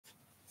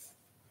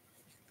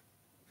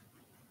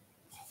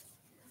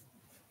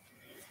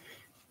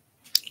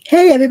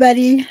Hey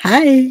everybody,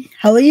 hi,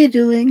 how are you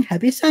doing?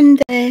 Happy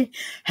Sunday,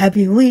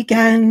 happy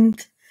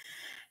weekend.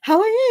 How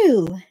are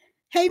you?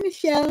 Hey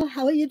Michelle,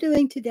 how are you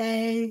doing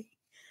today?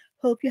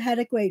 Hope you had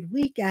a great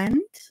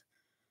weekend.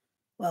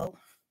 Well,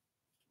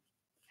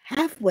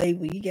 halfway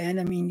weekend.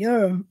 I mean,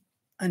 you're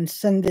on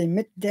Sunday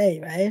midday,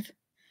 right?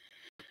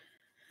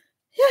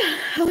 Yeah,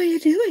 how are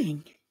you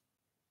doing?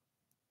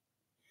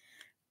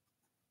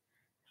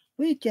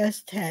 We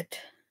just had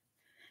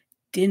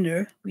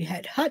dinner. We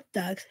had hot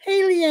dogs.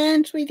 Hey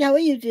Leanne, sweet, how are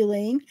you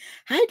doing?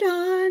 Hi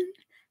Dawn,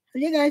 how are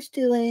you guys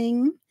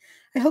doing?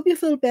 I hope you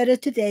feel better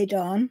today,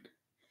 Dawn.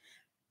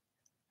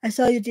 I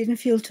saw you didn't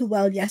feel too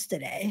well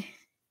yesterday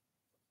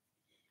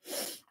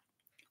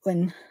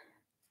when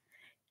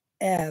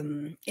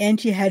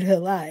Angie had her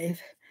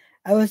live.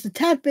 I was a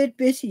tad bit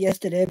busy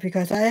yesterday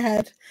because I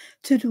had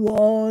to do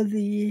all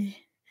the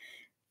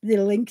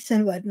links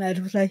and whatnot.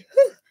 It was like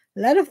whew, a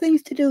lot of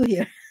things to do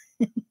here,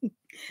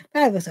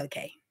 but it was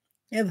okay.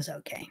 It was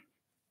okay.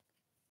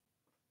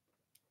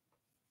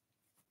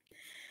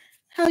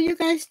 How are you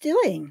guys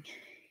doing?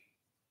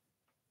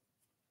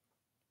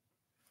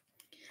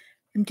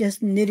 I'm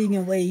just knitting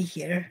away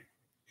here.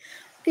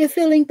 You're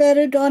feeling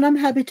better, Dawn? I'm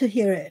happy to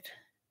hear it.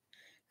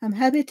 I'm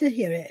happy to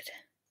hear it.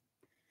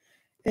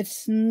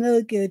 It's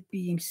no good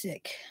being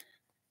sick.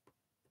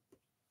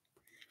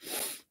 So,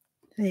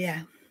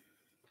 yeah.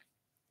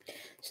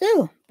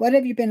 So, what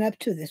have you been up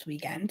to this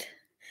weekend?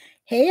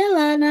 Hey,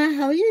 Alana,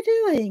 how are you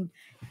doing?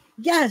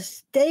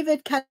 Yes,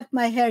 David cut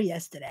my hair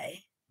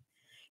yesterday.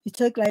 He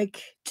took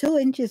like 2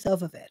 inches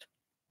off of it.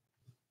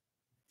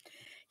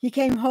 He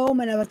came home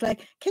and I was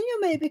like, "Can you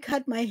maybe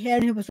cut my hair?"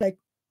 And he was like,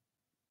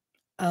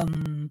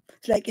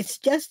 it's like it's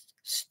just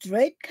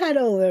straight cut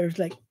over. It's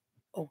like,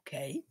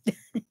 okay.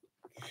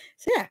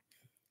 So yeah,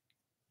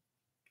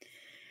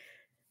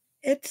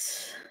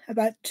 it's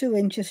about 2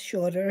 inches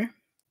shorter.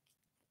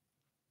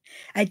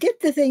 I did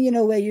the thing,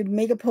 where you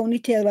make a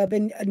ponytail up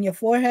on your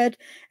forehead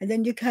and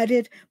then you cut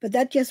it, but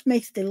that just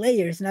makes the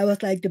layers. And I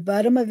was like, the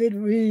bottom of it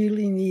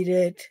really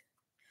needed.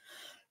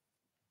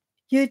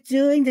 You're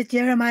doing the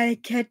Jeremiah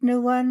Kettner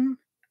one?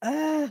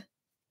 Ah,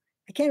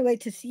 I can't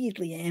wait to see it,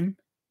 Leanne.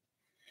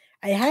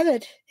 I have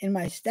it in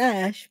my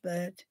stash,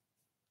 but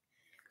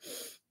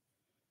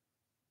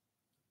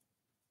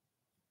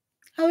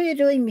how are you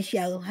doing,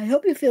 Michelle? I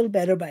hope you feel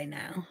better by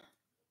now.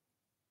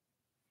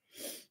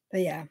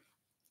 But yeah,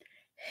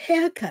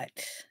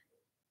 haircut.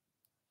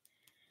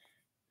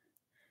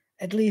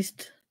 At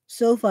least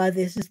so far,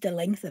 this is the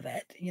length of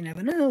it. You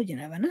never know. You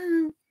never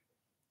know.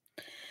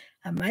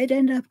 I might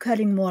end up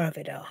cutting more of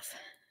it off.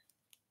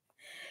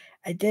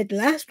 I did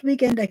last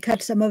weekend. I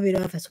cut some of it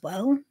off as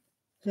well.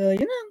 So,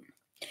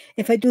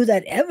 if I do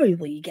that every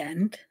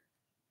weekend,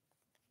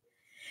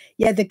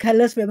 yeah, the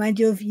colors remind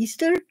you of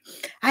Easter.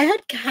 I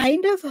had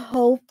kind of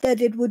hoped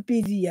that it would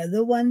be the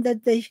other one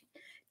that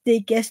they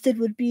guessed it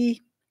would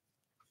be,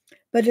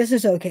 but this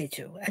is okay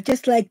too. I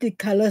just like the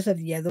colors of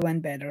the other one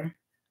better.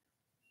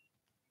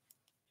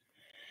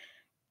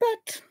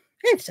 But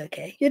it's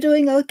okay. You're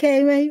doing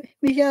okay,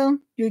 Michelle?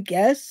 You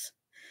guess?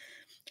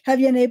 Have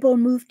your neighbor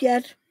moved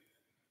yet?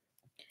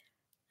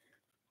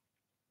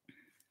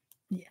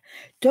 Yeah.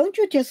 Don't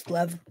you just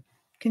love?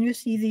 Can you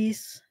see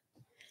these?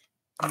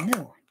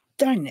 No.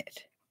 Darn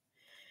it.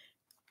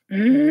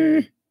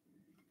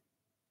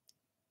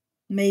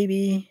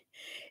 Maybe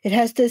it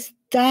has this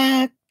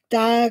dark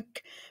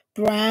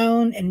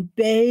brown and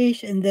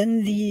beige, and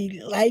then the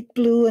light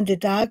blue and the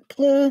dark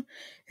blue.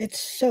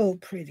 It's so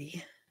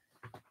pretty.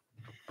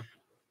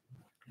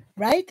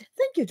 Right?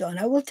 Thank you, Don.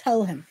 I will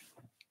tell him.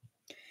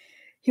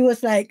 He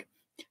was like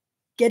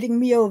getting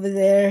me over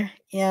there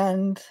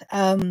and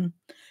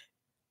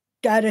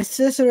got a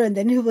scissor, and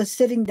then he was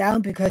sitting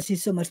down because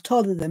he's so much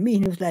taller than me.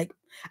 And he was like,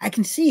 I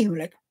can see him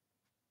like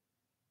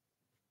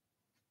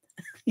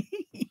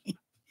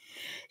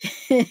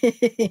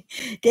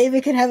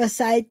David can have a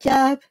side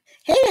job.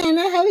 Hey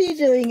Anna, how are you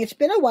doing? It's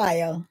been a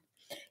while.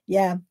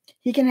 Yeah,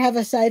 he can have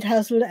a side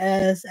hustle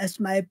as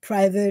my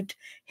private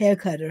hair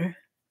cutter.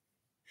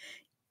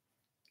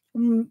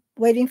 I'm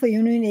waiting for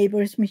your new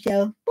neighbors,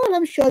 Michelle. Well,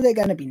 I'm sure they're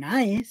gonna be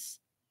nice.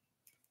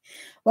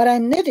 What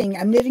I'm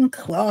knitting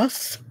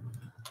cloths.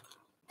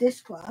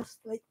 This cloth,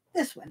 like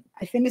this one.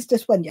 I finished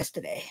this one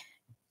yesterday.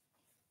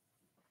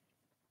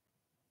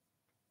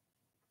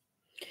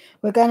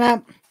 We're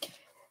gonna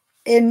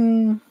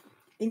in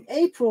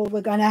April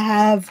we're gonna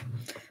have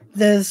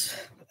this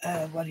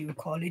what do you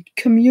call it?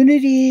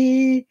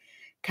 Community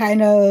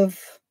kind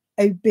of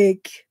a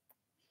big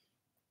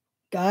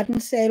garden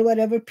sale,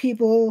 whatever.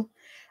 People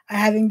are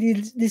having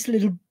these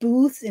little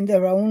booths in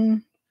their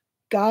own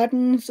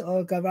gardens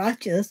or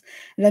garages,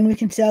 and then we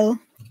can sell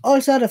all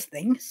sort of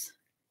things.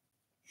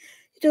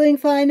 You're doing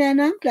fine,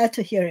 Anna. I'm glad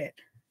to hear it.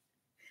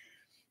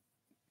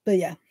 But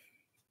yeah,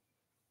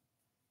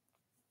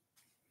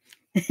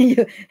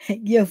 your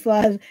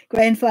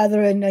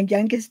grandfather and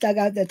youngest stuck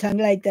out their tongue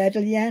like that,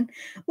 Leanne.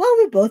 Well,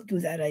 we both do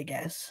that, I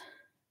guess.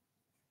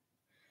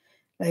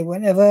 Like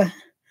whenever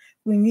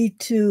we need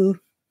to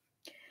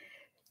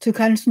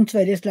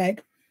concentrate, it's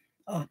like,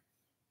 oh,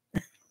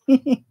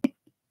 I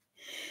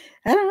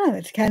don't know.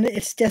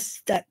 It's just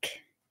stuck.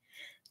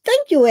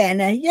 Thank you,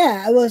 Anna.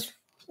 Yeah, I was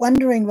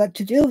wondering what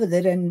to do with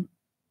it, and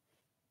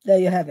there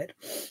you have it.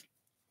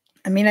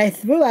 I mean, I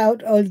threw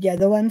out all the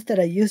other ones that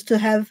I used to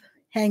have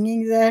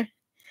hanging there.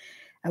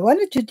 I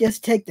wanted to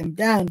just take them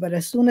down, but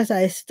as soon as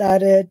I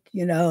started,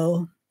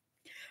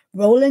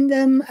 rolling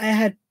them, I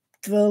had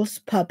drills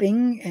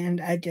popping,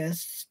 and I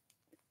just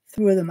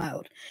threw them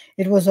out.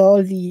 It was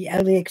all the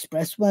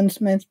AliExpress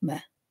ones, meant.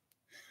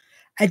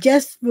 I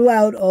just threw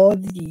out all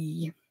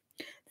the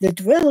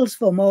drills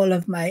from all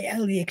of my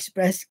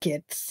AliExpress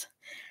kits.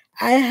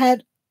 I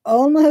had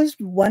almost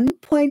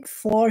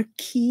 1.4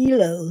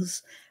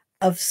 kilos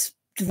of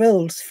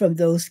drills from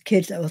those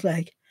kits. I was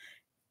like,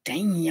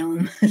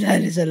 damn,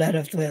 that is a lot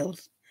of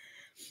drills.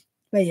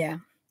 But yeah,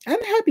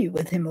 I'm happy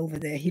with him over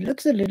there. He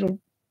looks a little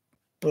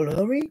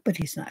blurry, but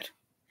he's not.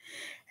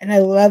 And I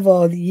love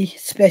all the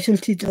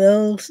specialty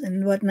drills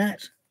and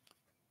whatnot.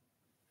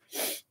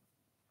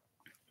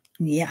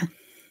 Yeah.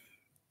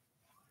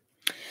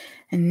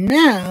 And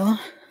now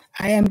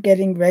I am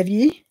getting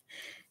ready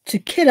to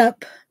kit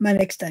up my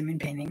next diamond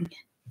painting.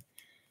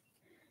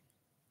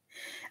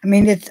 I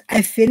mean,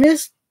 I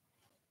finished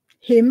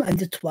him on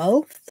the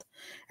 12th,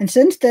 and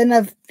since then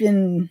I've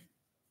been,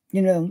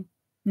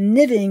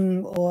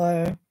 knitting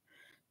or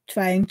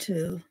trying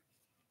to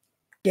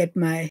get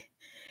my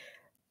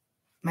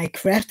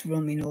craft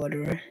room in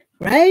order.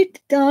 Right,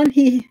 Don?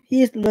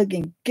 He's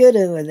looking good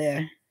over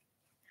there.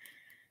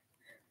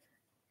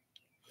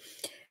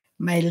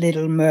 My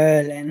little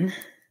Merlin.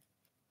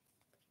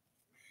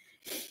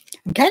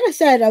 I'm kind of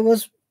sad. I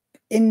was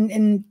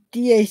in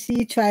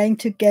DAC trying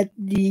to get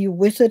the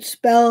wizard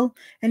spell,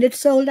 and it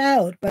sold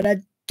out. But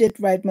I did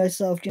write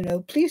myself,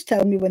 please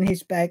tell me when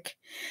he's back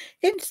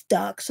in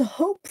stock. So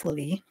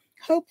hopefully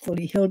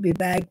he'll be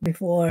back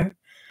before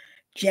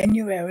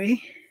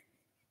January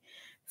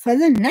for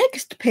the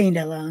next paint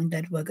along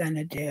that we're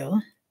gonna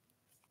do.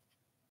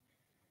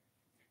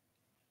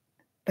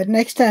 But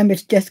next time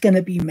it's just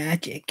gonna be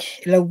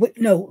magic.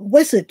 No,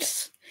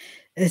 wizards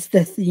is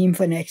the theme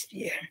for next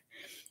year.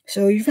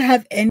 So if you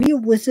have any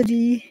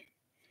wizardy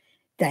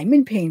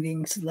diamond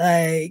paintings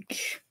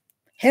like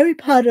Harry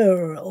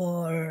Potter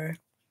or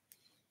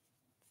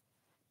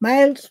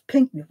Miles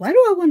Pinkney, why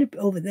do I want to be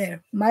over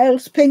there?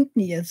 Miles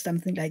Pinkney or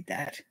something like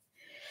that.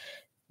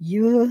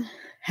 You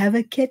have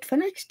a kit for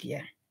next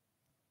year.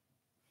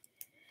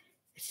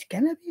 It's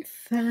gonna be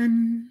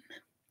fun.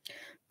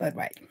 But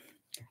right.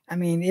 I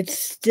mean, it's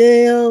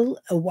still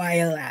a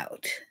while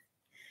out.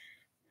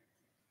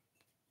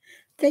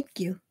 Thank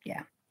you.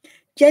 Yeah.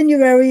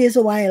 January is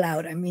a while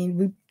out. I mean,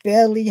 we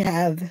barely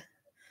have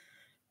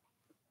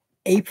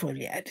April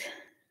yet.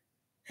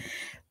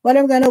 What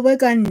I'm going to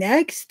work on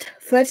next,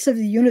 Threads of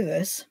the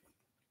Universe.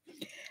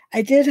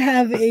 I did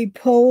have a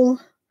poll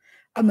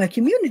on my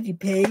community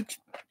page,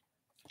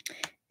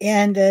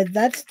 and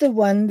that's the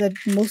one that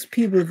most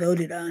people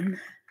voted on.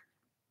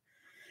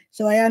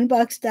 So I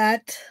unboxed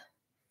that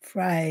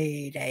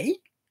Friday,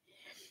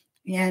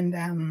 and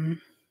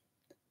I'm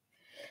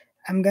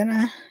going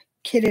to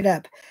kit it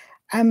up.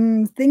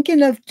 I'm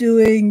thinking of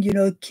doing,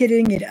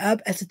 kitting it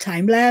up as a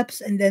time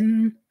lapse, and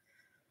then,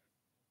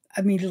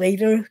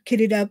 later kit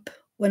it up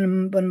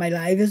when my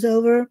live is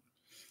over,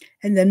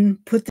 and then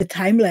put the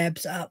time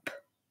lapse up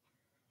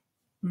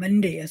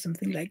Monday or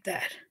something like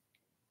that.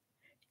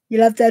 You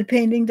love that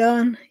painting,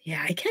 Dawn?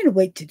 Yeah, I can't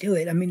wait to do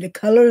it. I mean, the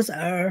colors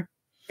are.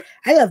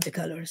 I love the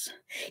colors,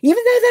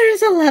 even though there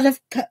is a lot of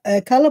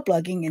color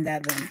blocking in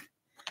that one.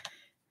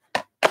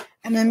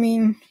 And I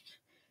mean,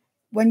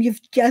 when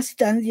you've just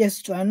done the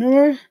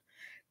astronomer,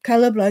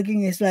 color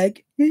blocking is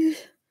like, I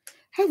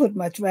would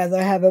much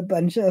rather have a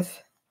bunch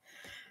of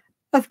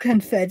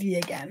confetti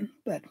again,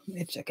 but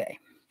it's okay.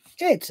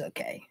 It's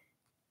okay.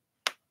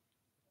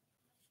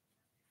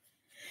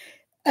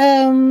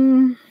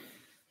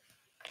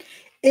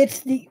 It's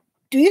the.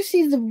 Do you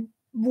see the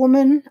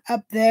woman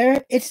up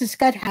there? It's the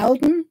Scott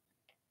Howden,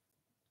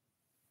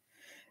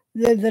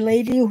 the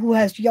lady who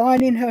has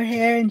yarn in her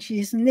hair and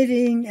she's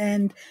knitting,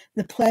 and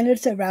the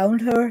planets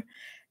around her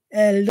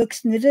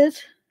looks knitted.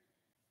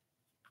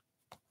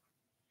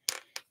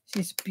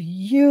 She's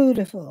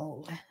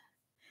beautiful.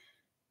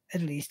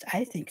 At least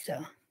I think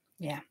so.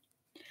 Yeah.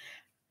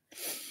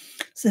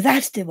 So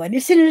that's the one.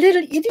 It's a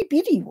little itty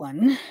bitty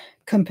one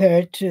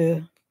compared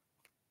to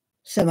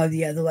some of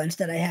the other ones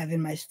that I have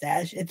in my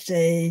stash. It's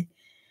a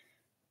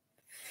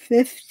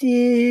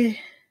 50,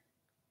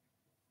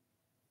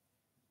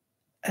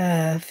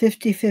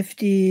 50,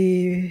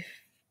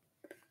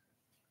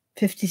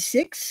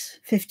 56,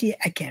 50,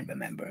 I can't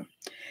remember.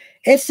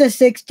 It's a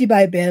 60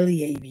 by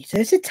barely 80, so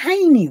it's a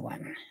tiny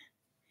one.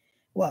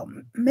 Well,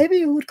 maybe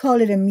you would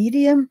call it a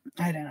medium.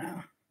 I don't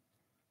know.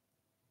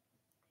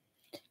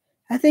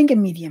 I think a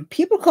medium.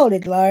 People call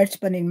it large,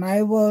 but in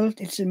my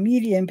world, it's a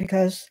medium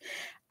because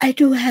I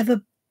do have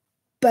a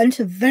bunch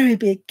of very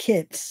big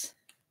kits.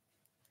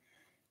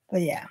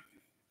 But yeah.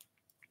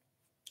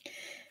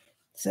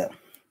 So,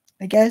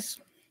 I guess,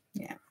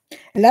 yeah.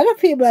 A lot of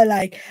people are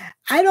like,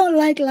 I don't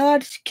like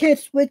large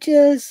kits,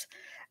 witches.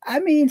 I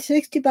mean,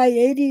 60 by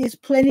 80 is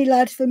plenty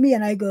large for me.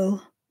 And I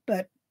go,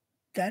 but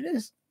that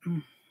is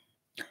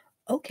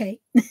okay.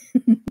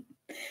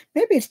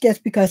 Maybe it's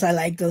just because I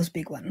like those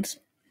big ones.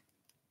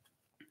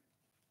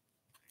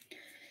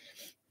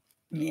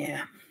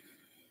 Yeah.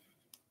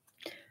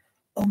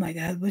 Oh my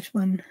God, which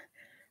one?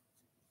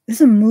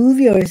 Is it a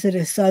movie or is it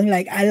a song?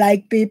 Like, I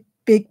like big,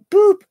 big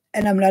boop,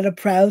 and I'm not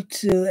proud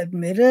to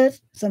admit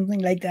it. Something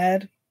like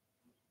that.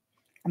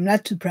 I'm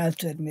not too proud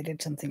to admit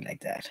it. Something like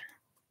that.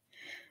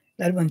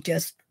 That one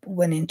just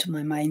went into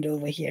my mind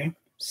over here.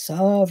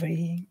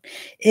 Sorry.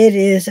 It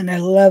is, and I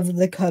love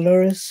the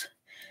colors.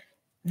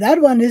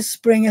 That one is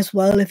spring as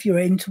well if you're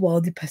into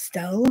all the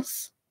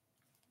pastels.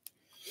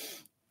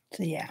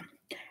 So yeah.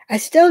 I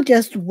still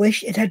just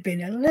wish it had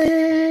been a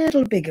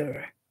little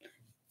bigger.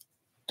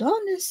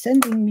 Dawn is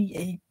sending me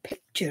a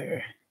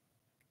picture.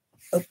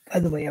 Oh,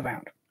 other way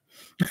around.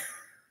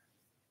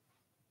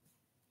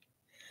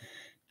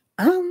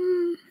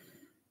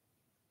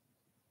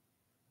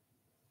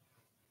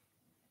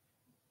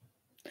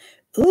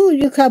 Ooh,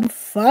 you come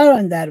far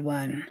on that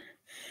one.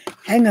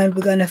 Hang on,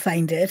 we're gonna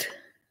find it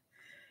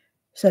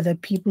so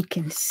that people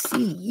can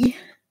see.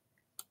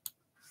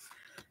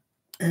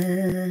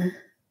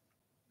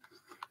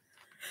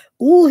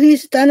 Ooh,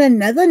 he's done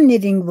another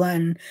knitting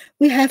one.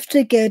 We have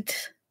to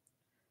get.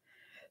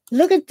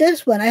 Look at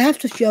this one. I have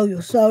to show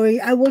you. Sorry,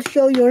 I will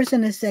show yours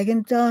in a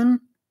second, Dawn.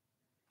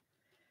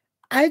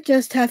 I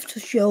just have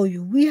to show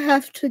you. We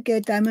have to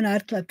get Diamond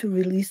Art Club to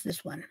release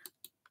this one.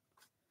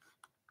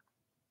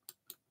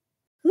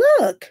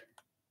 Look.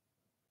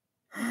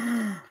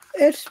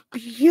 It's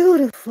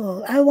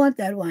beautiful. I want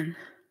that one.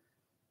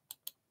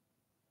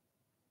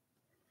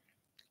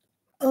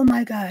 Oh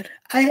my God.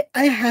 I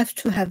have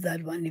to have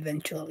that one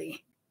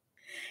eventually.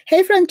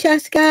 Hey,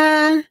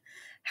 Francesca.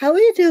 How are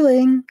you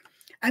doing?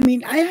 I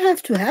mean, I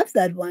have to have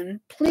that one.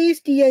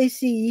 Please,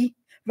 DAC.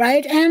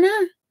 Right, Anna?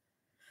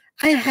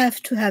 I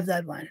have to have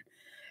that one.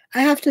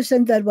 I have to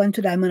send that one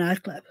to Diamond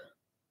Art Club.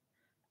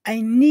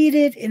 I need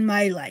it in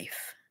my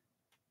life.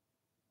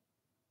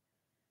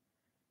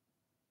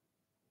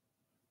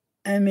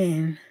 I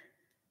mean,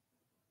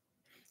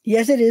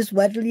 yes, it is.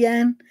 What,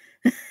 Leanne?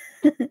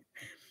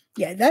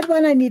 Yeah, that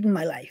one I need in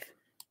my life.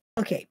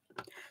 Okay,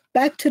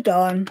 back to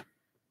Dawn.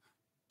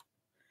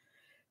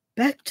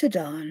 Back to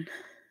Dawn.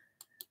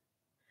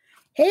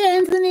 Hey,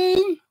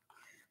 Anthony.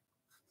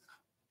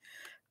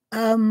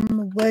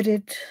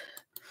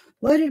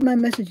 Where did my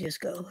messages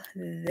go?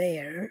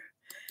 There,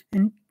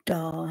 and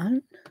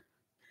Dawn,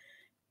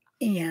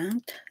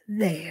 and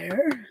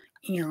there,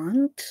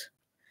 and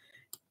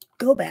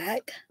go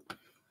back.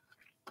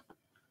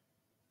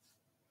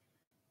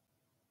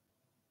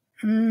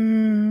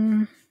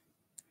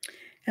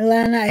 Alana,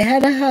 I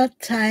had a hard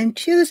time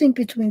choosing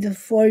between the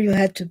four you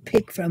had to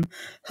pick from.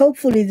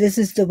 Hopefully this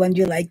is the one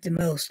you like the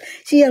most.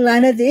 See,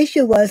 Alana, the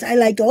issue was I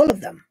liked all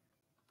of them.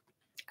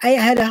 I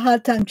had a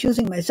hard time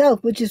choosing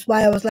myself, which is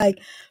why I was like,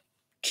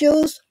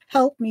 choose,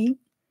 help me.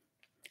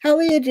 How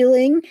are you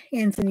doing,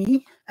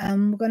 Anthony?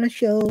 I'm going to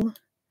show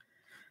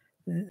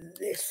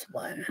this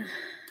one.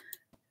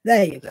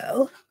 There you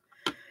go.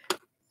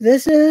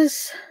 This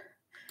is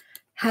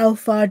how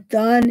far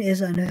Dawn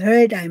is on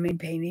her diamond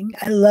painting.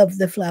 I love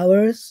the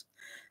flowers.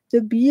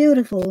 They're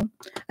beautiful.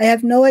 I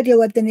have no idea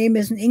what the name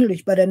is in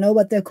English, but I know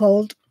what they're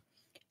called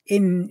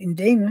in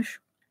Danish.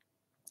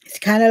 It's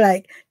kind of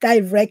like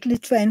directly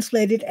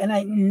translated, and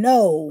I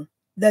know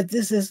that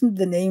this isn't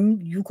the name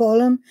you call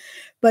them,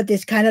 but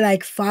it's kind of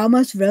like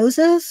farmer's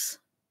roses.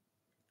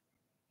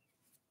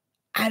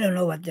 I don't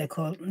know what they're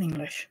called in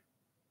English.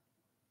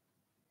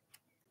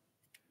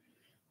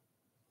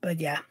 But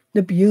yeah,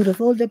 they're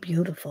beautiful. They're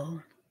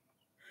beautiful.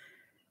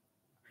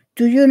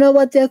 Do you know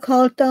what they're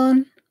called,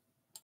 Dawn?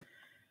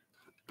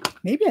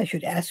 Maybe I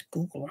should ask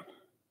Google.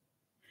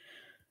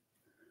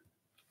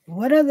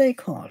 What are they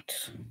called?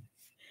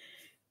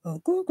 Oh,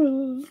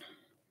 Google.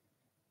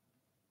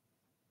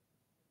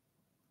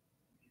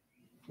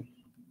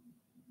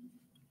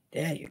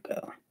 There you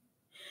go.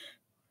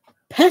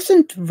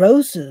 Peasant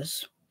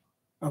roses.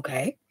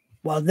 Okay.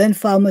 Well, then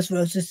farmer's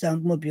roses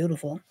sound more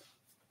beautiful.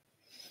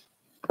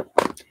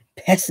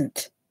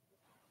 Peasant.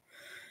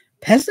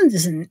 Peasant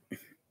is a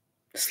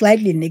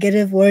slightly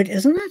negative word,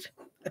 isn't it?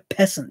 A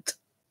peasant.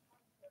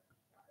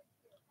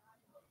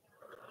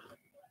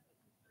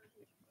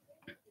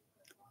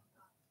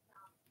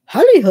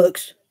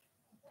 Hollyhocks.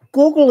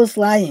 Google is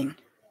lying.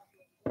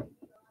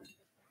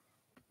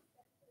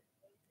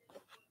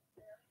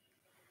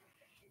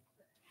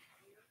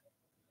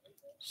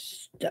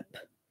 Stop.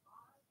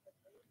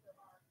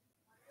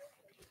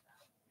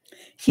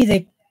 See,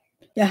 the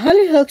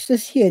hollyhocks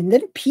is here, and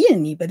then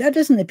peony, but that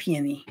isn't a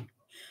peony.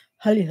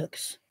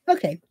 Hollyhocks.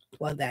 Okay,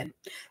 well then.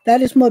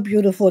 That is more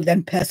beautiful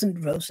than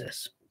peasant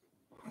roses.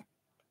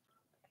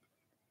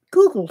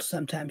 Google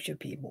sometimes, you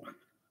people.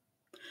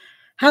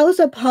 How's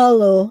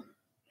Apollo,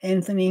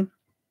 Anthony?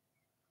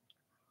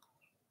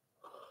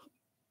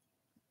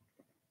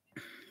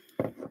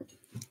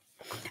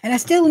 And I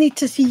still need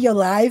to see your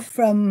live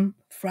from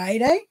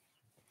Friday.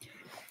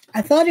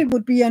 I thought it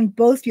would be on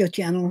both your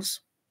channels.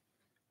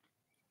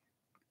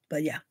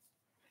 But yeah.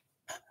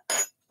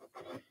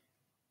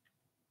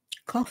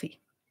 Coffee.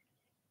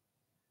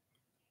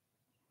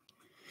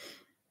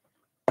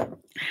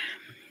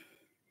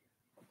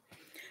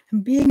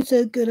 And being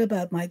so good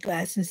about my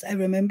glasses, I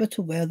remember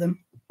to wear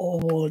them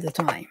all the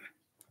time.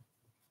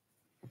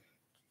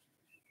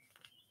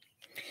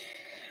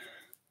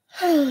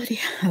 Oh dear.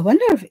 I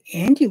wonder if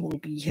Andy will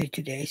be here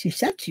today. She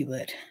said she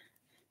would.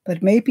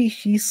 But maybe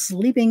she's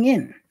sleeping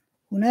in.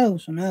 Who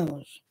knows? Who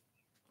knows?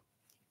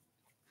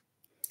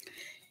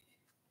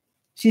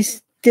 She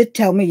did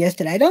tell me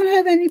yesterday, I don't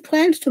have any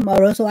plans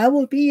tomorrow, so I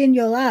will be in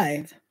your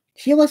live.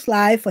 She was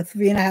live for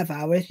 3.5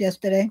 hours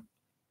yesterday.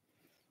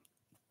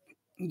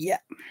 Yeah.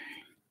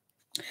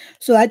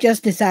 So I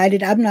just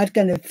decided I'm not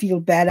going to feel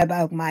bad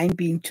about mine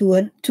being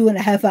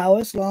 2.5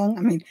 hours long.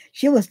 I mean,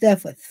 she was there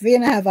for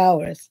 3.5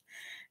 hours.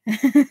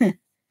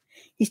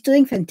 He's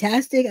doing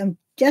fantastic. I'm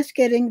just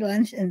getting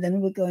lunch, and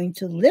then we're going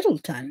to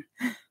Littleton.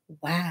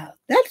 Wow,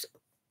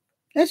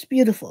 that's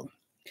beautiful.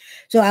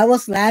 So I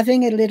was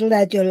laughing a little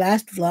at your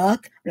last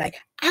vlog. Like,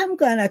 I'm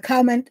gonna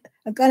comment.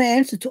 I'm gonna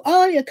answer to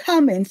all your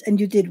comments, and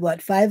you did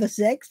what, 5 or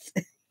 6?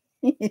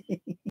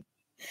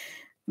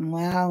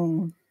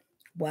 Wow,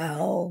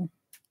 wow.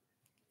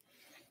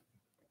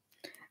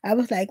 I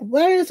was like,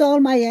 where is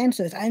all my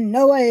answers? I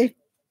know I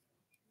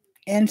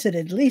answered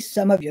at least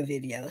some of your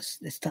videos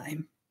this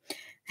time.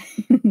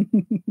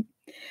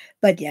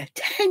 But yeah,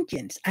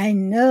 tangents, I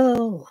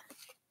know.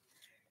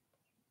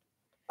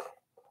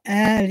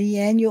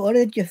 Leanne, you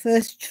ordered your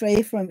first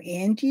tray from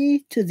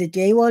Angie to the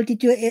day wall.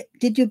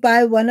 Did you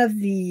buy one of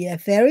the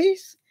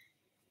fairies?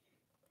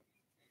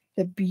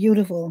 They're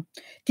beautiful.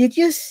 Did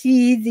you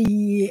see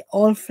the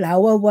all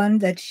flower one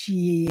that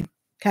she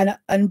kind of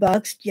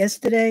unboxed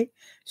yesterday?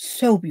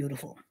 So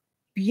beautiful.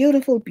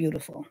 Beautiful,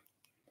 beautiful.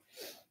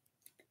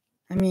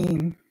 I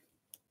mean,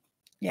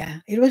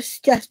 yeah, it was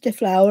just the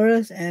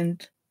flowers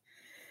and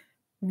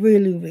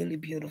really, really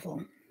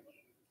beautiful.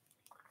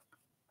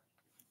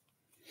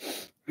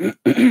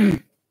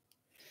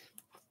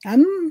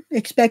 I'm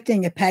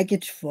expecting a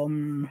package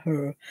from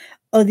her.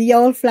 Oh, the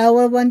all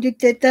flower one, you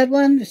did that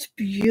one? It's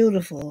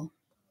beautiful.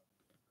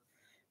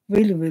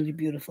 Really, really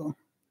beautiful.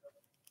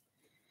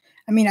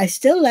 I mean, I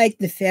still like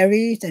the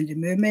fairies and the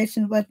mermaids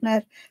and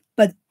whatnot,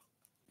 but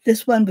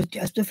this one with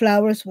just the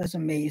flowers was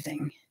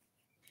amazing.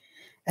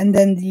 And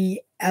then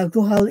the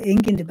alcohol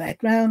ink in the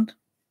background.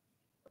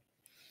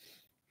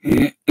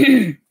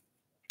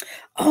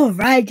 Oh,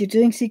 right, you're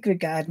doing Secret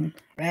Garden.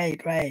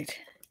 Right, right.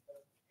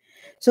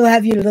 So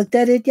have you looked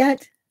at it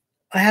yet?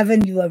 Or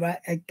haven't you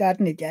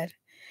gotten it yet?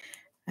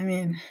 I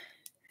mean,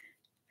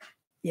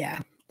 yeah,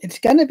 it's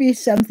gonna be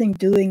something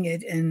doing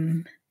it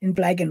in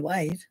black and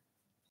white.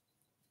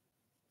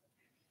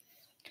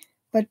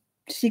 But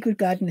Secret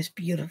Garden is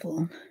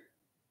beautiful.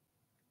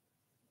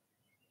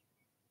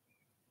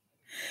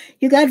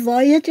 You got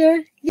Voyager?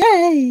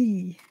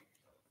 Yay!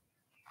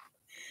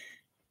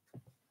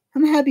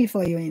 I'm happy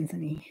for you,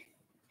 Anthony.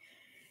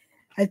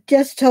 I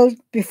just told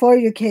before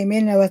you came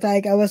in, I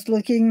was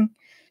looking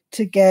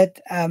to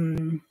get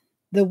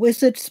the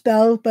wizard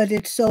spell, but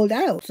it's sold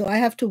out, so I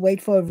have to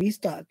wait for a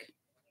restock.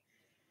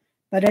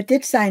 But I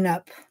did sign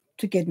up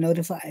to get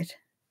notified.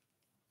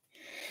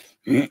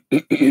 You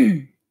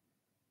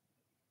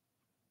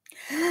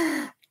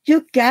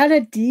got a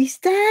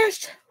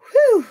D-stash?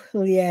 Whew,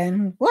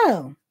 Leanne.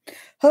 Well,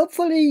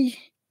 hopefully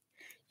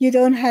you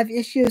don't have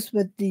issues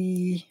with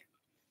the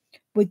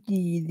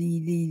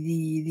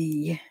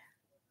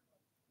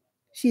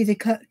see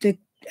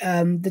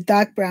the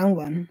dark brown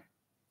one.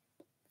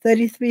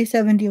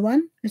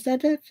 3371, is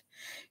that it?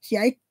 See,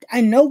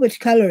 I know which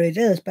color it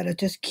is, but I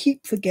just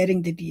keep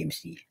forgetting the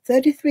DMC.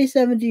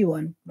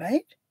 3371,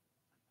 right?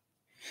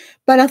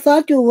 But I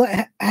thought you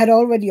had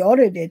already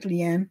ordered it,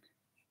 Leanne,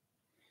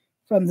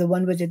 from the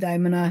one with the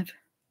diamond art.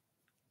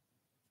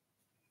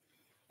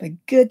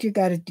 But good, you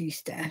got a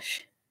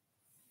D-stash.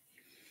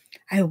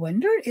 I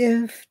wonder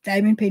if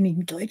Diamond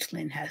Painting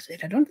Deutschland has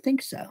it. I don't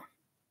think so.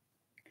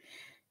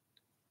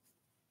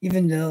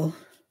 Even though,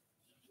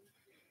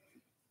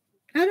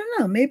 I don't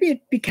know, maybe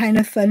it'd be kind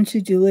of fun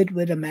to do it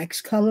with a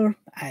max color.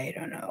 I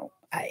don't know.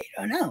 I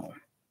don't know.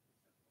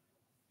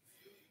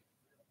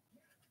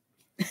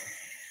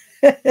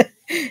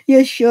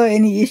 You're sure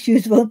any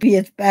issues won't be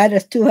as bad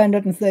as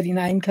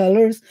 239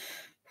 colors?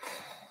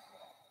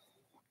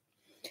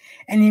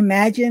 And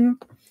imagine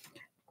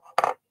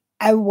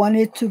I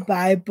wanted to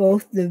buy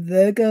both the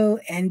Virgo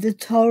and the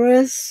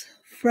Taurus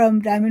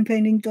from Diamond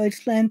Painting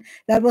Deutschland.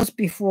 That was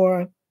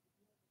before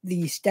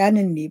the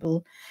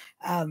Sternennebel.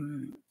 I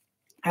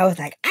was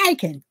like, I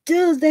can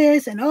do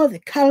this and all the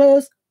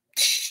colors.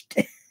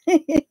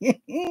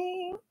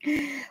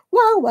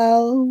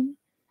 Well.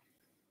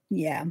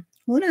 Yeah,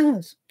 who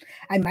knows?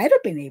 I might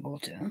have been able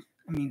to.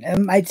 I mean, I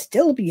might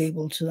still be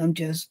able to. I'm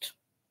just,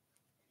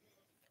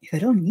 if I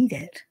don't need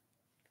it.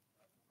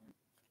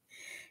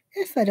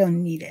 If I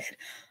don't need it.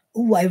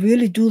 Oh, I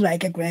really do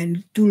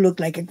look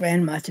like a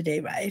grandma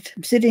today, right?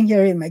 I'm sitting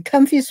here in my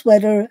comfy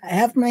sweater. I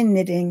have my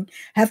knitting,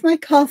 have my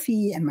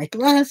coffee and my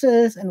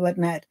glasses and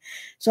whatnot.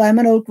 So I'm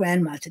an old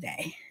grandma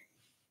today.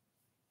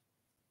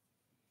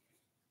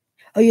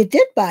 Oh, you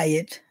did buy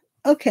it?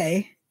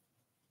 Okay.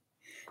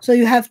 So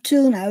you have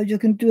two now. You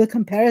can do a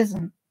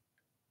comparison.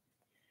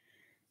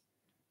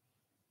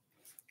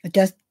 I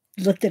just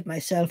looked at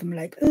myself. I'm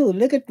like, oh,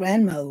 look at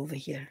grandma over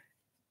here.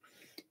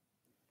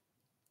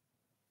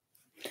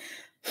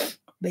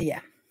 But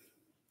yeah,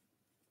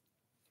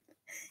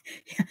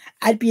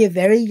 I'd be a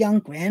very young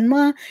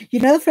grandma. You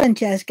know,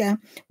 Francesca,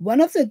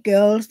 one of the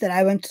girls that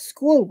I went to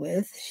school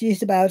with,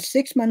 she's about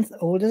 6 months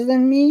older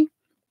than me.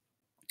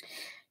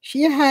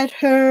 She had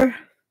her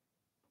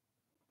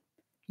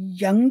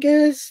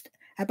youngest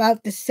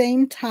about the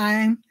same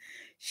time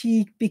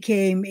she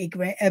became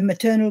a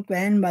maternal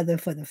grandmother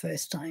for the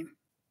first time.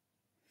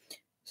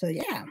 So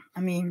yeah, I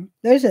mean,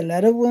 there's a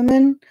lot of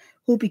women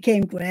who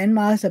became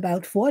grandmas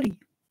about 40,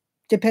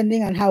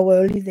 depending on how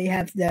early they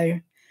have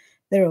their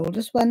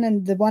oldest one.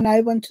 And the one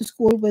I went to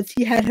school with,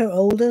 she had her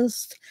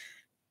oldest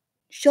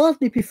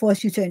shortly before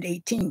she turned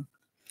 18.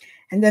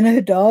 And then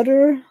her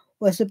daughter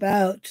was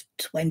about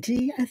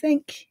 20, I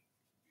think.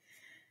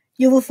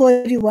 You were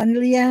 41,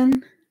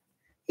 Leanne?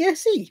 Yeah,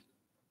 see.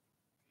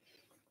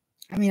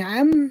 I mean,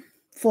 I'm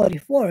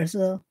 44,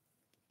 so.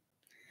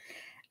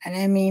 And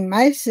I mean,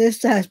 my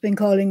sister has been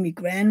calling me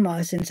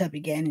grandma since I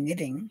began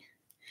knitting,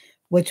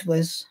 which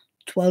was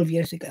 12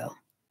 years ago.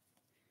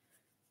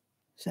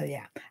 So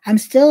yeah, I'm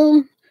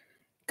still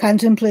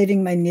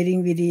contemplating my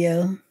knitting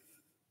video.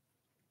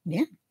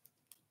 Yeah.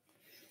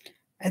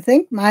 I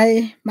think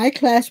my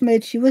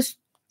classmate, she was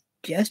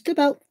just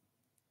about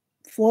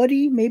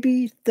 40,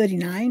 maybe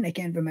 39, I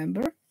can't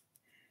remember.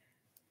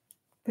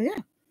 But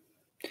yeah.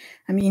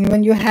 I mean,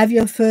 when you have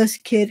your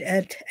first kid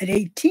at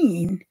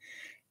 18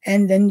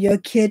 and then your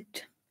kid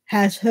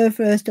has her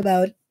first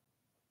about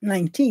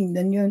 19,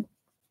 then you're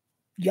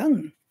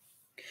young.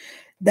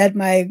 That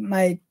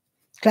my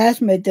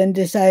classmate then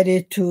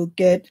decided to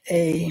get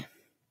a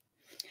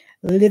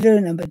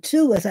litter number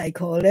two, as I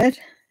call it.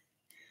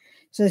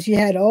 So she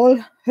had all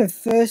her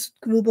first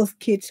group of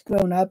kids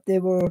grown up. They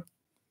were,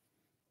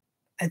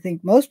 I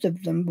think most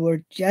of them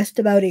were just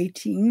about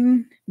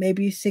 18,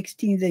 maybe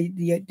 16,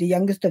 the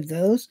youngest of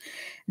those.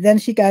 Then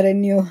she got a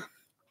new,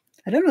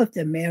 I don't know if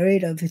they're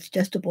married or if it's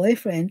just a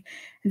boyfriend.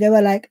 And they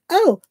were like,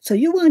 oh, so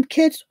you want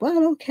kids?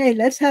 Well, okay,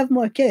 let's have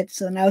more kids.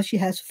 So now she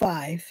has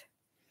five.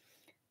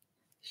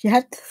 She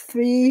had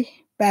three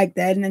back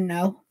then and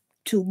now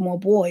two more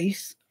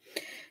boys.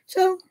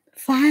 So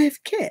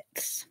five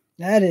kids.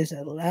 That is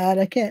a lot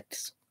of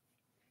kids.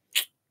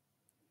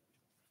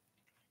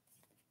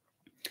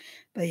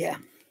 But yeah.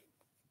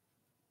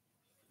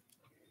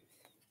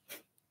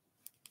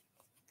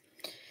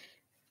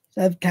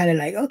 So I'm kind of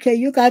like, okay,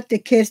 you got the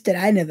kids that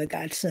I never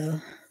got,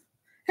 so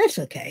that's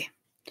okay.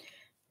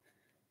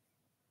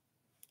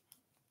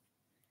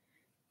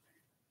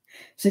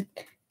 So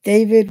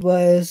David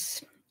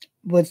was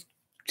with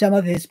some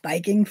of his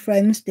biking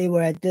friends. They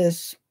were at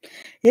this,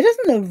 it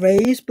isn't a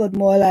race, but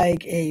more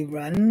like a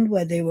run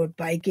where they were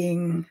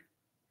biking,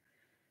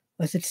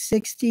 was it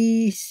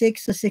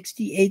 66 or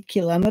 68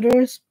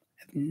 kilometers?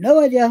 I have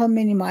no idea how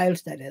many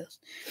miles that is.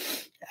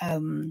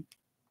 Um,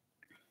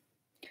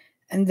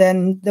 and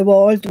then they were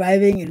all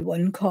driving in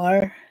one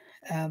car.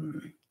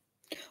 One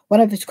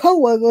of his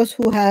co-workers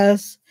who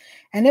has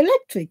an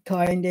electric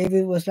car, and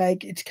David was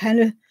like, it's kind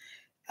of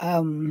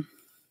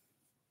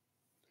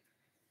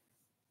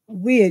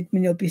weird,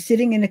 be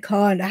sitting in a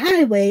car on the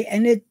highway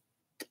and it's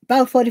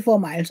about 44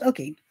 miles.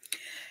 Okay.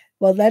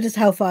 Well, that is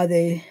how far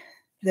they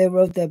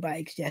rode their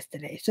bikes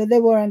yesterday. So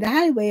they were on the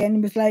highway and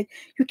it was like,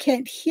 you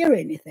can't hear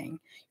anything.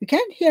 You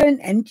can't hear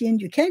an engine.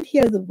 You can't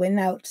hear the wind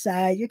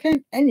outside. You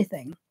can't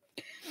anything.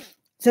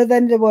 So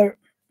then they were,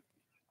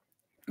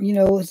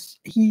 his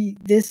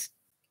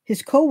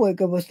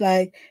coworker was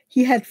like,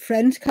 he had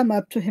friends come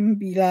up to him and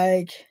be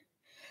like,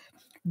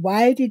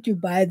 why did you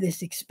buy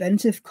this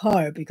expensive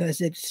car?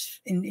 Because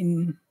it's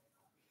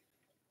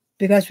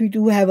because we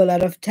do have a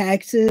lot of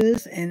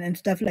taxes and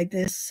stuff like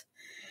this.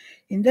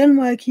 In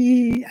Denmark,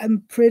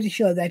 I'm pretty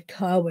sure that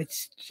car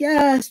was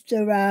just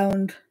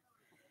around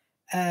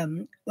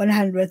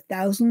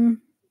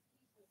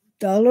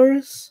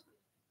 $100,000.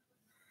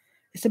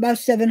 It's about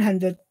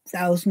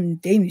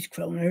 700,000 Danish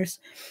kroners.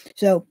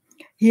 So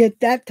he had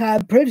that car.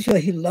 I'm pretty sure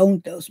he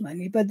loaned those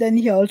money, but then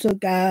he also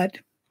got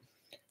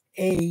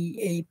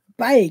a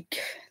bike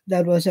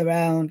that was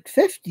around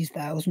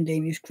 50,000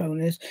 Danish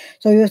kroners.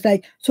 So he was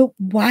like, so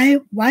why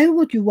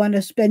would you want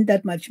to spend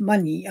that much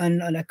money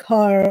on a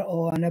car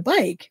or on a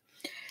bike?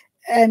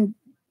 And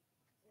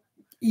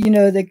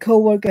the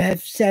coworker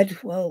have said,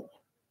 well,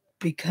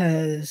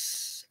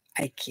 because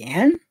I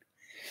can.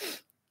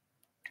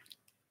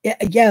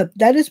 Yeah,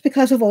 that is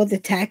because of all the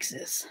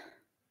taxes.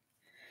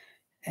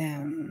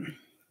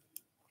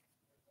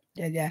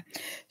 Yeah.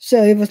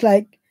 So it was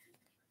like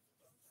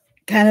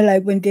kind of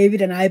like when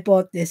David and I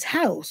bought this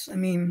house. I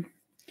mean,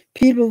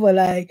 People were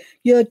like,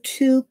 "You're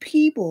two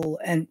people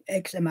and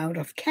X amount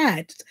of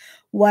cats.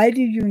 Why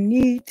do you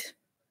need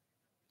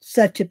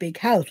such a big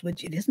house?"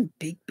 Which it isn't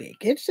big, big.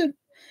 It's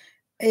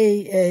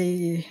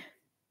a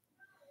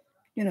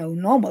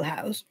normal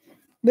house.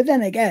 But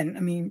then again,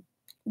 I mean,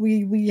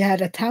 we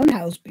had a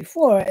townhouse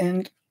before,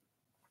 and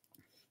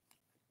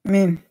I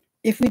mean,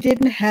 if we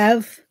didn't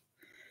have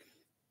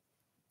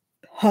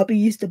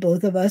hobbies, the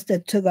both of us,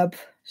 that took up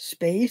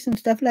space and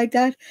stuff like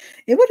that,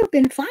 it would have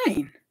been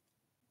fine.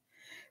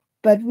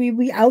 But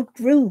we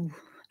outgrew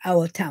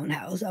our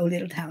townhouse, our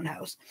little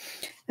townhouse.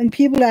 And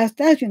people asked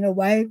us,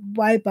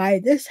 why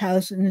buy this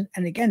house? And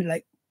again,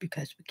 like,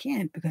 because we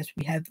can't, because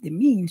we have the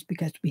means,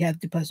 because we have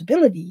the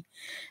possibility.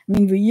 I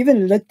mean, we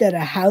even looked at a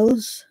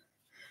house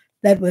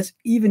that was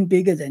even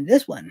bigger than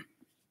this one.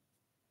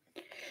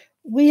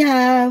 We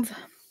have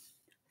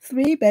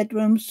 3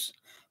 bedrooms,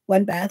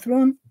 1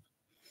 bathroom.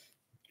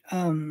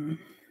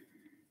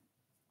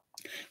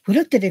 We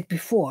looked at it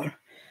before.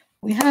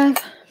 We have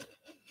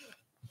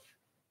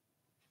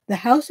the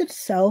house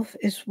itself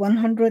is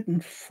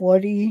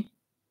 140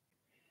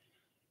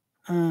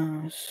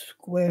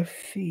 square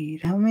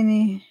feet. How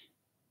many?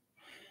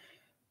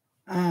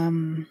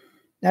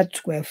 Not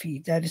square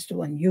feet. That is the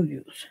one you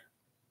use.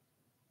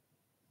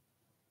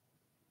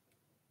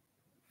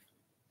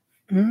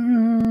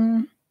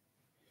 Mm.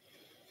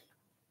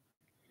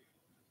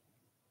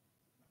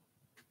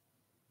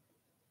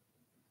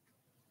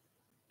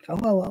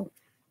 Oh.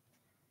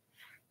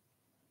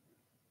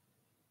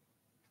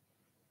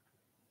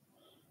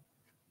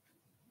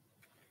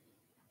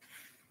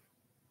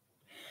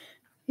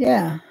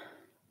 Yeah.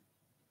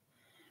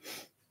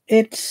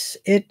 It's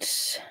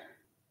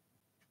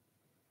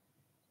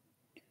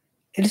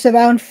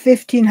around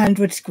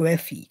 1,500 square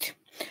feet.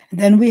 And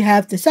then we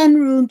have the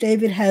sunroom.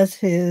 David has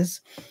his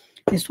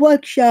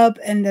workshop,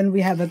 and then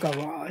we have a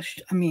garage.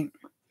 I mean,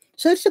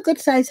 so it's a good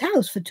sized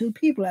house for 2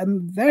 people.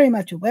 I'm very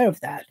much aware of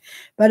that.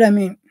 But I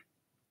mean,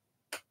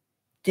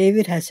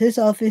 David has his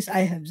office.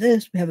 I have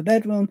this. We have a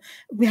bedroom.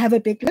 We have a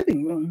big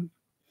living room.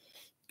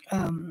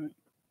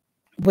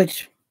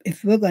 Which,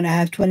 if we're going to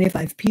have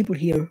 25 people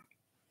here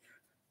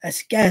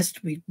as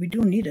guests, we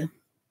do need a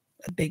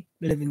big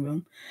living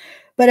room.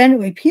 But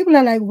anyway, people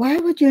are like, why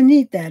would you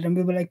need that? And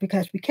we were like,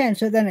 because we can.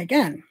 So then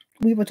again,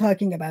 we were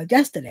talking about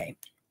yesterday,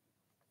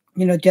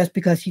 just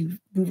because he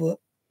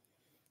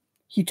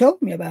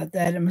told me about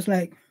that and was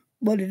like,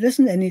 well, it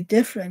isn't any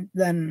different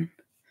than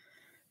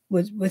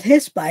with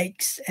his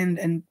bikes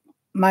and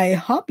my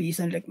hobbies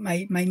and like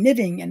my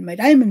knitting and my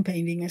diamond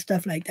painting and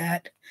stuff like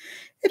that.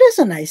 It is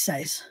a nice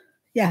size.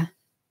 Yeah.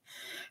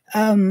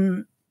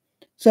 So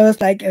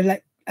it's like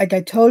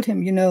I told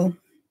him,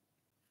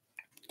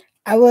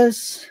 I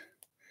was,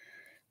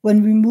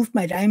 when we moved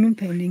my diamond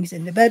paintings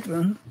in the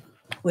bedroom,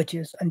 which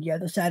is on the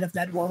other side of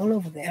that wall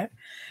over there,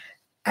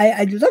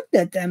 I looked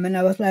at them and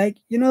I was like,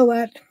 you know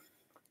what?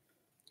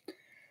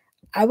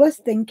 I was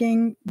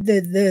thinking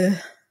the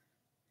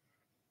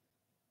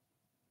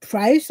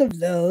price of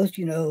those,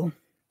 the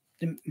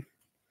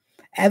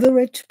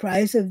average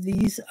price of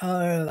these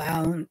are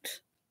around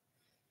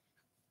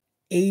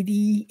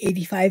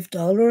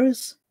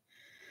 $85,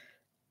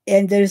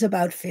 and there's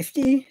about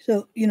 50.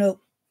 So,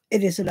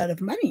 it is a lot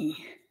of money,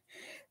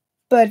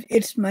 but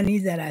it's money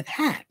that I've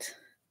had.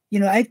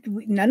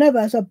 None of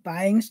us are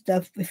buying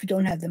stuff if we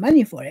don't have the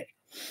money for it.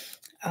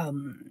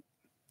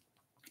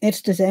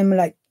 It's the same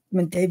like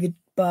when David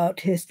bought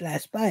his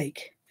last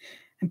bike.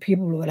 And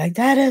people were like,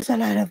 that is a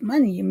lot of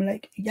money. I'm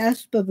like,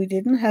 yes, but we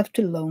didn't have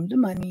to loan the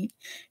money.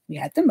 We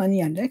had the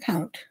money on the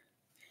account.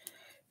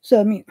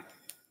 So, I mean,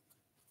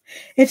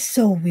 it's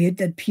so weird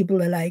that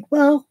people are like,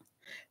 well,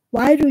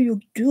 why do you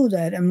do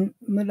that? I'm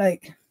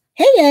like,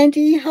 hey,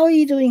 Auntie, how are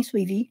you doing,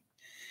 sweetie?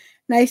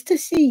 Nice to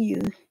see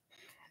you.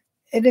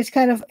 It is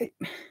kind of,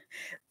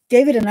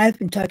 David and I have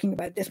been talking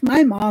about this.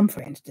 My mom,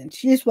 for instance,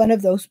 she's one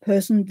of those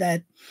persons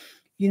that,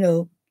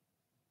 you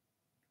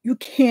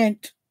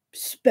can't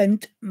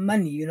spend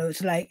money.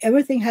 It's like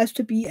everything has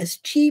to be as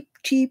cheap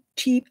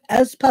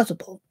as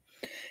possible.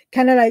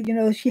 Kind of like,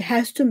 she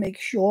has to make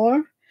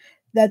sure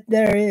that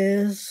there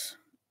is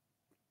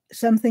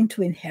something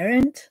to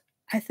inherit.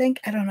 I think,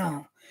 I don't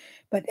know,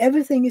 but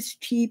everything is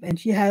cheap, and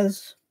she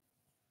has,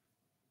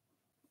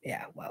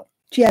 yeah, well,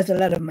 she has a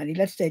lot of money.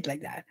 Let's say it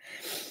like that.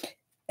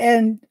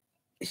 And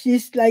she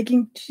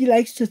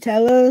likes to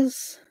tell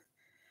us,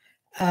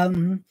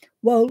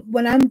 well,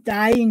 when I'm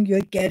dying,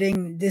 you're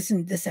getting this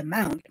and this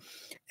amount.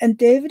 And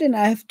David and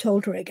I have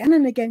told her again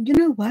and again, you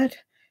know what?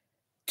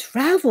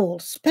 Travel,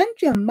 spend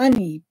your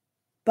money,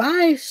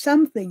 buy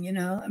something,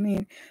 I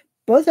mean,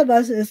 both of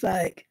us is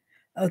like,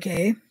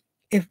 okay,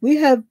 if we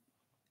have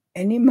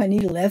any money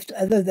left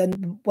other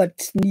than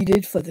what's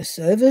needed for the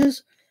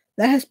service,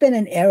 that has been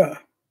an error.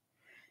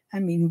 I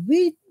mean,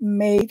 we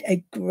made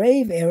a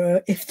grave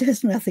error if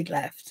there's nothing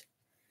left.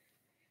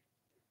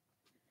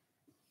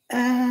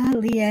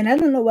 Leanne, I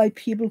don't know why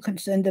people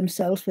concern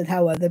themselves with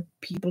how other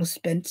people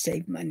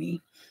save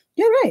money.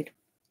 You're right.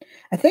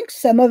 I think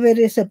some of it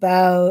is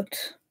about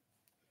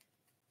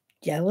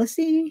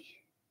jealousy.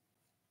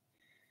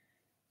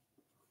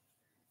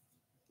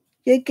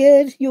 You're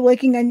good. You're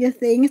working on your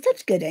things.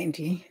 That's good,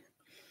 Auntie.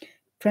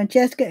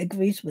 Francesca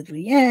agrees with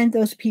Leanne.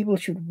 Those people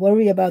should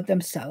worry about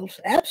themselves.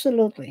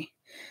 Absolutely.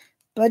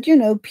 But,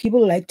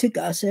 people like to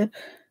gossip.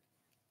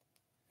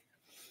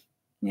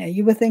 Yeah,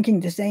 you were thinking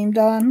the same,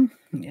 Don?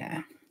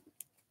 Yeah.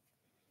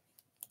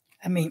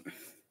 I mean,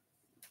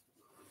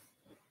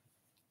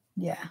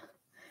 yeah.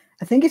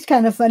 I think it's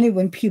kind of funny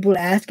when people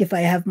ask if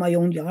I have my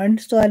own yarn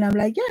store, and I'm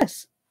like,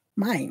 yes,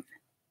 mine.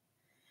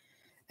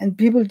 And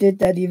people did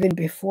that even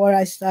before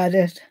I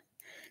started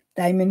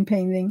diamond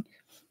painting.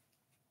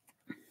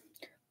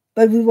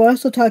 But we were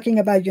also talking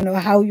about,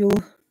 how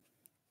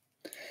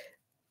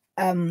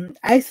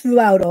I threw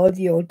out all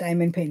the old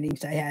diamond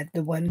paintings I had,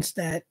 the ones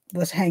that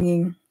was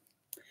hanging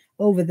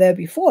over there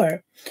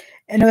before.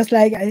 And I was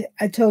like,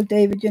 I told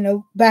David,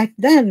 back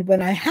then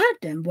when I had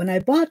them, when I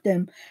bought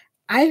them,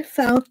 I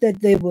found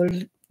that they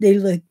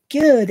look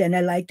good and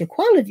I liked the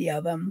quality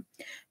of them.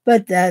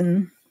 But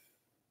then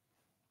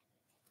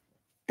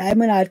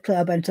Diamond Art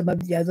Club and some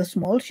of the other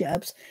small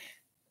shops,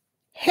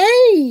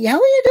 hey, how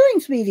are you doing,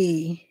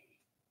 sweetie?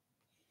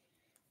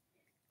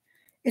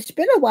 It's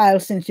been a while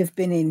since you've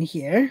been in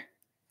here.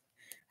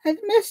 I've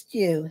missed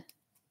you.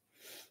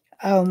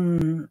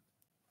 Um,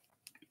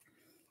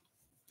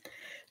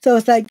 so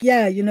it's like,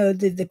 yeah,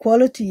 the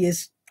quality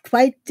is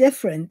quite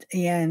different.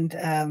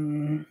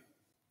 And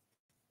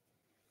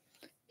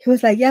he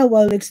was like, yeah,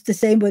 well, it's the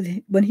same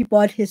with when he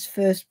bought his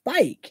first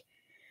bike,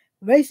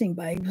 racing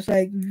bike. It was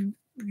like,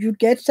 you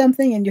get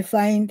something and you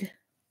find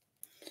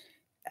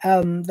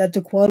that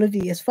the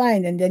quality is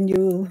fine. And then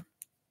you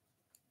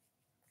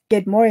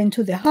get more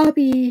into the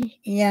hobby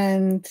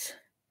and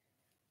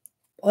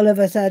all of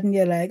a sudden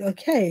you're like,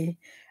 okay,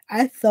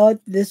 I thought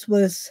this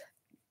was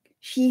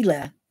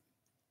Sheila.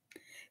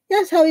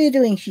 Yes, how are you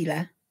doing,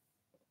 Sheila?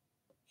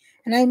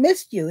 And I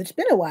missed you. It's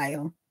been a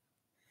while.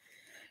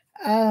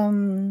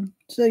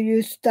 So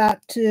you start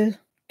to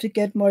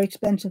get more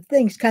expensive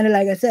things. Kind of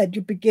like I said,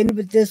 you begin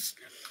with this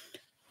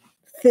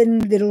thin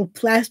little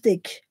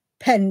plastic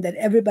pen that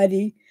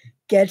everybody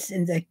gets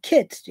in their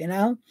kits,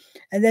 and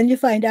then you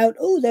find out,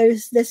 oh,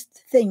 there's this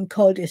thing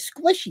called a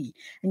squishy,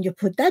 and you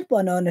put that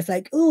one on. It's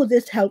like, oh,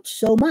 this helps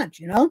so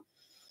much,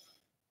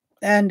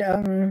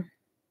 and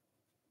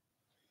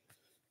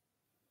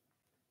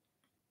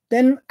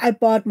then I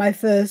bought my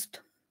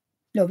first.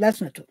 No, that's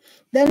not true.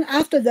 Then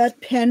after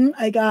that pen,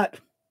 I got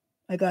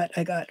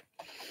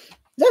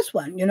this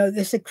one,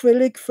 this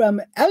acrylic from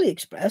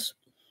AliExpress.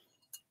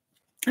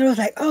 And I was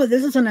like, oh,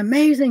 this is an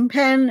amazing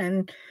pen,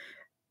 and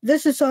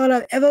this is all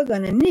I'm ever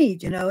gonna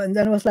need, And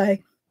then it was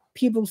like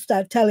people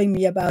start telling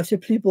me about the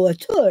people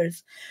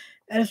tours.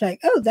 And it's like,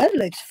 oh, that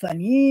looks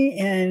funny.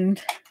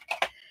 And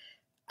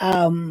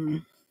I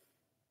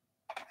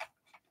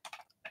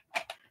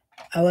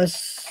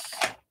was,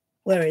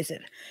 where is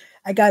it?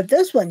 I got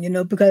this one,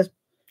 because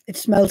it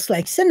smells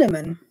like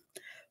cinnamon.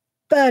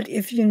 But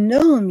if you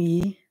know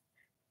me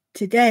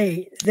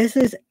today, this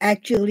is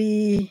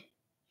actually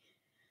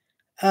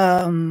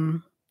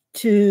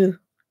too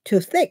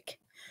thick.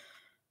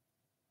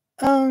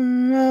 Oh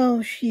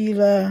no,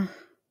 Sheila.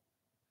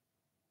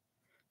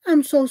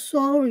 I'm so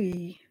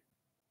sorry.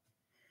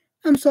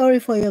 I'm sorry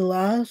for your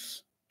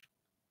loss.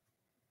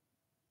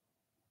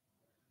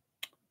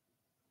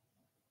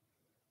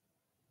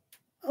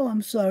 Oh,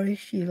 I'm sorry,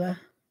 Sheila.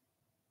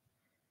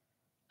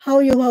 How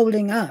are you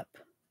holding up?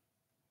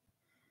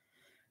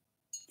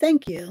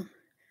 Thank you.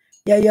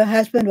 Yeah, your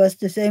husband was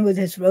the same with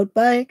his road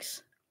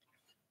bikes.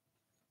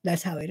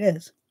 That's how it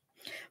is.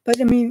 But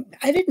I mean,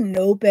 I didn't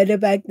know better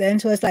back then,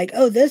 so it's like,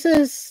 oh, this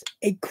is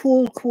a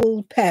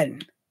cool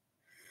pen.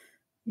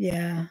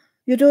 Yeah.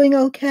 You're doing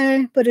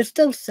okay, but it's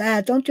still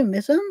sad. Don't you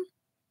miss him?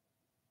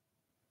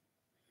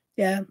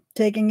 Yeah,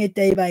 taking it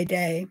day by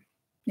day.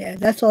 Yeah,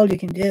 that's all you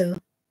can do.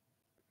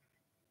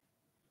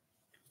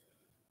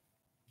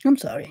 I'm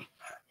sorry.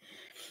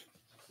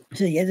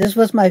 So yeah, this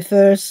was my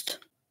first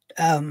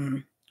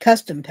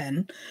custom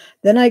pen.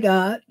 Then I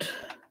got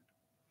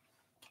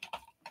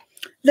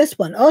this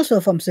one also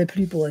from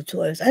Simply Board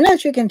Toys. And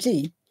as you can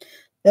see,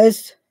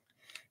 there's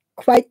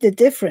quite the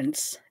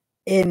difference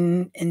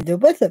in the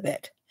width of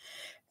it.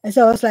 And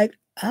so I was like,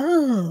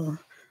 oh,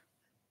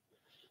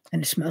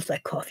 and it smells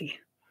like coffee.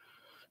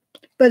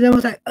 But then I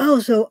was like, oh,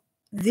 so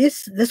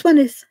this one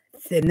is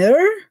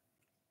thinner,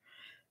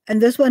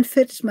 and this one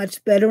fits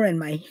much better in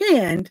my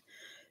hand.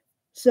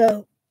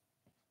 So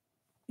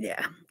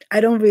yeah,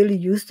 I don't really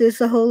use this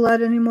a whole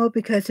lot anymore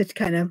because it's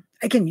kind of,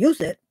 I can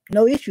use it,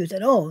 no issues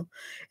at all.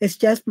 It's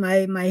just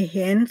my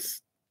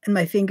hands and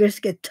my fingers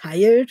get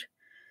tired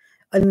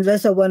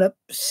unless I want to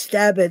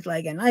stab it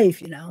like a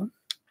knife,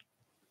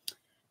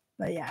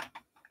 But yeah.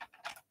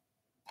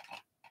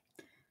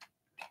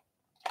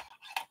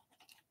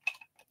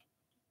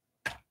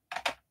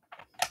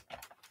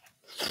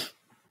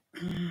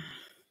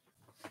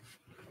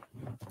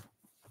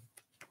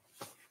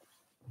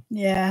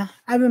 Yeah,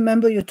 I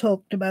remember you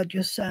talked about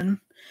your son.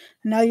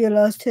 Now you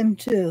lost him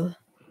too.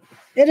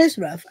 It is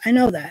rough. I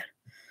know that.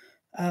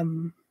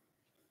 Um,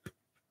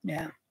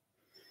 yeah.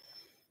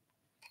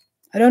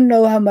 I don't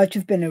know how much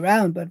you've been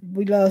around, but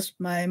we lost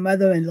my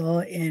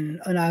mother-in-law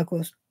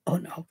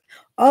on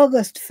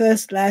August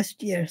 1st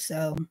last year.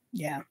 So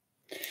yeah,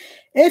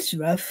 it's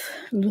rough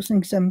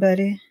losing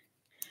somebody.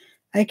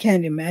 I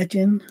can't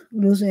imagine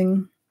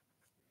losing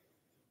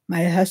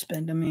my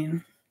husband. I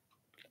mean,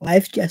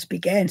 life just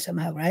began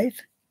somehow, right?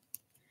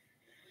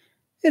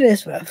 It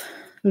is rough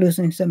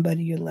losing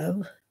somebody you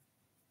love.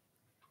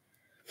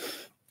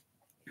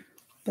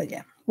 But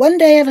yeah, one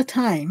day at a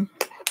time.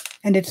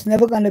 And it's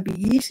never going to be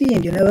easy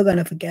and you're never going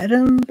to forget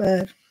them.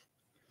 But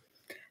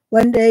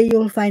one day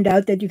you'll find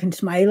out that you can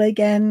smile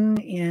again.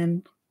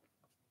 And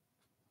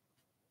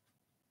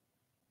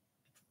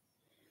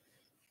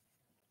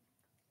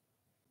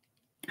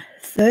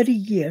 30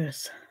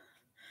 years.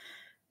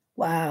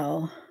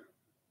 Wow.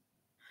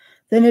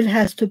 Then it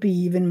has to be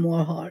even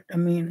more hard. I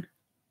mean,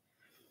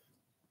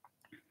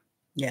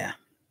 yeah,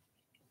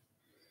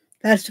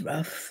 that's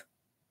rough.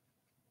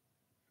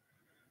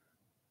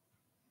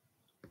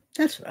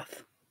 That's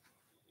rough.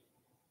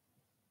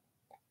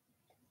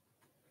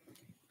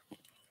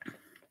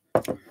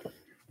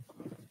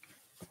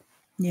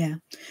 Yeah.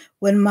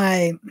 When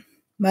my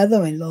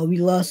mother-in-law, we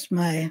lost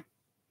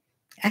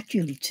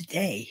actually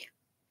today,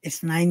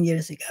 it's 9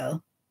 years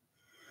ago,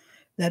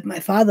 that my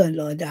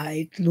father-in-law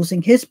died,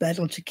 losing his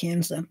battle to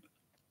cancer.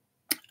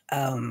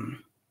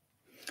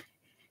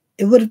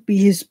 It would be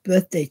his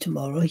birthday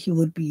tomorrow. He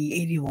would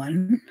be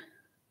 81.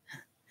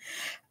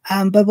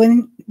 But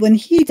when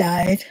he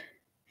died,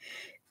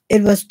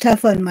 it was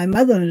tough on my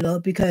mother-in-law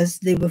because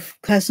they were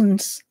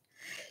cousins,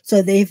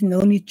 so they've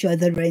known each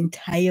other their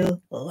entire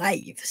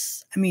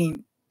lives. I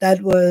mean,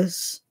 that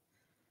was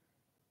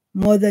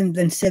more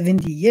than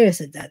 70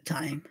 years at that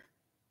time.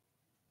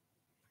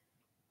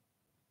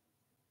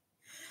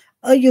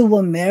 Oh, you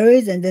were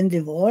married and then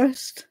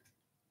divorced?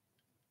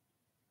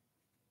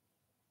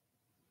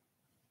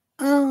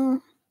 Oh,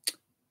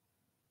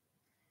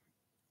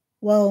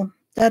 well,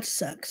 that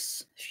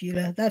sucks,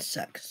 Sheila. That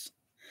sucks.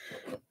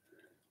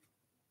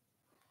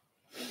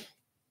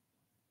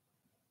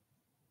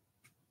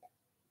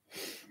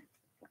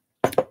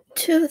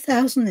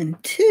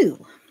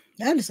 2002.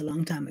 That is a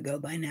long time ago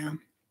by now.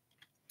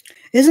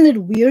 Isn't it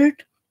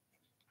weird?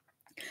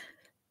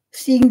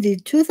 Seeing the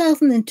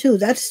 2002,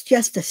 that's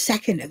just a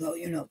second ago,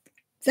 you know.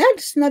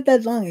 That's not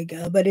that long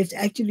ago, but it's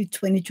actually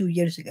 22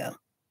 years ago.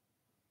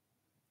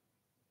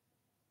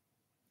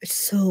 It's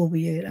so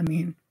weird. I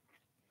mean,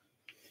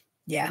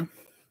 yeah.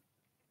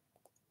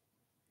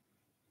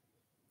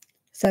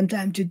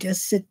 Sometimes you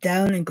just sit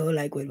down and go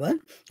like, wait, what?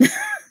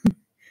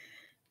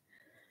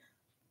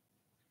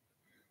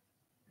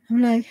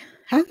 I'm like,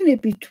 how can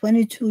it be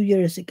 22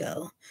 years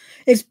ago?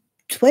 It's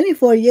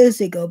 24 years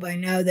ago by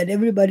now that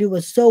everybody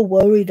was so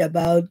worried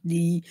about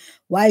the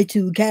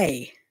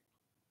Y2K.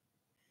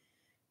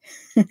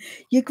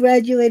 You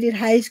graduated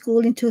high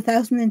school in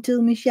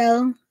 2002,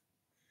 Michelle?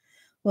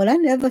 Well, I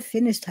never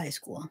finished high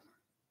school.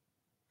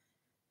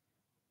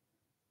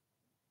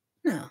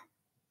 No.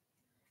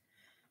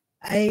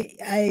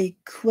 I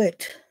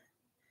quit.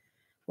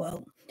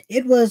 Well,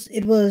 it was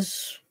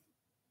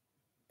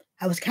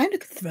I was kind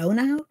of thrown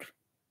out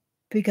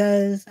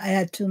because I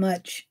had too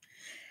much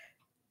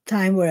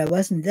time where I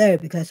wasn't there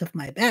because of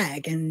my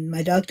back, and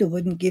my doctor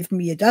wouldn't give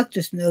me a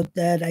doctor's note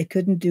that I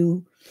couldn't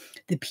do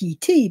the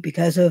PT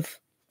because of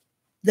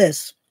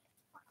this.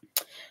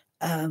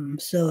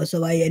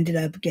 So I ended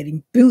up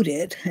getting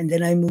booted, and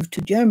then I moved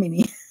to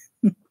Germany.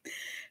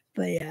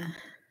 But yeah,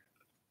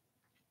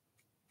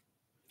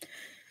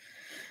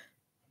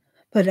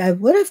 but I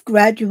would have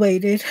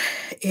graduated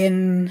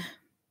in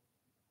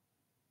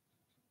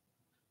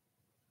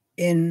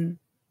in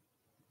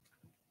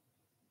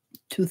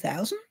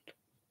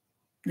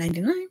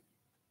 2099.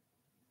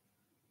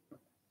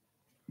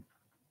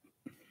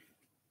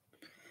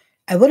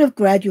 I would have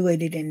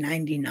graduated in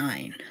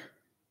 99.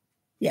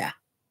 Yeah.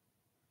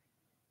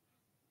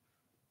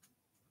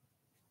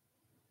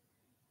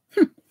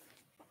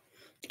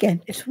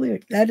 Again, it's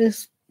weird. That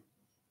is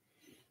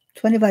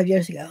 25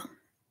 years ago.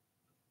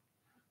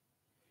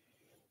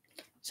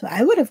 So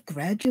I would have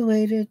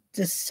graduated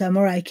the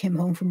summer I came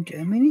home from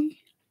Germany.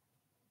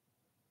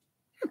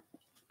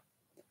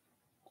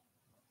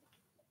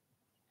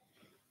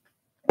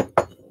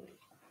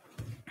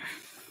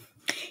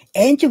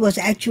 Angie was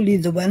actually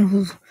the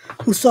one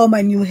who saw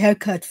my new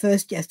haircut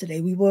first yesterday.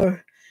 We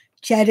were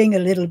chatting a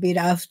little bit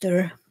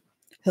after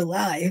her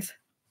live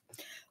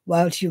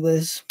while she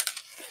was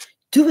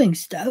doing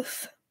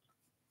stuff.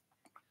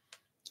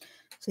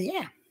 So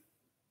yeah,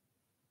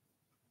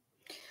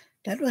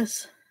 that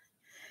was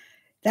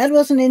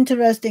an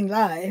interesting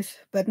live.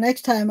 But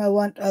next time I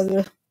want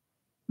other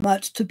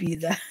mods to be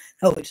there.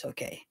 Oh, it's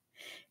okay.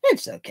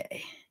 It's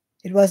okay.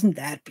 It wasn't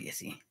that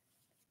busy.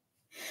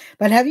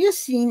 But have you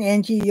seen,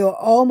 Angie? You're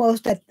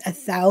almost at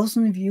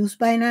 1,000 views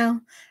by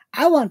now.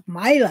 I want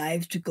my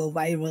live to go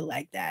viral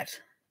like that.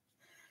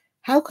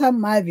 How come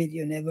my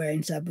video never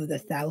ends up with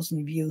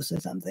 1,000 views or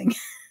something?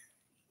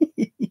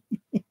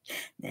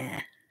 Nah,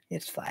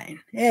 it's fine.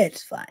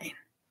 It's fine.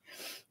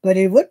 But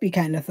it would be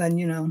kind of fun,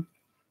 you know.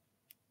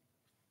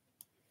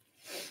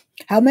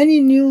 How many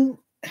new,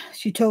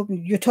 you told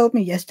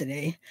me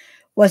yesterday,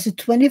 was it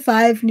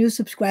 25 new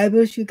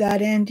subscribers you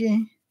got,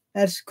 Angie?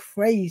 That's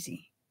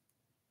crazy.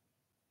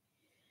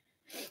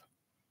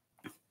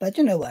 But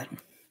you know what?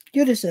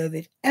 You deserve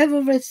it.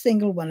 Every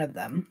single one of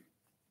them.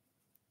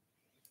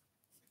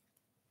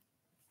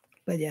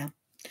 But yeah,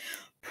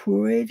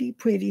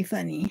 pretty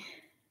funny.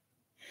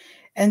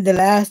 And the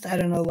last, I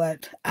don't know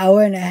what,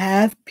 hour and a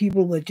half,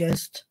 people were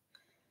just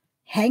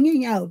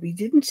hanging out. We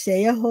didn't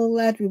say a whole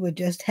lot. We were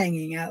just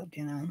hanging out,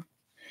 you know.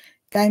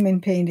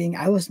 Diamond painting.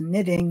 I was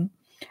knitting.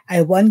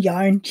 I won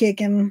yarn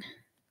chicken.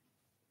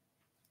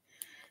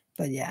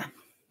 But yeah,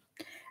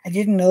 I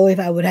didn't know if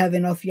I would have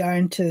enough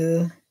yarn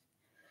to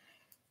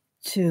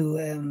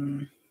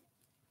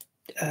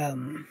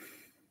um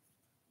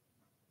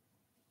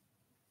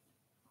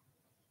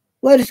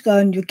what is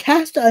called, you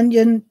cast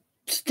onion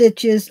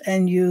stitches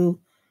and you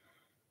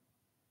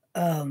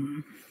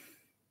um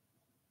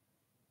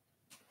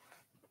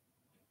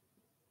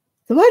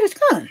the word is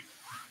gone.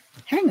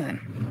 Hang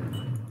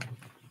on.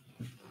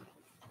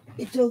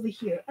 It's over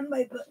here on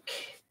my book.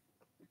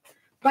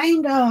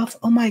 Bind off.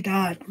 Oh my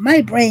god,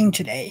 my brain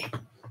today.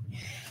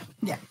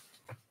 Yeah.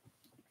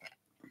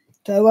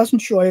 So I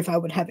wasn't sure if I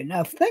would have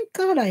enough. Thank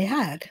God I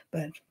had,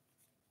 but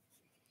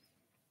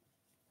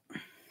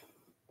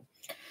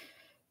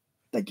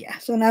yeah,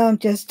 so now I'm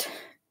just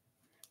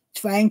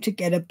trying to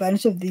get a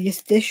bunch of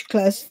these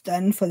dishcloths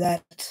done for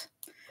that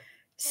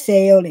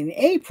sale in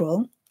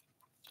April,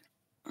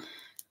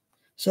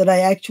 so that I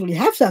actually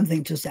have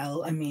something to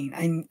sell. I mean,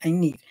 I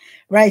need.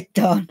 Right,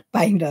 Dawn,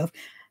 bind off.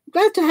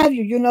 Glad to have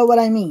you. You know what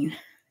I mean.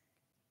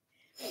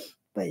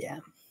 But yeah,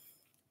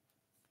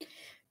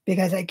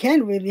 because I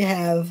can't really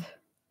have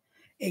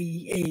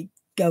a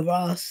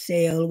garage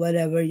sale,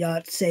 whatever,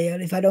 yacht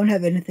sale, if I don't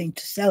have anything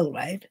to sell,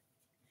 right?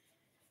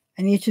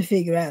 I need to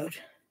figure out.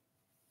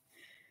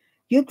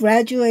 You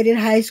graduated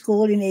high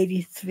school in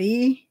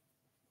 83.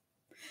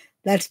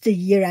 That's the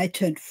year I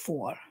turned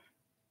 4.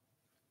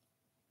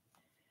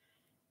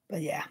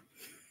 But yeah.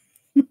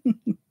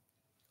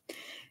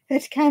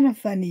 It's kind of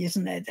funny,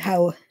 isn't it?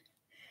 How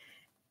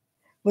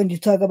when you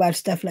talk about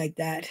stuff like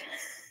that.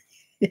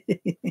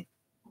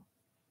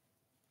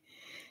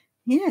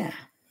 Yeah.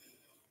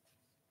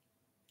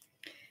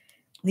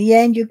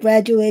 Leanne, you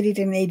graduated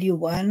in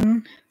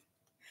 81.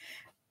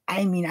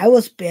 I mean, I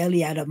was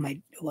barely out of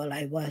my, well,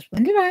 I was.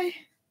 When did I?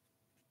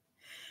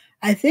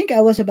 I think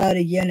I was about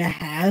a year and a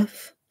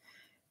half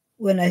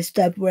when I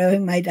stopped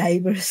wearing my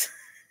diapers.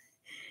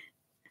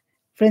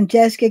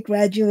 Francesca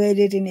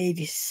graduated in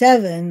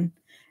 87.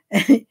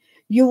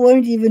 You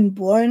weren't even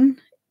born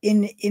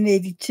in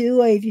 82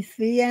 or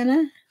 83,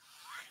 Anna?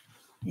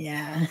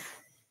 Yeah.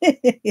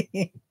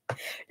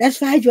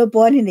 That's right, you were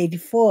born in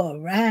 84,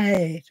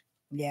 right?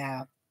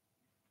 Yeah.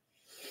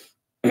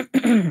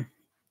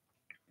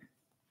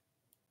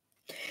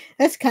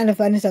 That's kind of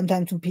funny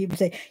sometimes when people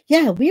say,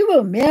 yeah, we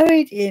were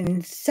married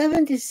in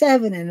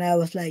 77. And I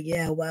was like,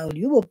 yeah, well,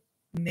 you were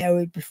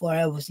married before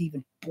I was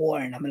even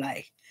born. I'm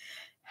like,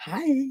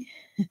 hi,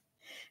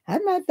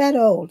 I'm not that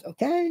old,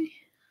 okay?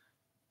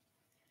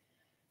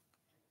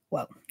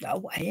 Well,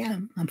 no, I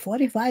am. I'm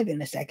 45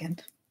 in a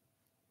second.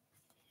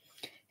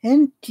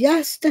 In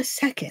just a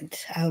second,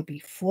 I'll be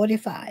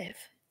 45.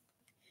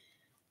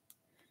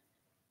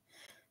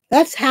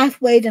 That's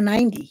halfway to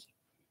 90.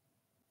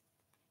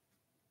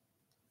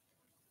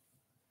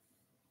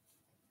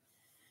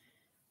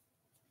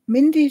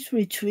 Mindy's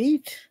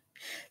Retreat.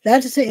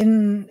 That's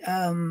in,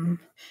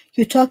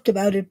 you talked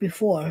about it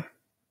before.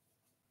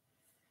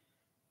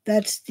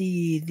 That's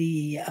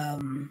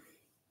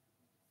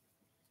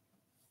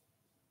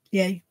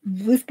yeah,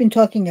 we've been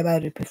talking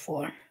about it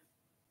before.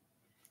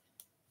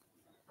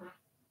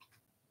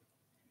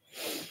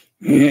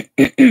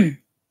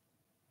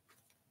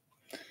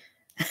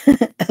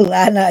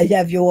 Alana, I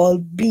have you all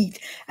beat.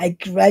 I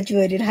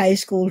graduated high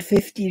school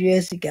 50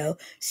 years ago.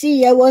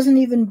 See, I wasn't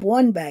even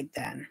born back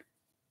then.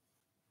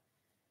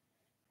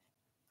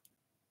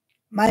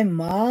 My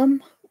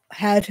mom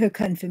had her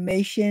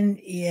confirmation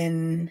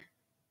in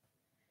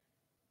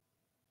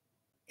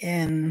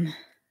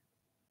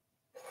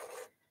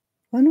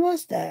when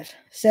was that?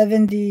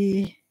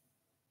 72?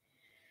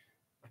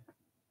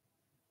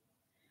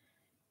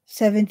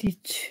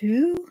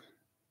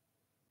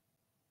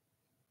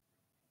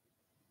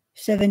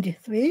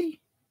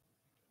 73?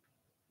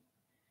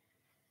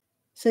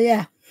 So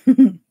yeah.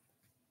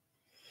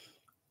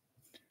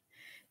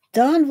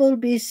 Dawn will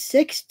be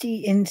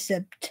 60 in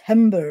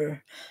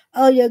September.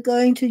 Oh, you're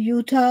going to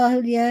Utah,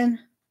 Leanne?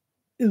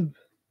 Ooh.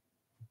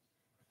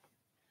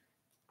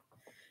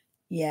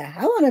 Yeah,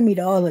 I want to meet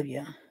all of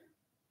you.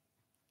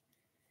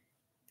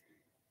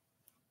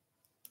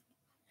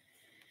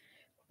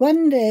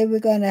 One day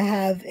we're going to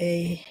have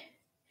a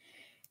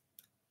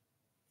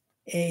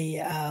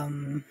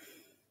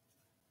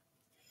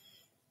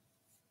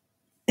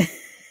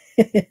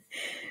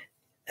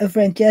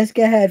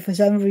Francesca had for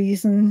some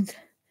reason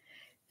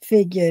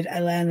figured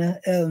Alana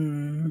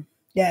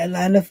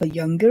Alana for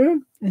younger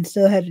and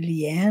so had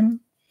Leanne.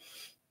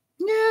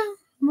 Yeah,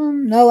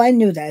 No, I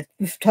knew that.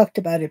 We've talked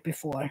about it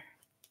before.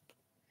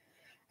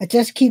 I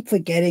just keep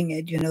forgetting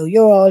it.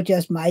 You're all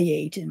just my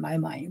age in my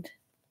mind.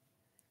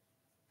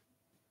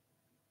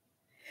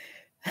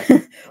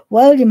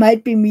 Well, you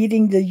might be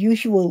meeting the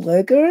usual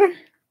lurker.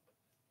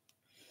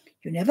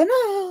 You never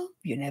know.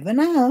 You never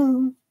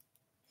know.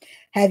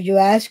 Have you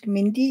asked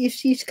Mindy if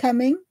she's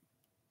coming?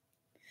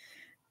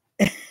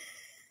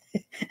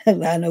 I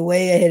ran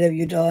away ahead of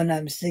you, Dawn.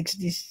 I'm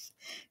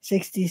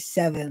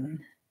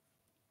 67.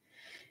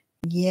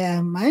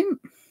 Yeah, mine.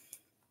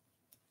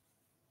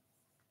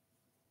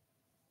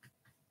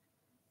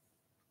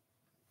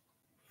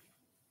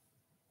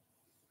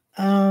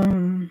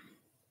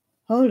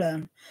 Hold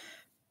on.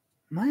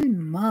 My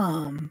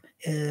mom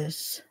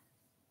is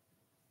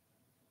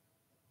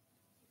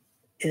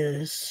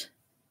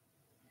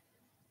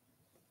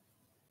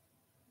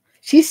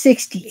she's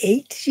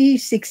 68.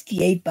 She's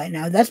 68 by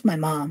now. That's my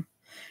mom.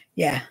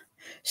 Yeah.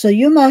 So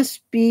you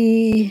must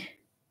be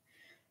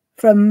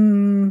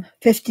from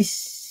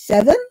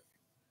 57,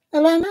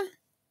 Alana?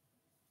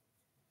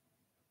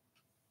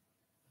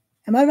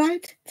 Am I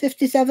right?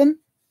 57?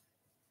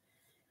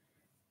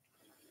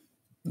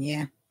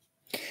 Yeah.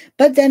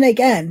 But then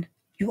again,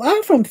 you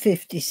are from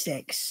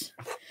 56.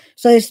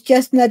 So it's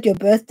just not your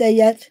birthday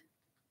yet?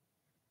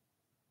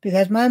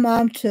 Because my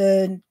mom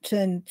turned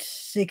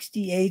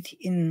 68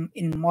 in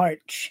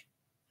March,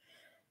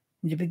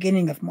 in the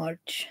beginning of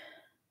March.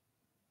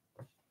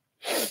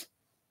 So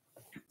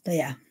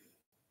yeah.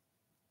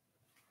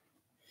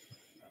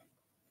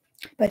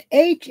 But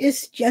age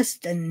is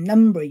just a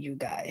number, you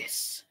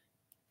guys.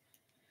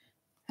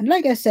 And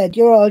like I said,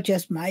 you're all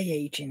just my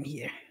age in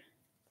here.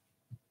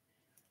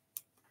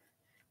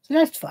 So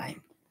that's fine.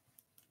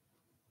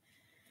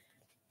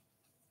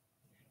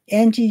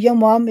 Angie, your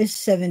mom is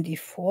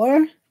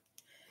 74.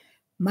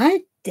 My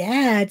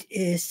dad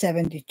is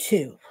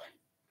 72.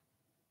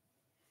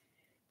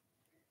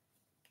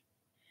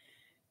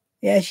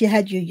 Yeah, she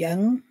had you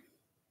young.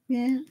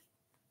 Yeah.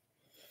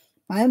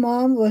 My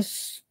mom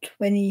was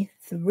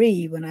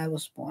 23 when I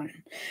was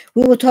born.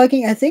 We were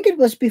talking, I think it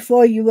was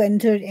before you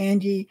entered,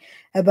 Angie,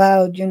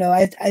 about,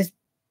 I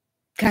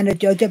kind of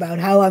joked about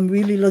how I'm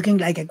really looking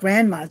like a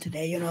grandma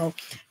today,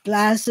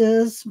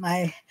 glasses,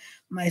 my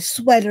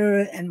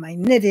sweater and my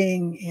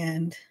knitting,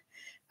 and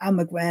I'm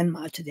a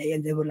grandma today.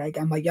 And they were like,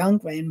 I'm a young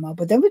grandma.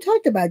 But then we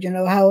talked about,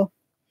 how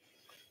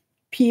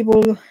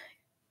people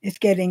is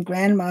getting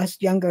grandmas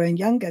younger and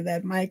younger.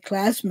 That my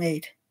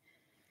classmate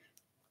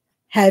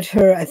had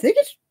her, I think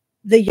it's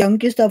the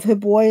youngest of her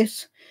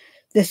boys,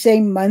 the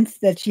same month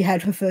that she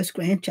had her first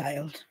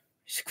grandchild.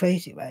 It's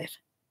crazy, right?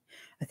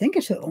 I think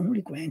it's her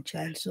only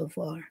grandchild so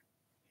far.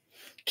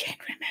 Can't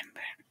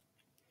remember.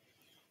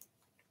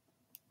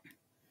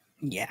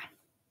 Yeah.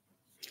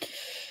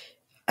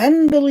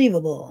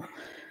 Unbelievable.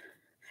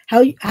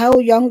 How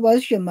young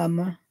was your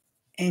mama,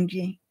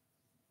 Angie?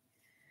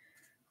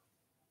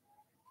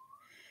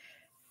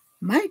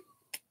 My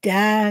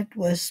dad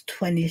was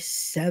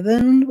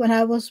 27 when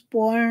I was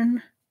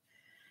born,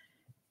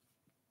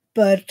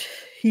 but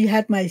he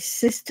had my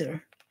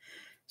sister.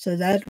 So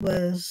that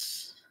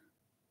was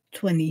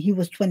 20. He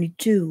was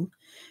 22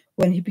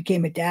 when he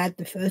became a dad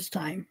the first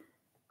time.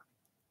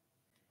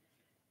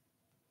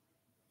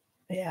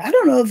 Yeah, I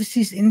don't know if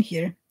she's in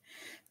here,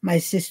 my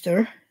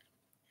sister,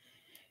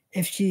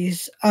 if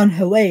she's on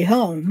her way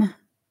home.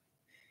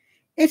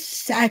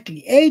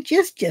 Exactly. Age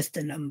is just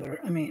a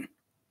number. I mean,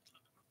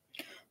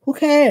 who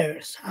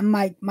cares?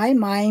 My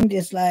mind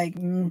is like,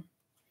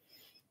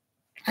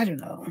 I don't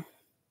know.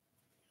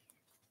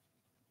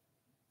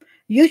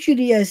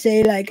 Usually I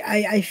say like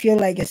I feel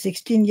like a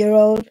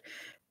 16-year-old,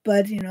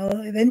 but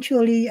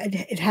eventually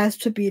it has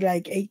to be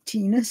like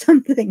 18 or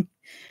something.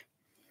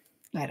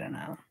 I don't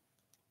know.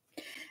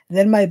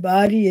 Then my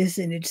body is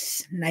in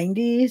its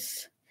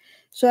 90s.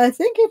 So I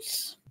think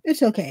it's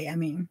okay. I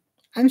mean,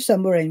 I'm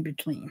somewhere in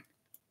between.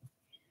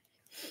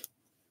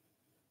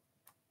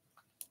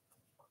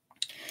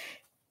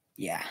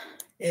 Yeah,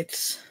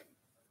 it's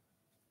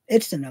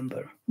the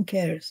number. Who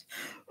cares?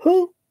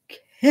 Who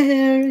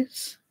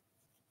cares?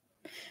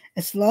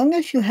 As long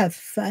as you have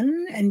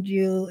fun and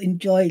you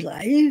enjoy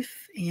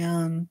life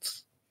and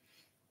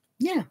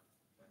yeah,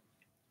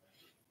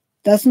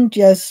 doesn't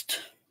just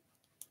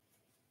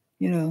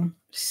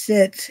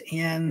sit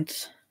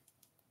and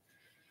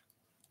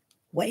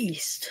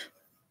waste.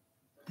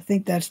 I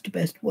think that's the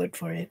best word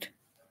for it.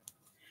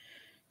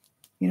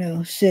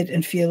 Sit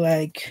and feel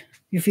like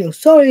you feel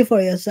sorry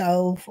for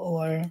yourself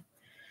or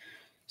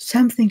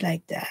something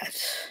like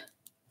that.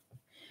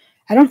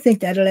 I don't think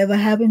that'll ever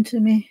happen to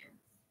me.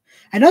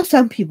 I know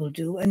some people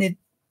do, and it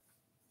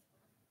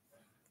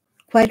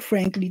quite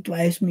frankly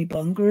drives me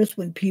bonkers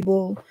when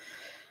people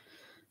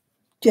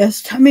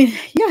just, I mean,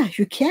 yeah,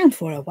 you can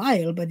for a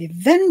while, but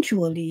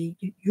eventually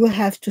you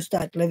have to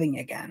start living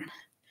again.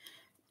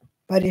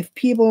 But if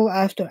people,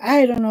 after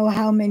I don't know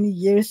how many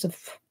years of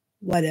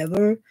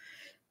whatever,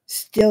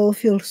 still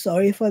feel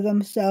sorry for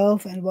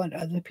themselves and want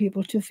other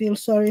people to feel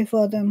sorry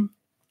for them,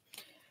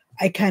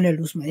 I kind of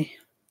lose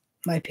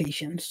my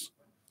patience.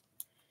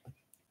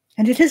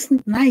 And it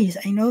isn't nice,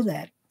 I know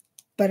that.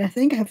 But I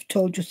think I've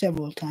told you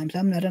several times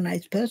I'm not a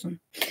nice person.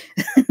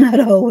 Not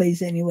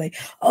always, anyway.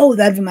 Oh,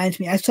 that reminds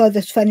me. I saw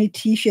this funny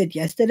T-shirt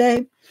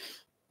yesterday.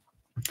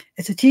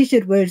 It's a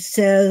T-shirt where it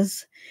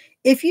says,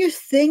 "If you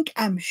think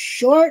I'm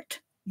short,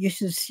 you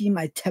should see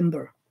my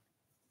timber."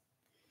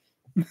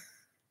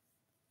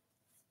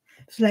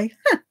 It's like,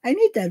 huh, I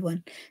need that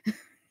one.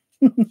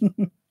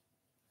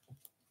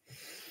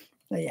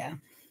 But yeah,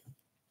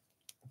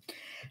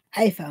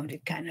 I found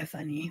it kind of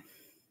funny.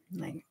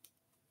 Like,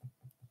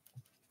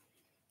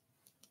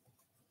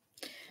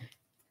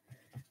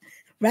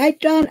 right,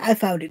 John? I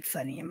found it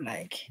funny. I'm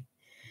like,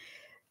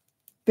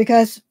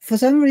 because for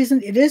some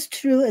reason it is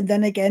true, and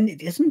then again,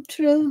 it isn't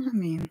true. I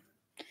mean,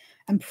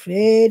 I'm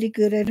pretty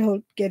good at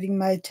getting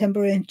my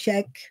temper in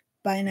check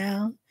by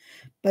now,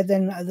 but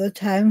then other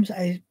times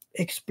I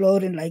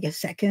explode in like a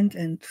second,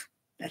 and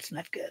that's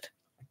not good.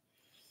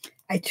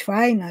 I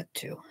try not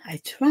to.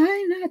 I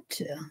try not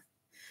to.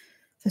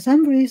 For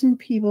some reason,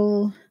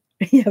 people.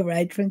 You're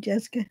right,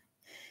 Francesca.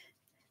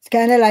 It's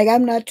kind of like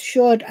I'm not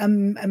short.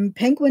 I'm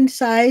penguin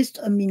sized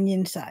or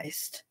minion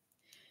sized.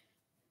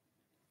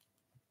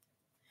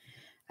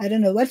 I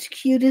don't know what's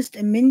cutest,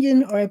 a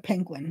minion or a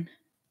penguin.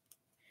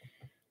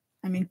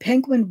 I mean,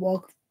 penguin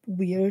walk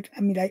weird.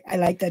 I mean, I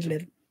like that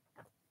little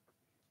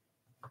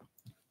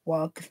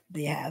walk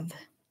they have.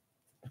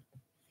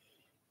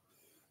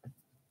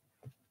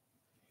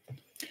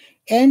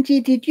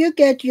 Angie, did you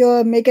get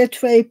your Mega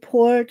Tray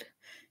port?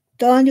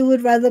 Dawn, you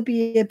would rather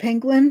be a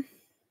penguin?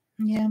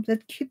 Yeah,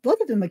 that's cute.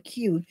 Both of them are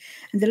cute.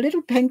 And the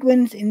little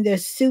penguins in their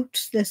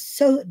suits, they're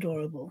so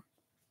adorable.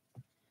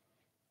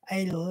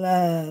 I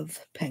love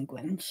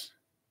penguins.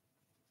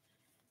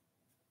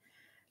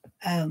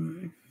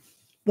 When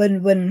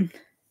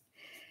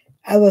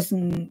I was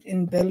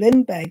in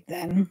Berlin back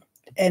then,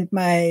 and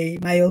my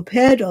au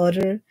pair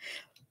daughter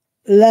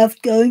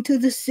loved going to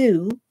the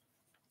zoo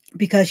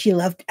because she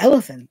loved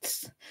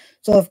elephants.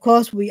 So of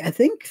course I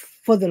think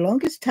for the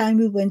longest time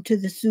we went to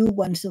the zoo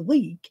once a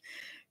week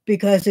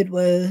because it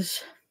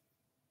was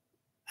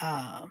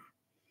uh,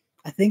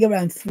 I think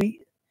around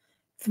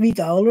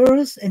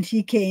 $3, and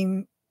she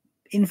came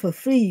in for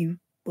free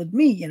with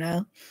me,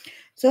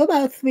 So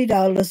about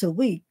 $3 a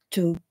week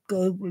to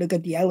go look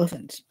at the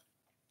elephants.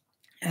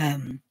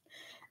 And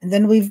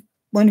then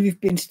when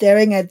we've been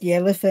staring at the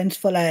elephants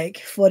for like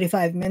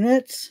 45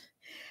 minutes,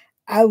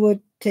 I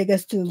would take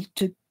us to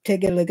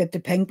take a look at the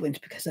penguins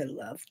because I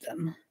love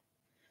them.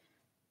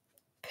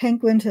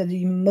 Penguins are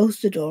the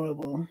most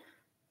adorable.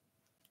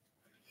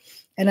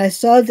 And I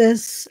saw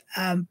this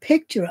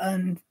picture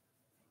on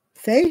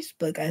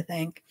Facebook, I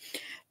think,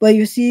 where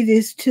you see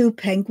these two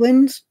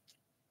penguins.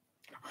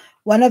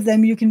 One of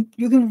them, you can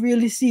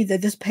really see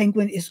that this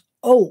penguin is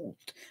old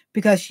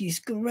because she's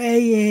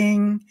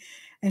graying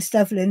and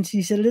stuff, and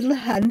she's a little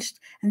hunched.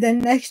 And then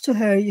next to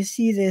her, you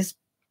see this,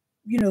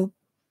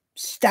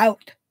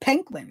 stout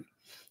penguin.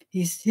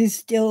 He's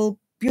still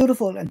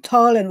beautiful and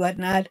tall and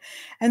whatnot.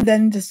 And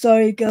then the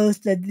story goes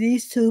that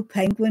these two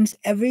penguins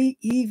every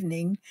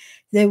evening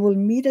they will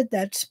meet at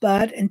that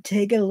spot and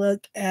take a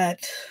look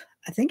at,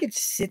 I think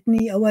it's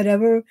Sydney or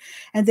whatever,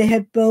 and they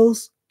had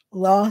both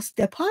lost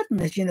their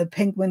partners.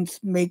 Penguins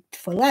mate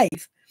for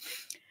life.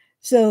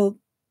 So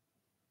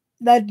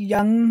that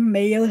young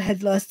male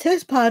had lost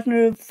his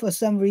partner for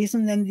some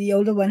reason, and the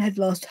older one had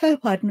lost her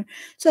partner.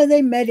 So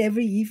they met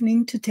every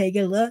evening to take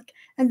a look,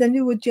 and then they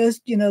were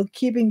just,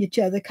 keeping each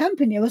other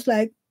company. I was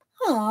like,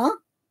 "Aw,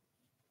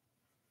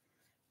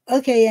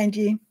 okay,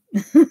 Angie,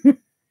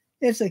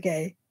 it's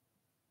okay."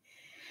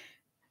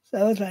 So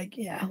I was like,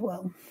 "Yeah,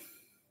 well."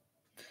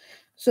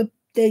 So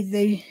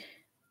they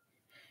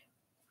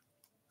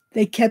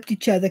kept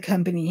each other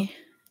company.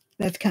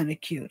 That's kind of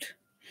cute,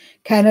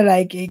 kind of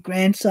like a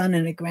grandson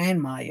and a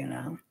grandma.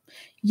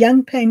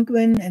 Young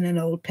penguin and an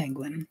old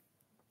penguin.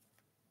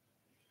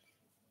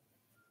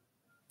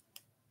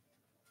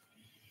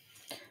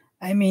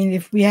 I mean,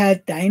 if we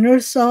had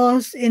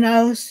dinosaurs in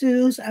our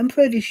zoos, I'm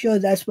pretty sure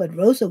that's what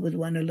Rosa would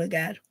want to look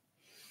at.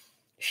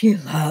 She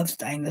loves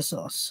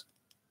dinosaurs.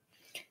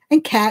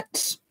 And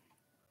cats.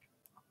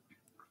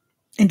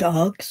 And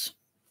dogs.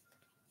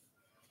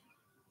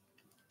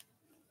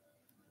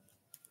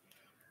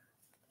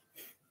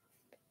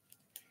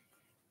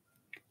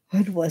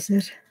 What was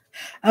it?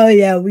 Oh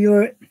yeah,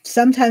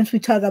 sometimes we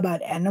talk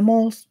about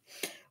animals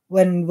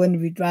when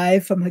we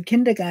drive from her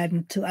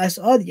kindergarten to us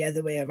or the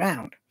other way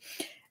around.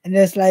 And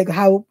it's like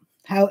how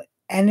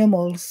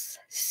animals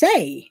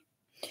say.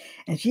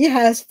 And she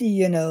has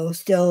the,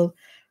 still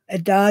a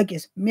dog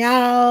is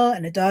meow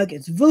and a dog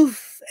is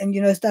woof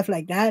and, stuff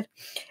like that.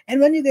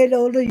 And when you get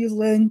older, you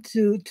learn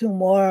to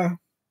more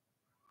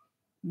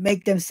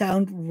make them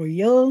sound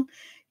real.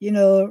 You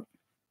know,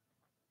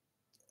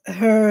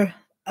 her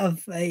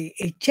of a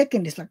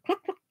chicken is like cluck,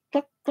 cluck,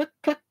 cluck, cluck,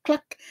 cluck,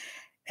 cluck.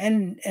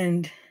 And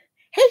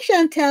hey,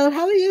 Chantel,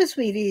 how are you,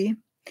 sweetie?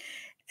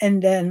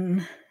 And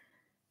then,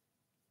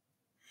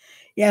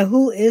 yeah,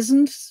 who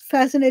isn't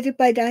fascinated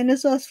by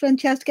dinosaurs,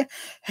 Francesca?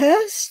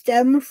 Her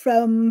stem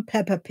from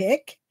Peppa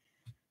Pig.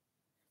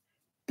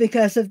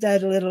 because of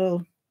that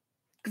little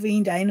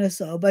green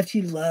dinosaur, but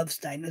she loves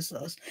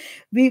dinosaurs.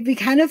 We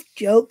kind of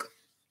joke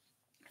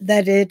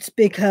that it's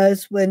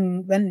because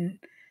when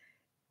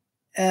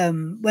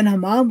her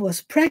mom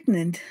was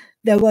pregnant,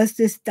 there was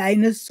this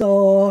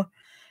dinosaur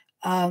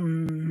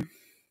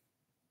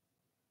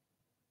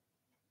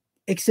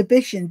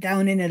exhibition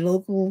down in a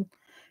local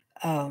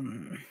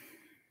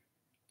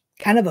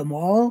kind of a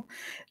mall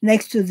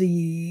next to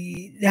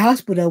the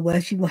hospital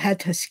where she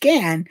had her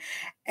scan,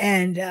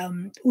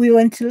 and we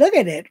went to look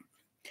at it.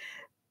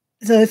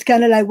 So it's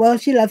kind of like, well,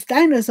 she loves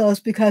dinosaurs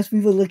because we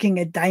were looking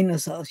at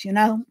dinosaurs, you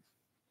know?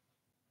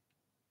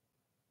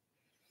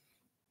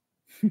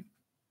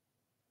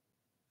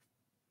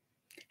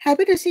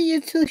 Happy to see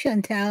you too,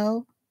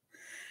 Chantal.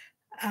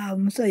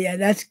 So yeah,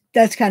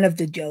 that's kind of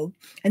the joke.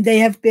 And they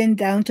have been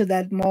down to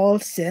that mall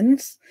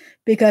since,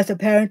 because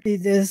apparently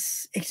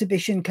this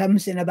exhibition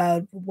comes in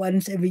about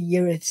once every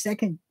year. It's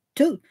second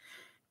too.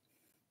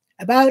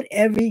 About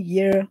every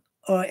year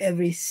or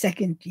every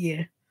second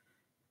year.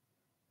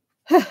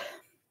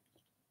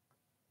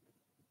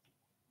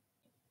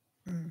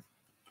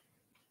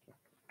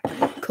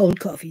 Cold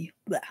coffee.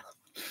 Blah.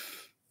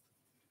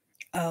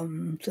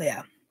 So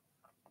yeah.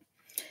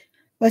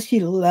 But she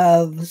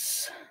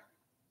loves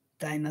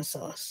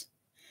dinosaurs.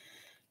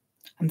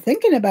 I'm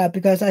thinking about,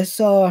 because I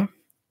saw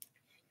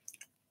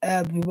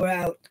we were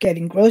out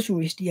getting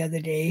groceries the other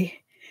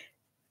day.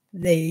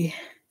 They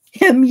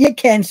you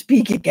can't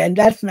speak again.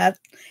 That's not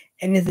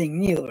anything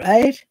new,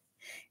 right?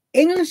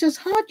 English is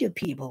hard, you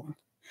people.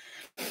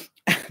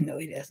 No,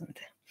 it isn't.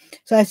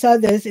 So I saw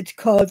this. It's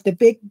called The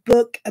Big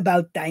Book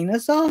About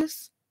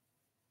Dinosaurs.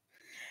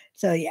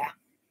 So yeah.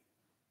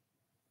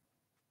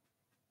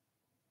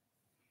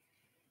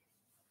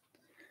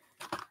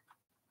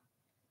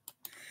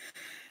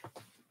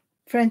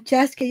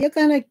 Francesca, you're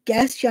gonna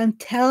guess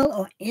Chantel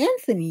or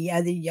Anthony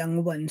are the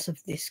young ones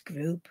of this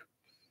group.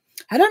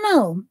 I don't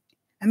know.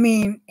 I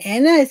mean,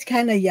 Anna is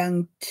kind of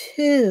young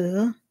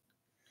too.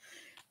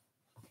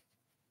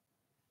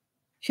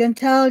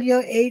 Chantal,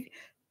 you're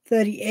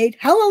 38.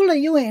 How old are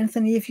you,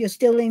 Anthony, if you're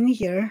still in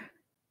here?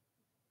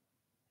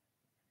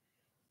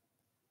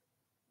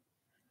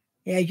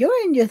 Yeah,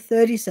 you're in your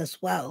 30s as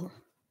well.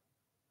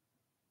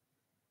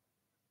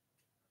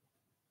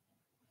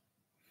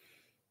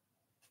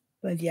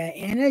 But yeah,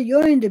 Anna,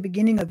 you're in the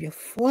beginning of your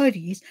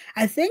 40s.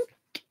 I think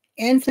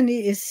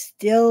Anthony is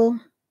still.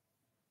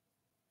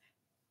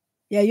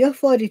 Yeah, you're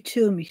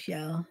 42,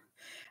 Michelle.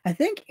 I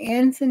think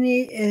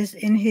Anthony is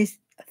in his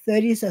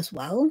 30s as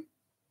well.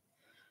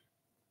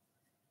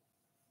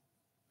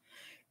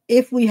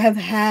 If we have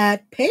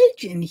had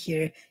Paige in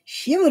here,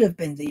 she would have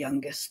been the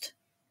youngest.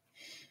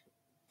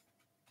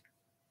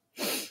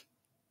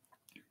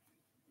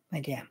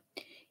 But yeah.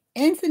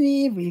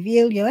 Anthony,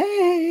 reveal your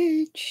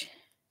age.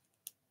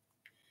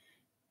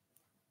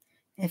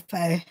 If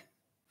I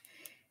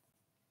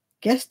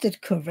guessed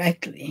it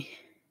correctly,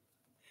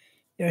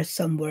 you're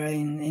somewhere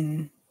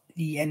in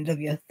the end of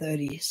your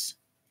 30s,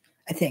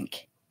 I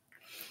think.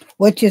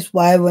 Which is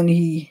why when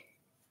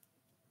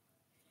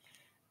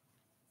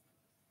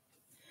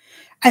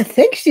I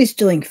think she's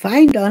doing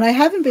fine, Dawn. I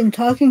haven't been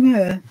talking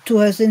to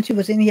her since she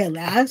was in here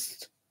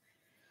last.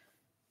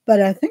 But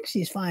I think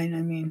she's fine.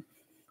 I mean,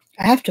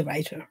 I have to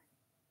write her.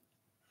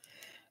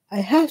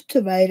 I have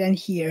to write and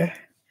hear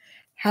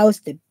how's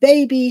the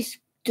baby's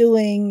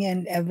doing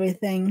and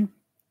everything.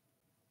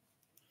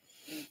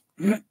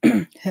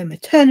 Her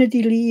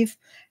maternity leave.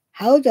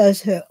 How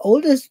does her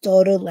oldest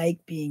daughter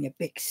like being a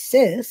big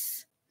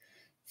sis?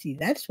 See,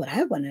 that's what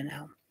I want to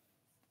know.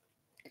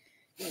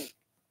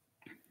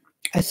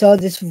 I saw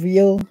this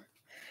reel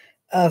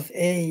of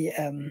a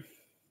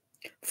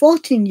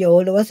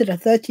 14-year-old, or was it a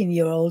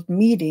 13-year-old,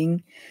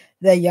 meeting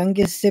their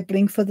youngest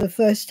sibling for the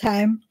first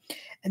time.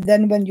 And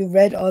then when you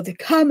read all the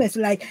comments,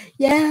 like,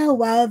 yeah,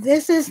 well,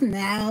 this is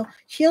now,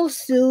 she'll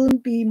soon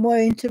be more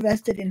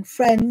interested in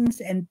friends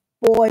and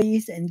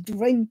boys and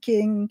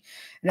drinking.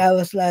 And I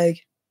was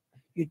like,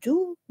 you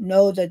do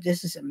know that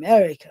this is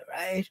America,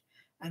 right?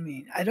 I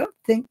mean, I don't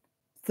think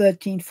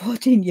 13,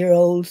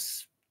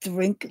 14-year-olds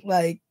drink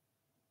like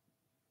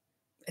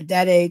at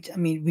that age. I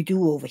mean, we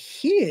do over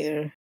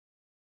here.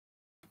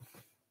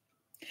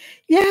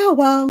 Yeah,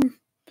 well,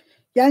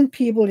 young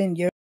people in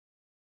Europe,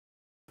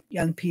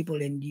 young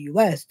people in the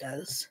US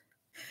does.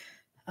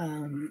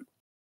 The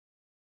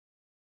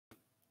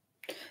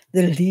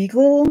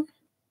legal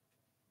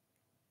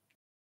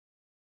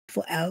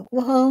for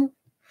alcohol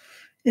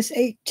is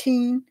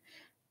 18.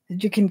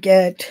 You can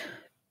get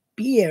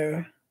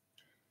beer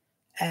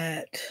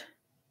at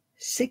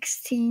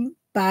 16.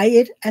 Buy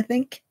it, I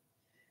think.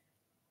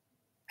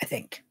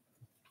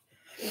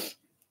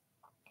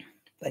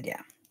 But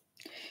yeah,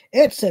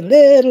 it's a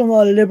little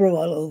more liberal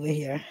over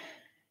here.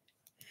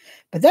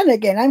 But then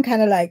again, I'm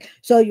kind of like,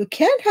 so you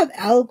can't have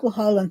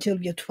alcohol until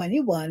you're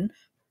 21,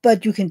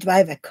 but you can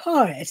drive a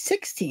car at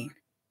 16.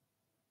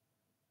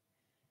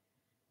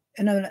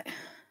 And I'm like,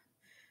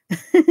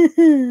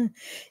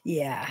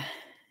 yeah.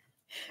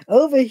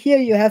 Over here,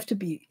 you have to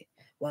be,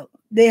 well,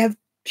 they have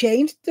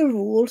changed the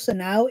rules. So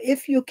now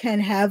if you can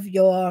have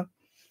your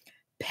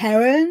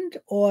parent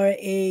or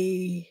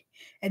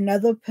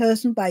another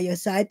person by your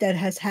side that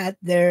has had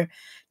their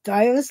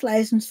driver's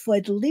license for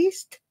at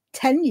least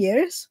 10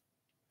 years,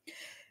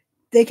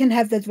 they can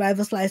have their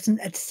driver's license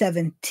at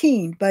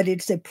 17, but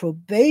it's a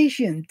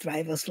probation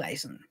driver's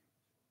license.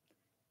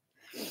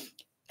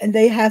 And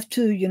they have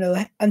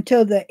to,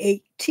 until they're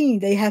 18,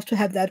 they have to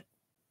have that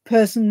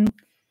person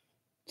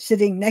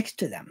sitting next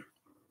to them.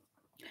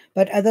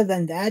 But other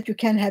than that, you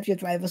can't have your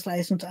driver's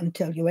license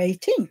until you're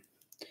 18.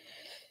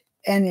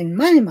 And in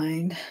my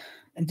mind,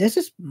 and this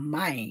is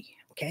my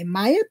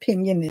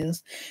opinion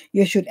is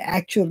you should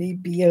actually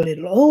be a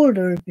little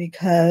older,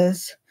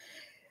 because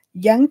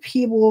young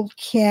people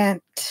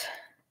can't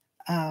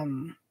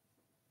darn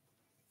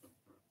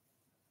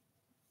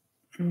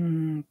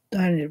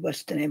it,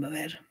 what's the name of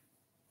it?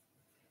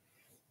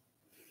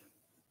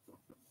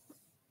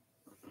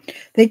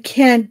 They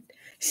can't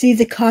see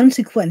the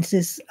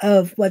consequences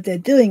of what they're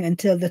doing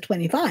until they're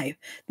 25.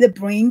 The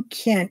brain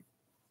can't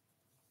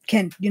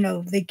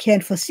they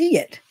can't foresee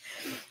it.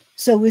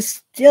 So we're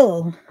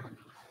still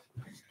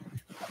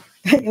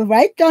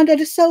right, Don? That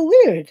is so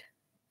weird.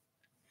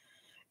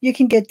 You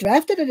can get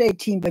drafted at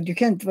 18, but you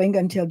can't drink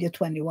until you're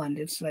 21.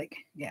 It's like,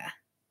 yeah.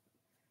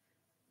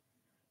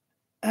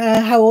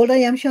 How old I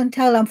am,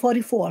 Chantal? I'm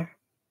 44.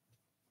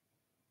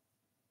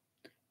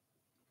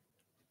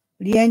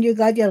 Leanne, you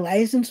got your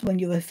license when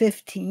you were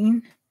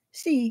 15.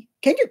 See,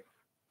 can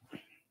you?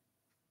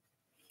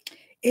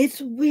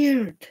 It's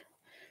weird.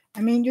 I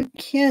mean, you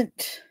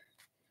can't.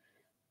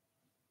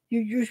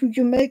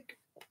 You make,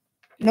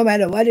 no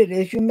matter what it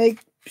is, you make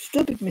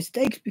stupid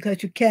mistakes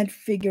because you can't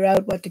figure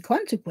out what the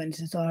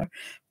consequences are.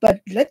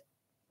 But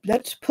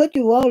let's put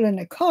you all in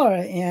a car,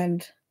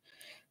 and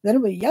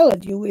then we yell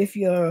at you if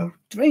you're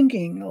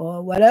drinking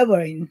or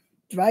whatever in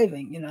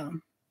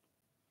driving,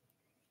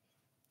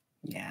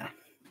 Yeah.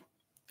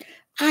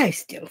 I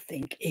still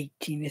think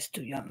 18 is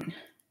too young.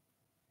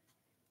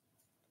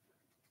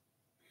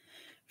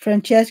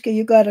 Francesca,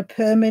 you got a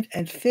permit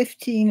at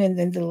 15 and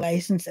then the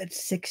license at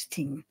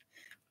 16.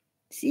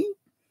 See?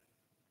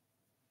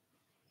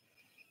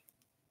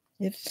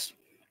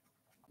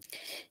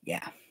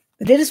 Yeah.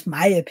 But it is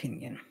my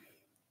opinion.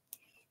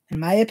 And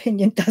my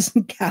opinion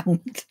doesn't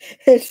count.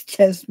 It's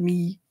just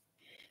me.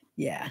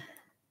 Yeah.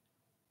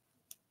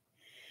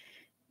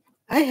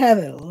 I have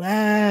a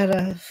lot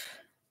of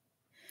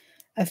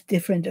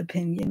different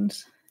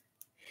opinions.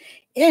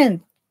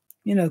 And,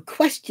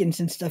 questions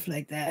and stuff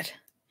like that.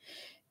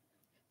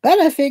 But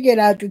I figured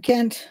out you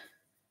can't.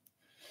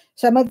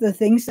 Some of the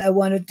things I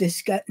want to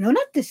discuss, no,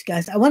 not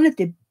discuss, I want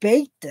to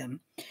debate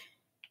them,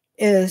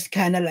 is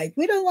kind of like,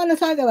 we don't want to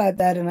talk about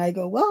that. And I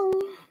go, well,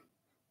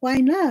 why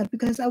not?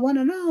 Because I want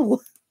to know.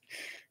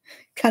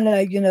 Kind of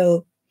like,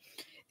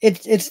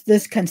 it's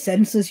this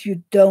consensus.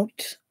 You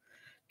don't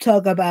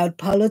talk about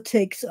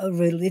politics or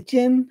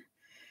religion.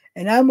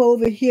 And I'm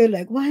over here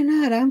like, why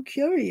not? I'm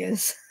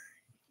curious.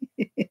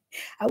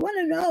 I want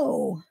to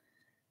know.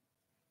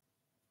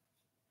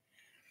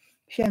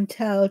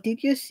 Chantal,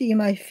 did you see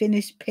my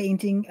finished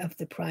painting of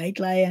the Pride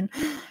Lion?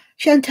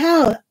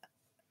 Chantal,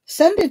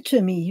 send it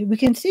to me. We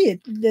can see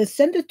it.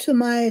 Send it to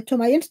my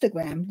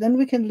Instagram. Then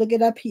we can look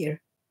it up here.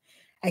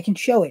 I can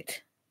show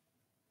it.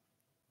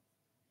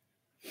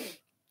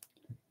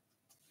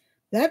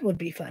 That would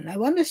be fun. I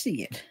want to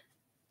see it.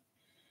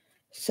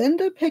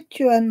 Send a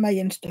picture on my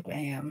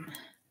Instagram.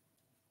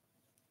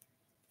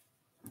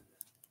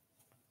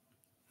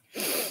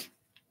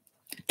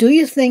 Do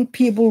you think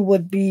people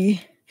would be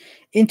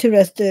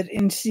interested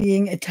in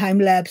seeing a time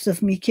lapse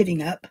of me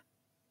kidding up?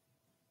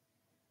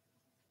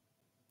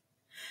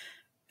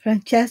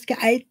 Francesca,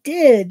 I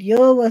did.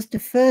 Yours was the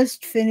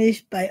first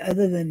finished by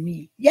other than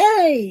me.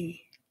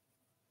 Yay!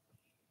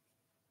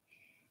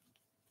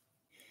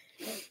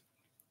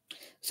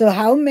 So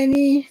how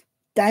many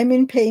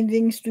diamond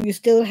paintings do you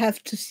still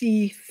have to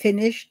see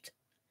finished,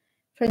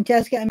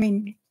 Francesca? I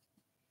mean,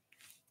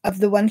 of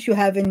the ones you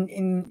have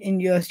in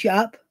your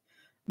shop,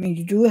 I mean,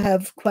 you do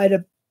have quite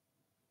a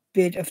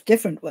bit of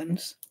different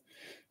ones.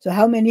 So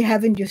how many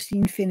haven't you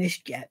seen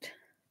finished yet?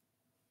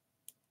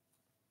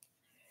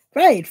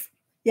 Right.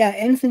 Yeah,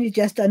 Anthony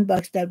just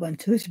unboxed that one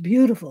too. It's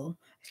beautiful.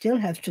 I still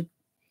have to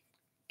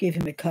give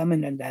him a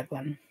comment on that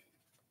one.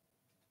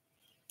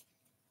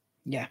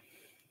 Yeah.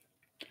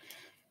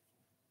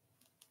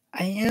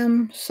 I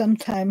am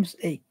sometimes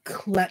a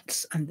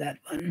klutz on that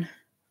one.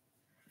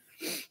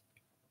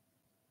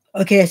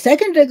 Okay, a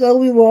second ago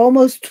we were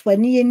almost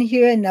 20 in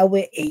here and now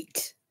we're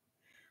 8.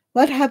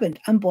 What happened?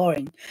 I'm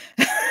boring.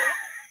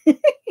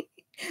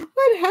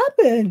 What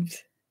happened?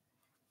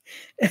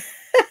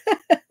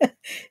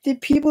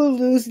 Did people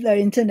lose their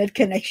internet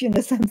connection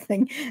or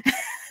something?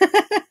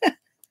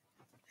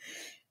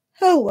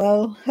 Oh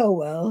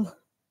well.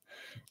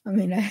 I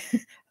mean,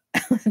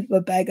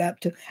 we're back up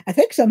to, I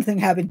think something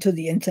happened to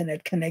the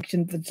internet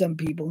connection for some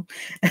people.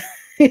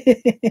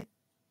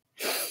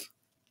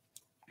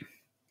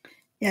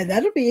 Yeah,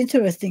 that'll be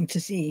interesting to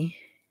see.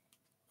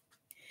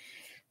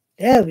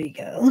 There we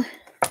go.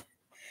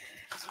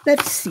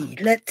 Let's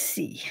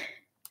see.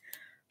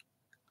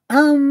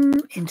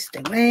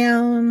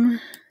 Instagram.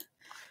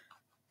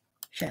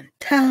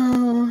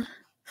 Chantal.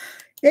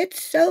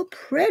 It's so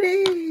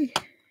pretty.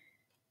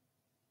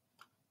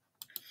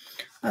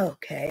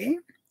 Okay.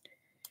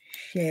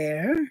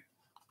 Share.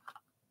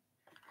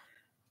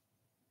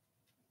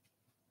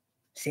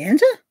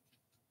 Santa?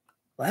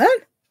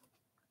 What?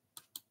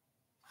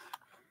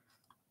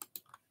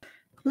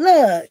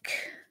 Look.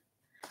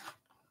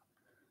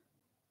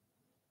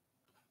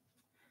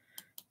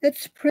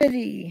 It's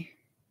pretty.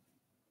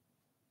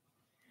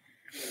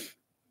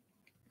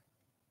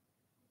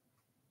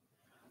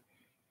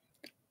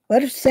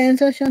 What is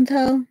Santa,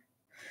 Chantal?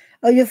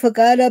 Oh, you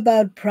forgot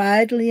about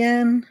Pride,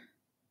 Leanne?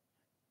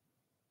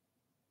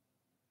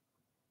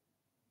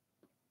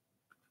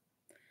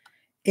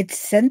 It's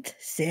Scent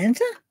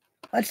Santa?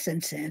 What's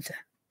Scent Santa?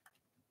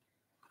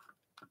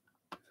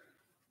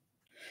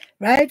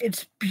 Right?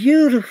 It's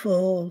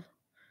beautiful.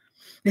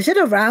 Is it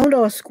a round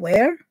or a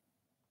square?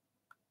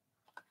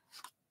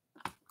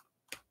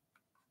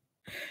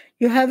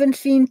 You haven't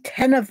seen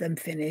 10 of them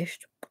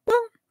finished.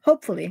 Well,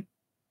 hopefully.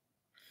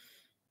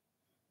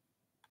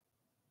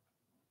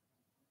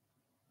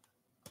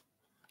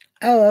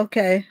 Oh,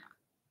 okay.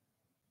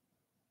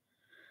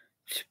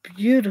 It's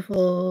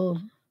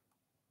beautiful.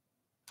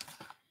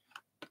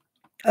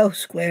 Oh,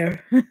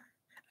 square.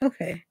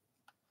 Okay.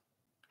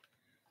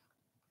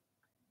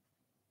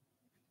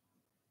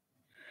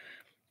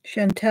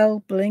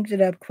 Chantal blinked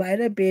it up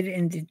quite a bit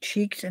in the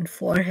cheeks and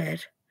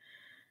forehead.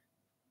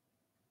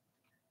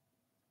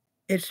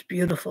 It's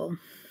beautiful.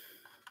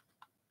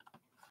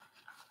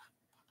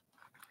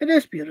 It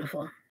is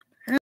beautiful.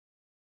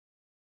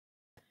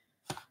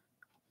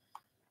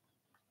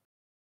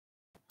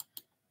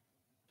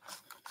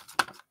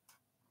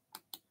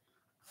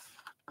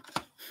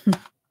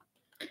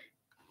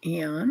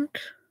 And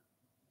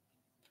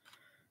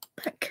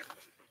back.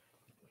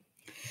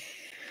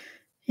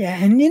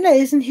 Yeah, and Nina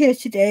isn't here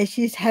today.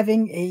 She's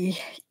having a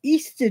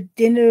Easter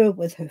dinner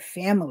with her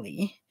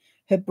family.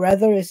 Her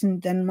brother is in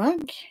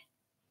Denmark,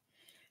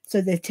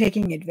 so they're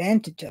taking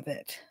advantage of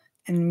it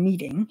and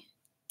meeting.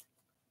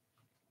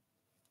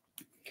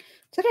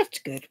 So that's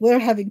good. We're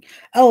having.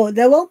 Oh,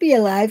 there won't be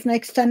a live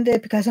next Sunday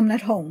because I'm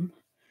not home.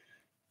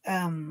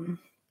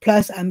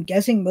 Plus, I'm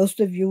guessing most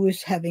of you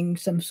is having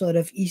some sort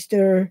of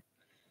Easter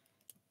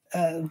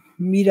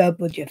meet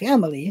up with your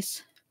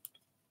families.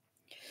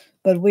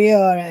 But we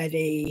are at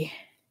a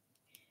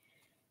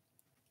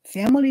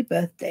family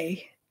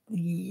birthday.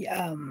 The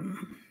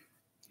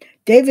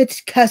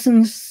David's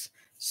cousin's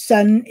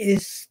son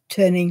is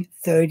turning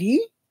 30.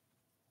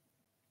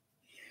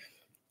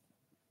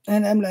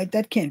 And I'm like,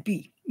 that can't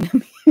be.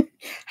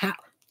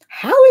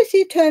 How is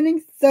he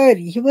turning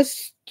 30? He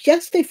was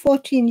just a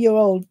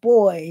 14-year-old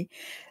boy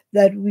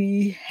that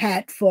we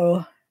had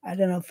for, I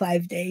don't know,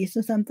 5 days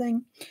or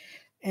something,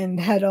 and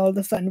had all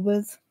the fun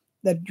with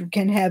that you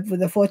can have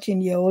with a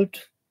 14-year-old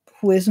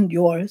who isn't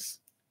yours.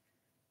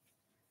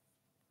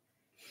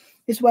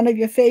 It's one of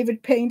your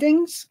favorite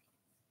paintings?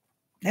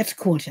 That's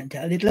cool,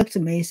 Chantal. It looks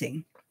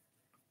amazing.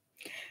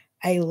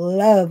 I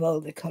love all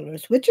the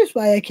colors, which is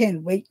why I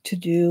can't wait to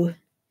do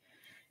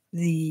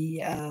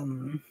the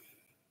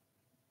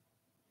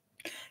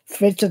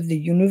Threads of the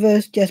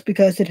Universe, just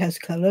because it has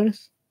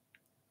colors.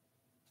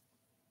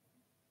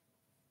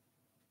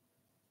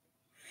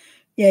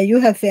 Yeah, you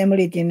have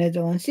family dinner,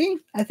 don't you? See,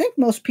 I think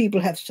most people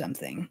have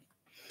something.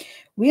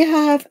 We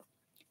have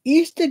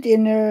Easter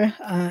dinner,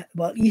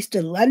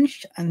 Easter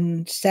lunch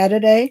on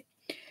Saturday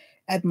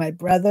at my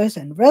brother's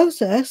and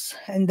Rosa's,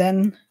 and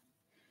then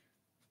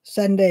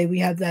Sunday we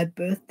have that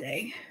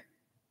birthday.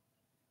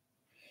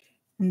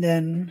 And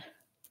then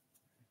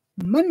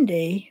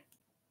Monday,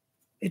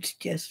 it's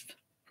just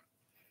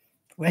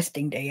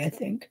resting day, I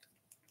think.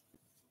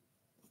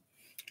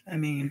 I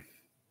mean,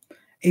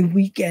 a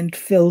weekend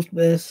filled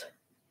with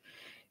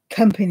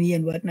company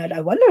and whatnot.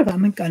 I wonder if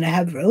I'm going to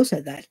have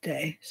Rosa that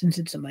day, since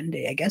it's a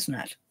Monday. I guess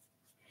not.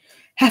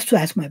 Have to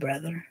ask my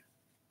brother.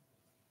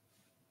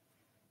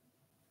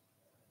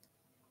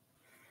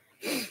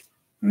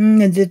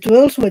 And the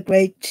drills were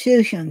great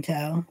too,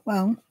 Chantal.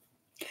 Well,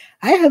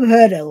 I have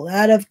heard a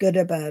lot of good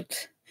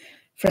about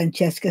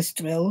Francesca's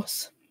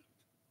drills.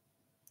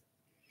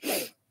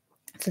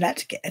 So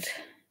that's good.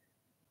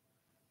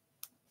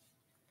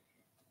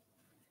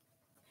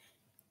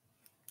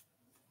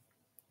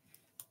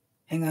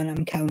 Hang on,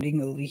 I'm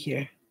counting over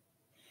here.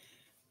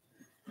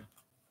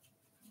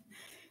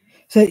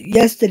 So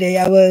yesterday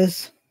I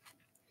was,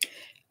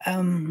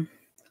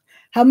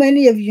 how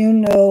many of you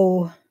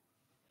know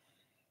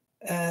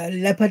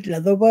Leopard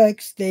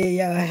Leatherworks?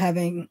 They are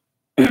having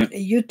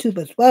YouTube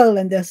as well,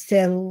 and they're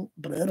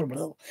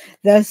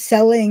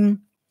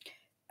selling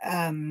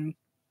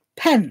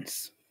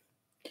pens.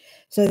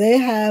 So they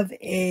have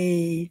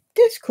a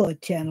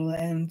Discord channel,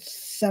 and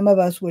some of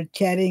us were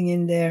chatting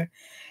in there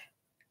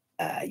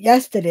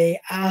yesterday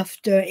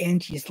after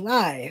Angie's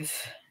live,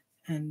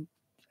 and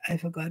I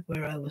forgot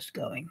where I was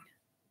going.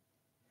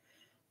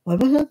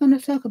 What was I going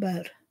to talk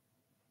about?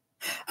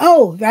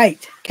 Oh,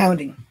 right,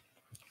 counting.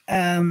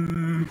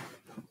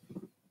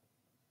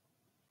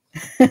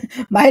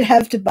 Might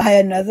have to buy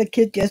another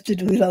kit just to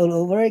do it all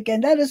over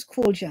again. That is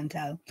cool,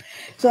 Chantal.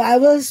 So I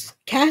was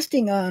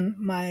casting on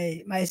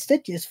my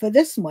stitches for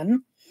this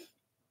one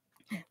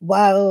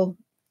while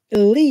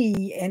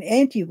Lee and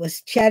Auntie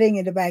was chatting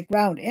in the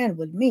background and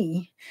with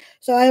me.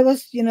 So I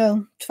was,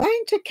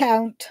 trying to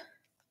count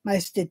my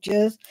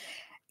stitches,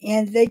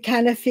 and they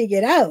kind of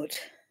figured out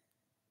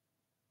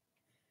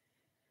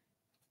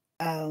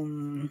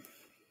um,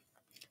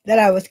 that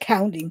I was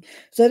counting.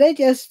 So they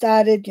just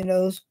started,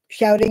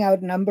 shouting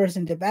out numbers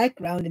in the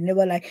background, and they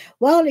were like,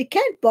 "Well, it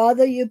can't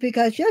bother you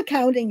because you're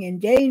counting in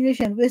Danish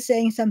and we're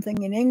saying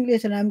something in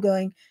English." And I'm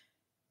going,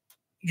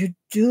 "You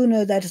do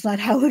know that's not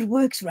how it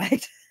works,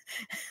 right?"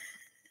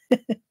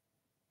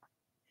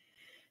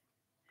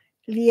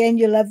 Leanne,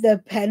 you love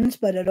the pens,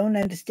 but I don't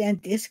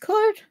understand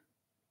Discord.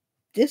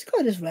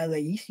 Discord is rather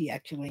easy,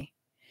 actually.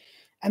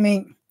 I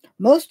mean,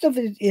 most of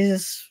it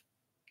is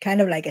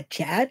kind of like a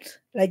chat,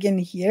 like in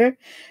here.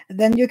 And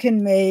then you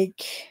can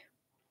make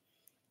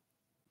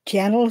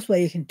channels where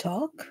you can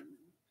talk.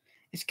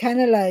 It's kind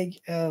of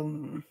like a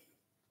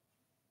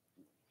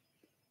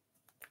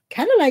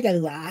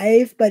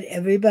live, but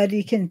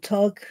everybody can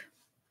talk.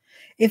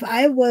 If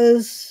I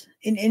was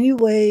in any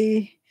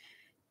way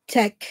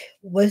tech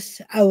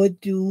was, I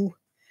would do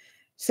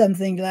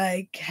something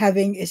like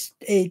having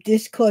a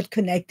Discord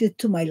connected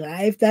to my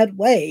live. That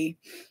way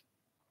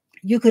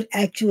you could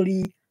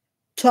actually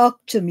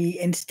talk to me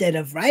instead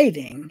of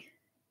writing.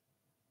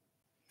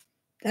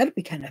 That'd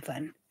be kind of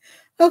fun.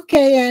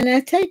 Okay,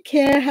 Anna, take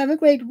care. Have a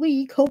great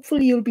week.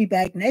 Hopefully you'll be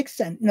back next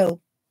Sunday. No,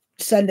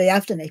 Sunday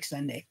after next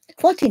Sunday.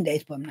 14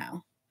 days from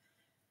now.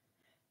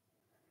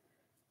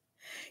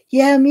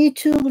 Yeah, me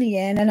too,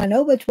 Leanne, and I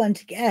know which one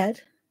to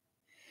get.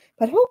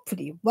 But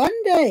hopefully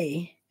one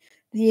day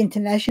the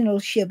international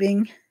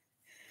shipping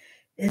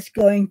is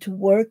going to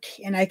work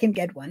and I can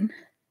get one.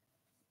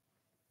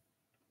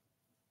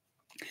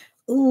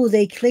 Ooh,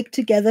 they click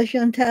together,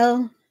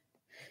 Chantal,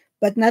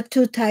 but not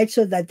too tight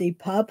so that they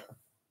pop.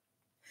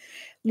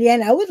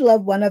 Leanne, I would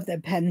love one of their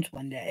pens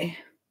one day.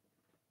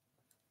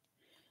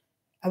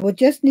 I would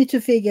just need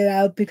to figure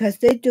out because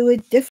they do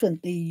it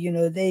differently.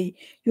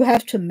 You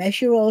have to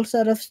measure all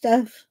sort of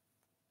stuff.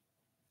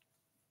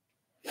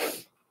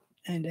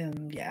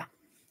 And yeah.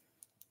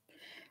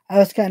 I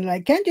was kind of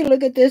like, can't you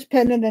look at this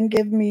pen and then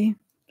give me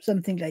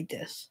something like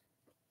this?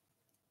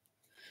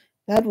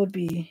 That would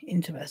be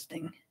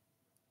interesting.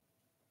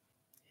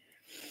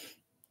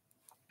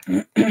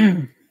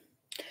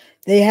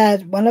 They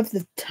had one of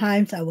the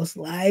times I was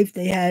live,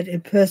 they had a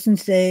person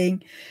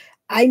saying,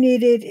 I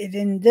needed it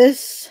in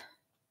this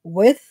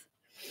width.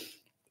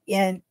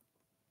 And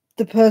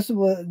the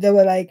person they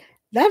were like,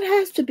 that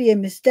has to be a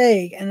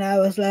mistake. And I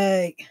was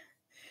like,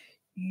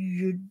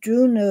 you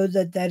do know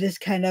that that is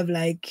kind of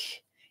like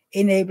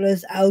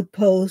Enabler's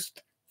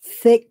Outpost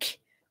thick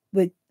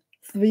with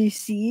 3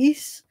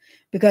 C's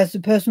because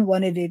the person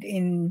wanted it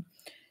in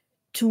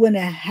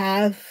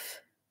 2.5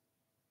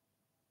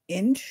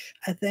 inch,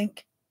 I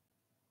think.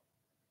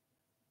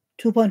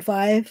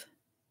 2.5.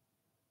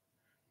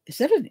 Is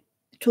that a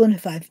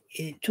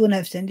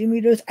 2.5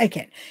 centimeters? I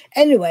can't.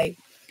 Anyway,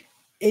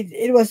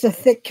 it was a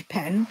thick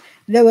pen.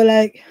 They were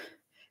like,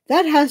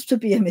 that has to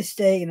be a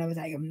mistake. And I was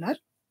like, I'm not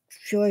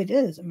sure it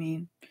is. I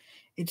mean,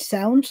 it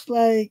sounds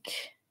like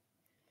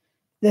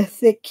the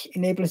thick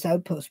Enabler's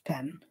Outpost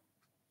pen.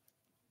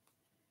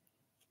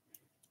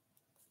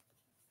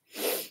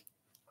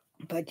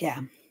 But yeah.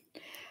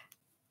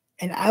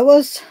 And I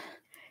was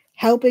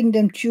helping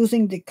them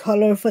choosing the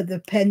color for the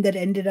pen that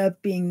ended up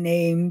being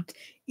named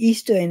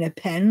Easter in a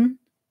Pen.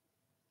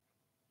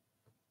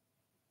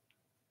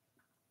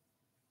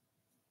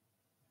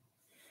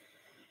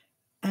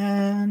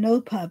 No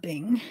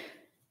popping.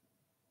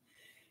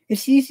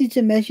 It's easy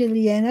to measure,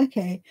 Leanne.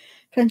 Okay.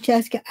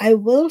 Francesca, I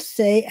will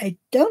say I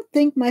don't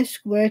think my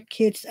square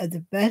kits are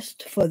the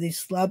best for the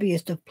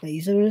sloppiest of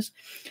placers.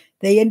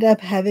 They end up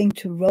having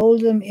to roll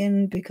them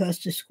in because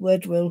the square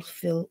drill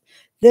fit.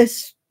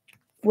 This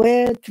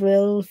square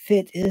drill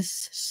fit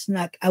is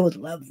snug. I would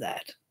love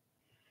that.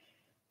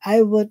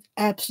 I would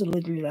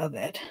absolutely love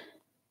it.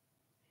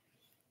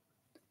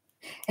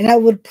 And I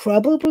would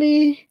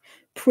probably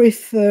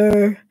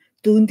prefer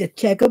doing the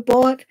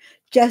checkerboard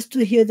just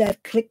to hear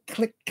that click,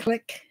 click,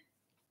 click.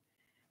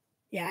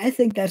 Yeah, I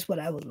think that's what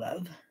I would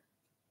love.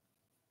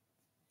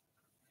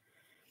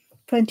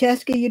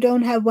 Francesca, you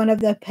don't have one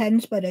of the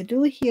pens, but I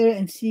do hear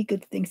and see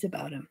good things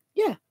about them.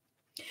 Yeah,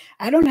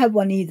 I don't have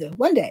one either.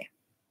 One day.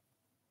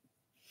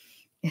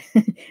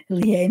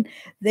 Leanne,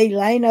 they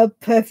line up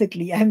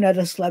perfectly. I'm not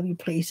a slubby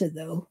placer,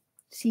 though.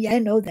 See, I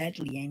know that,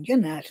 Leanne. You're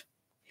not.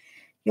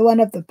 You're one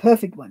of the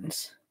perfect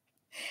ones.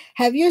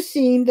 Have you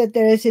seen that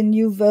there is a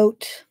new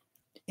vote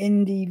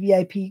in the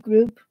VIP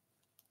group?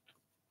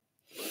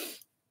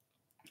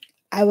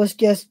 I was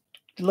just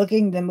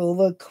looking them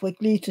over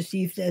quickly to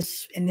see if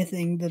there's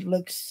anything that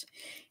looks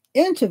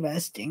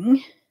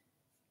interesting.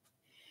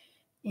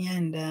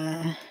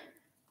 And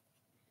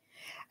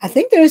I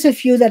think there is a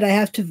few that I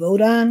have to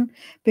vote on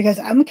because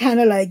I'm kind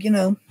of like,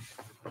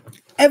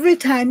 every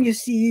time you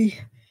see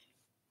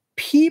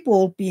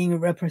people being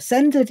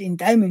represented in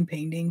diamond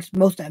paintings,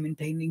 most diamond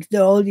paintings,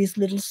 they're all these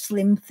little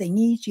slim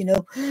thingies,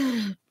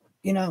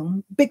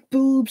 big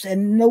boobs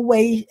and no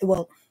way.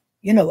 Well,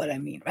 you know what I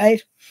mean,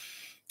 right?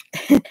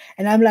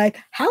 And I'm like,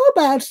 how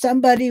about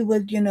somebody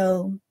with,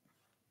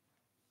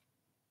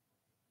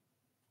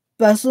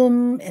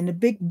 bosom and a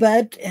big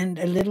butt and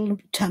a little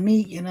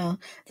tummy,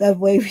 that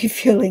way we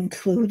feel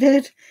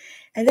included.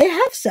 And they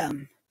have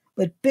some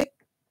with big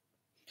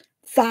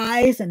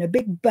thighs and a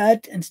big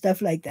butt and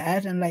stuff like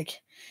that. And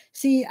like,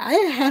 see, I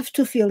have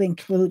to feel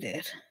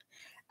included.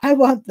 I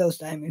want those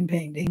diamond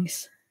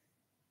paintings.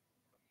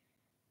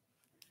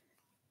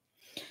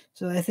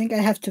 So I think I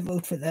have to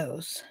vote for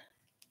those.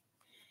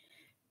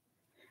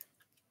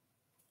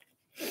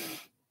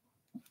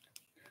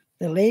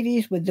 The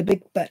ladies with the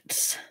big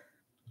butts.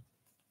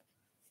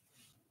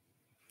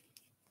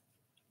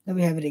 There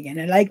we have it again.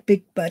 I like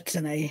big butts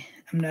and I'm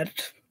not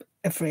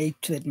afraid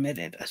to admit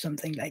it or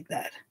something like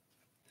that.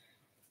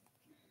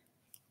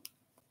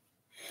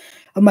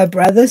 Oh, my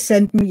brother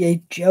sent me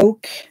a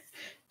joke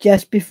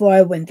just before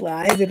I went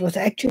live. It was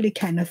actually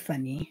kind of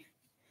funny.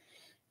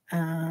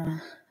 How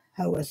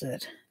was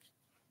it?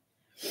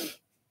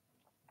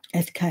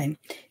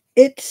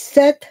 It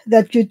said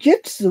that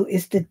jujitsu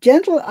is the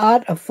gentle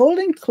art of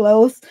folding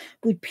clothes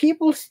with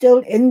people still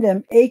in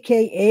them,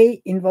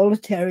 aka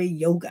involuntary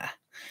yoga.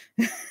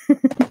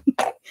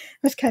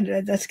 That's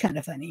kind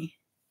of funny.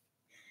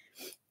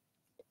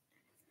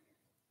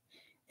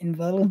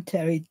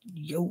 Involuntary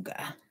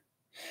yoga.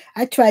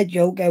 I tried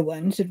yoga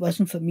once. It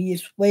wasn't for me.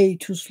 It's way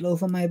too slow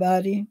for my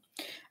body.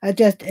 I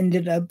just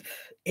ended up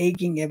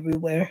aching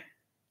everywhere.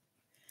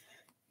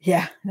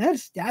 Yeah,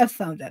 I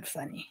found that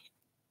funny.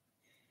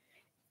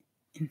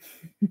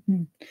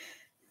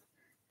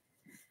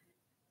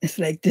 It's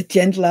like the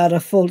gentle art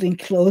of folding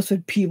clothes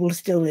with people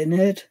still in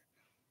it.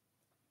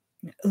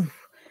 Ooh,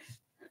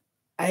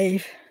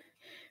 I've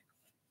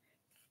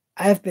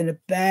been a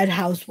bad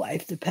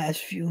housewife the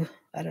past few,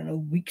 I don't know,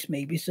 weeks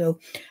maybe. So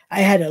I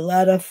had a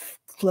lot of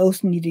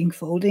clothes needing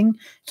folding.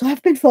 So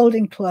I've been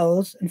folding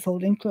clothes and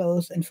folding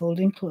clothes and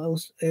folding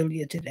clothes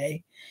earlier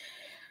today.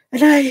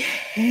 And I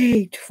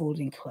hate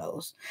folding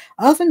clothes.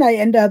 Often I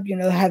end up,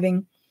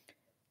 having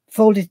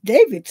folded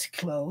David's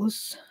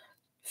clothes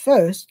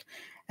first,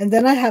 and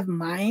then I have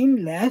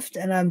mine left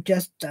and I'm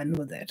just done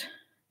with it.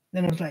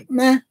 Then I was like,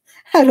 nah,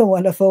 I don't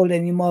want to fold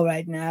anymore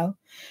right now.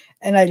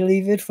 And I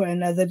leave it for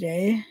another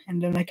day,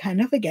 and then I kind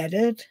of forget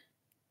it.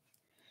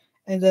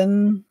 And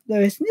then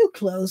there is new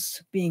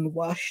clothes being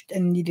washed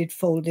and needed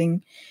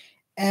folding.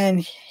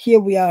 And here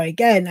we are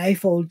again. I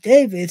fold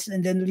David's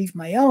and then leave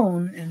my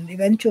own. And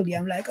eventually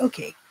I'm like,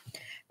 okay,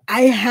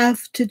 I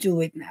have to do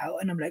it now.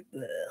 And I'm like,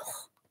 ugh,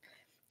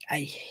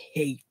 I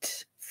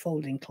hate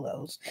folding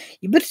clothes.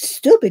 But it's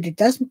stupid. It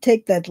doesn't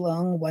take that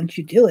long once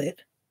you do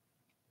it.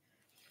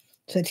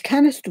 So it's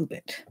kind of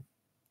stupid.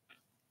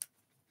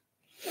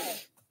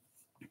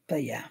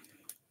 But yeah.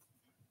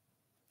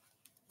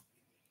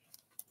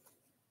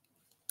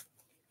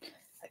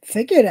 I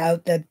figured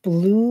out that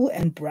blue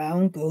and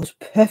brown goes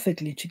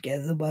perfectly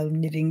together while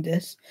knitting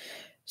this.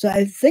 So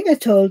I think I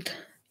told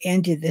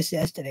Andy this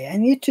yesterday. I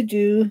need to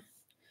do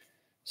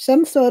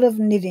some sort of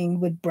knitting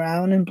with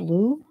brown and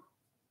blue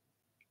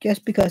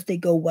just because they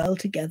go well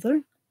together.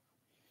 I'm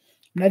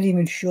not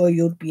even sure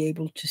you'll be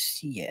able to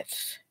see it.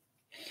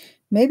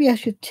 Maybe I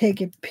should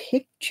take a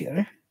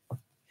picture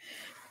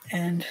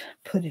and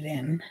put it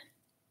in.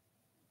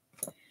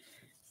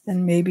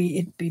 Then maybe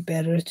it'd be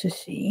better to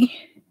see.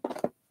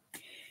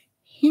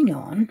 Hang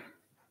on.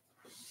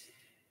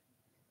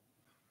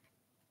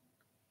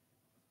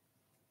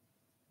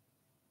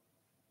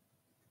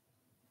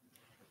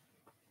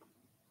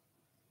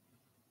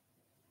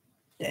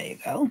 There you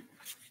go.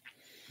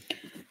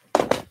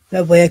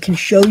 That way I can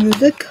show you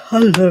the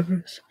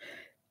colors.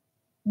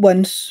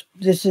 Once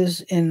this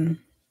is in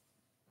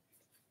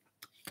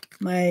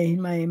my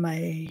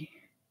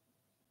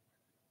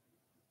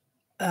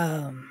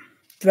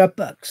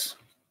Dropbox.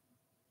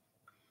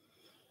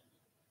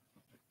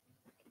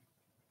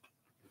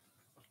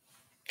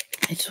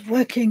 It's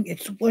working.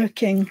 It's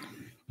working.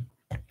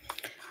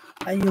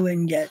 Are you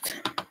in yet?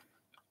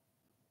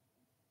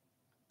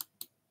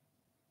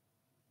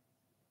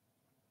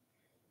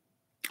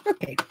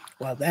 Okay.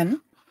 Well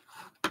then,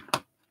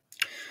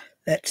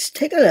 let's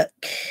take a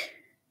look.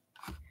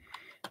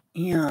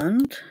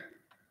 And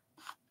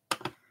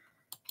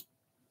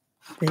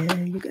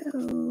there you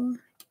go.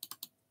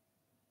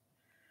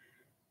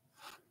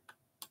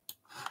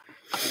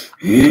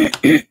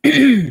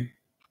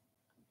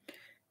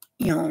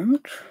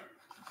 And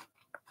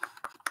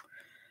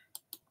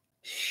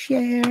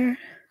share.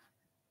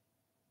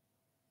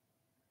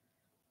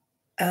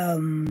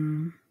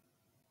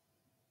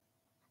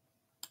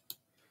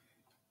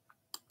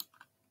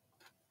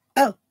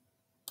 Oh,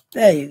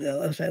 there you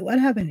go. I was like, what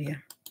happened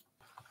here?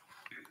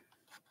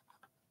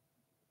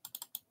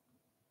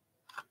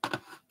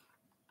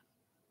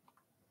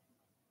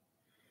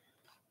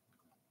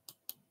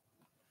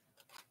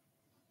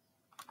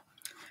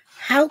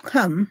 how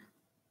come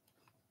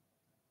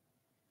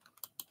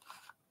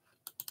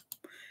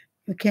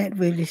you can't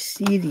really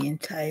see the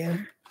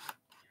entire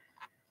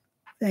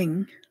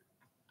thing?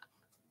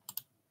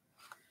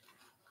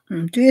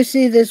 Do you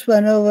see this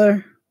one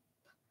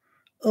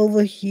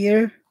over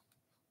here?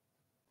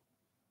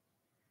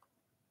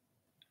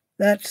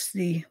 That's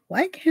the,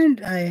 why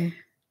can't I?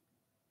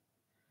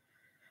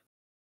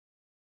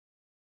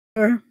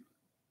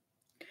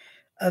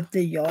 Of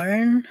the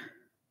yarn,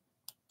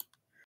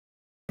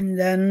 and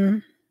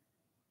then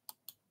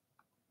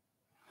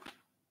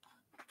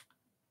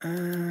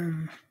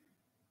hang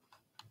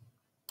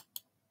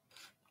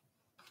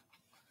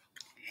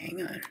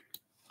on.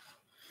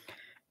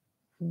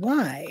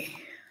 Why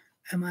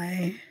am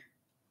I?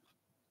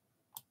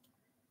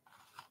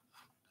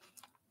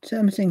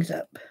 Something's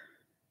up.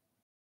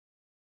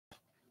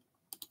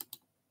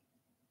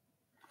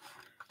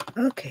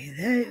 Okay,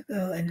 there you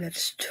go, and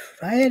let's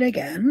try it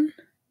again.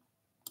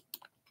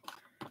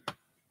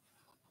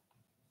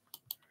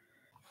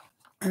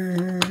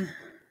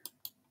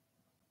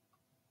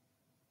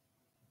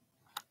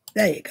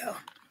 There you go.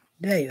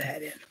 There you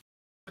had it.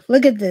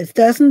 Look at this.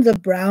 Doesn't the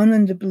brown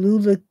and the blue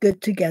look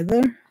good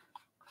together?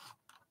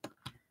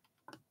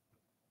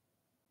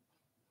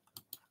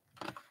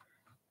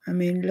 I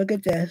mean, look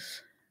at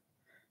this.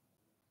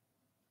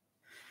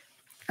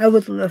 I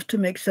would love to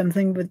make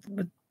something with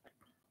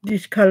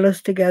these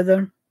colors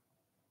together.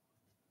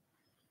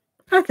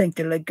 I think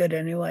they look good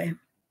anyway.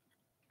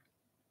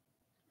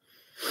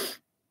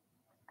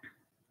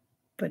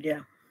 But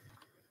yeah,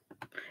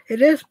 it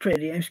is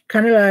pretty. It's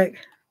kind of like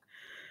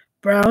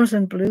browns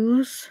and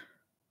blues.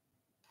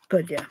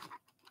 But yeah.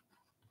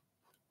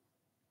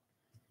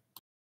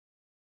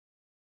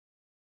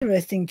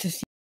 Interesting to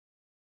see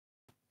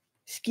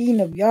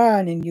skein of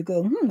yarn and you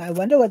go, I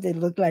wonder what they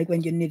look like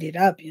when you knit it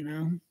up, you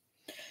know,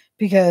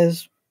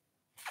 because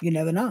you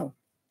never know.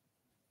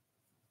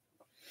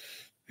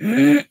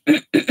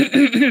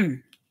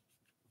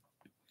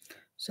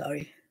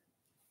 Sorry.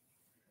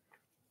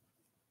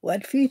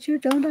 What feature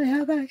don't I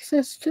have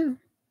access to?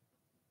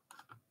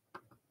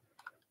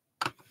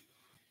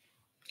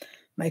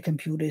 My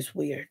computer is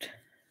weird.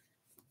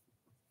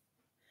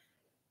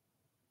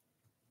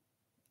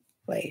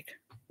 Wait,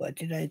 what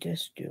did I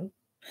just do?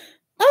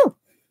 Oh!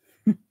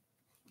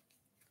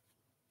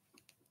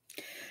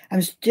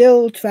 I'm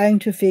still trying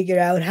to figure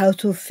out how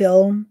to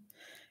film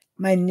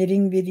my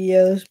knitting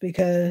videos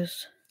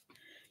because,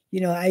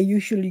 you know,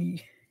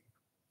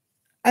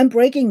 I'm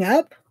breaking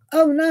up?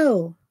 Oh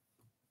no!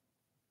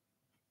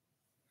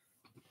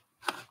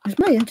 Is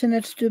my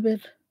internet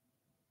stupid?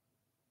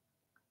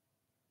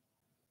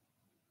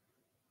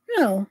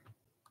 No.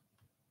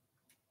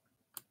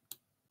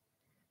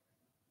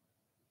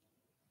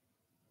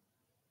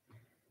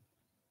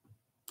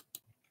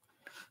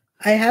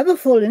 I have a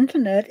full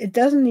internet. It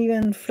doesn't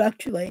even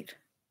fluctuate.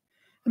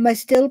 Am I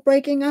still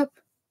breaking up?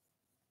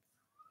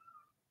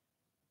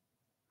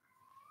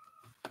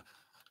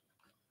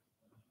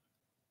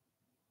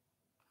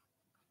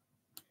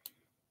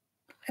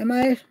 Am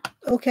I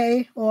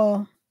okay,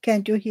 or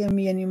can't you hear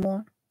me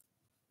anymore?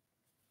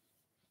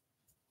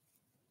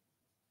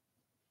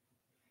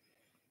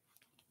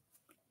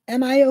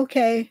 Am I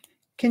okay?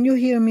 Can you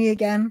hear me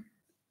again?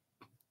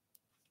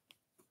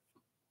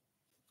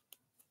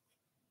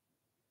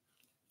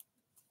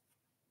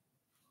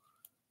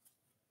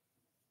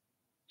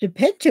 The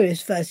picture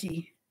is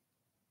fuzzy.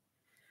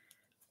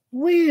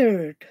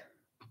 Weird.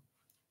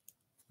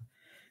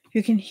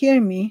 You can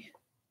hear me?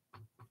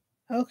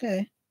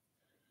 Okay.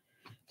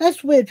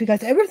 That's weird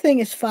because everything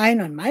is fine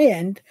on my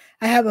end.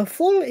 I have a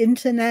full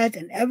internet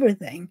and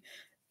everything.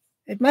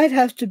 It might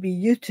have to be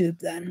YouTube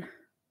then.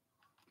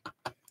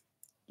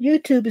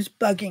 YouTube is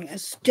bugging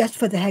us just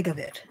for the heck of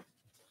it.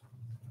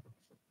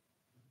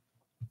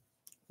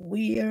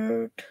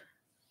 Weird.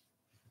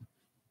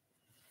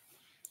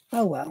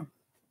 Oh well.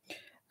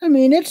 I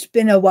mean, it's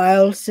been a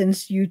while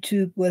since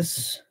YouTube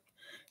was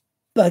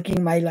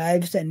bugging my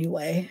lives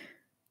anyway.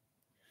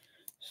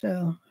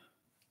 So,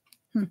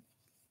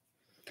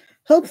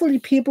 hopefully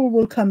people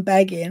will come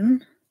back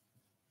in.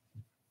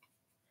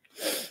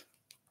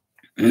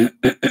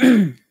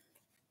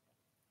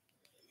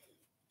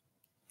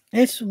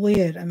 It's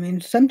weird. I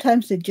mean,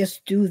 sometimes they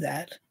just do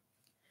that.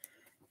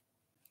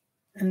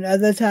 And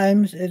other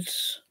times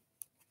it's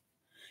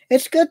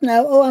good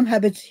now. Oh, I'm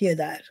happy to hear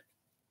that.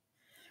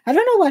 I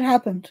don't know what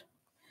happened.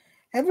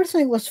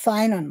 Everything was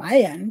fine on my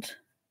end.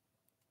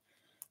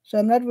 So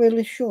I'm not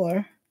really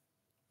sure.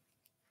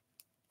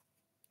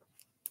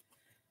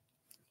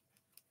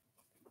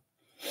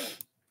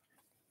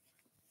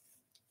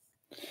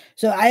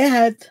 So I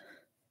had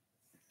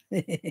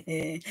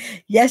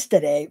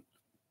yesterday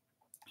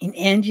in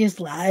Angie's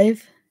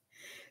live,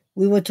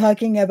 we were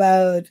talking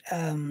about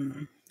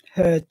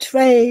her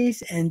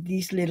trays and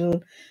these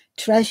little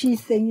trashy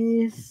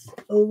thingies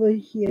over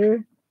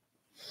here,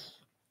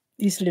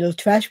 these little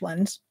trash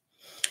ones.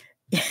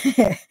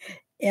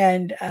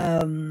 And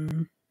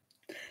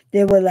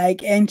they were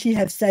like, Angie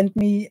have sent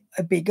me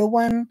a bigger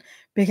one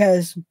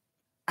because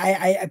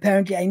I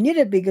apparently I need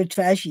a bigger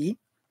trashy.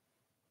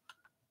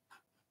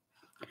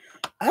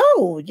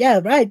 Oh, yeah,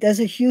 right. There's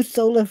a huge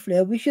solar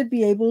flare. We should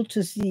be able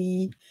to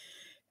see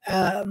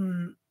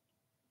um,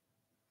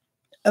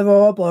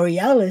 aurora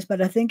borealis,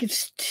 but I think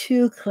it's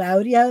too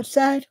cloudy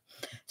outside.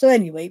 So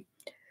anyway,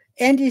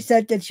 Andy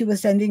said that she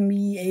was sending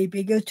me a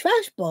bigger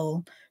trash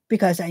bowl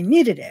because I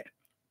needed it.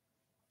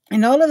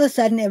 And all of a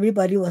sudden,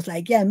 everybody was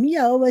like, "Yeah,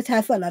 Mia always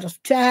have a lot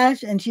of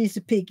trash, and she's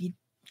a picky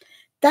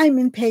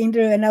diamond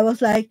painter." And I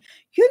was like,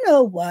 "You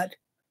know what?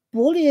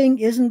 Bullying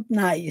isn't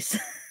nice."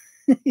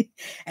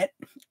 And,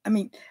 I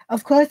mean,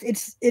 of course,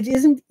 it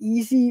isn't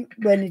easy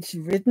when it's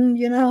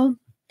written,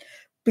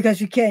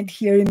 because you can't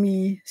hear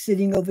me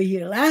sitting over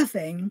here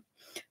laughing.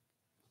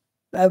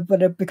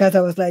 But because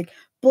I was like,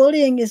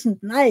 bullying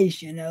isn't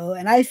nice,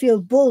 and I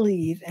feel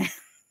bullied.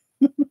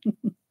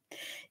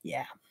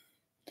 Yeah,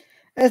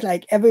 it's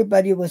like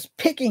everybody was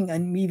picking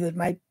on me with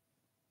my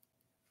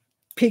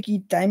picky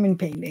diamond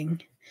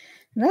painting.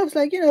 And I was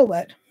like, you know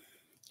what?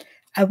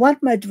 I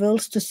want my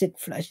drills to sit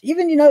flush.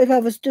 Even, if I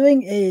was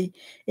doing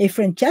a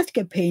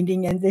Francesca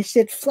painting and they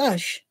sit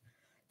flush,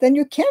 then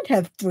you can't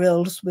have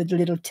drills with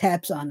little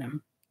tabs on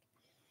them.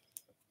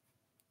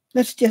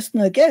 That's just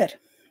no good.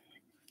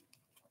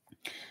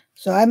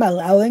 So I'm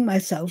allowing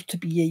myself to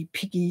be a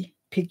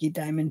picky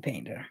diamond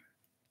painter.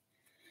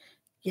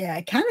 Yeah,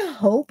 I kind of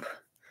hope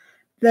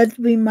that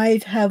we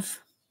might have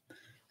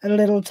a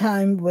little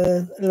time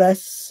with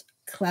less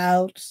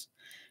clouds,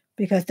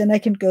 because then I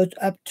can go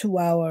up to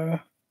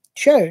our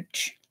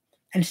church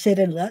and sit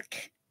and look.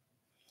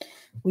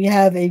 We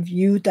have a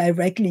view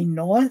directly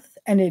north,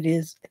 and it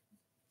is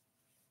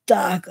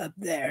dark up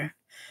there.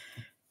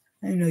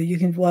 You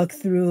can walk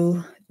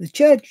through the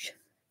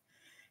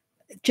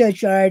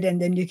churchyard,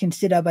 and then you can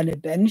sit up on a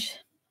bench.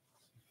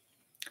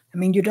 I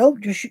mean, you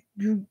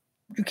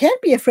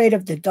can't be afraid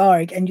of the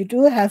dark, and you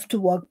do have to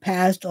walk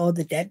past all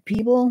the dead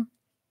people.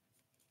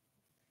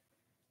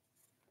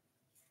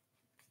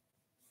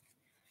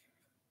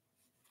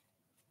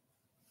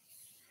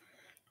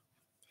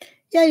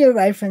 Yeah, you're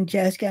right,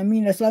 Francesca. I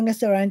mean, as long as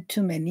there aren't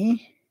too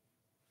many.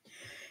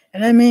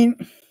 And I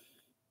mean,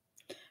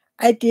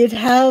 I did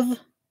have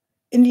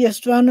in the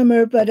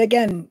astronomer, but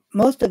again,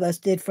 most of us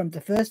did from the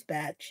first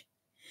batch.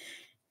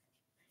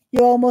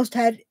 You almost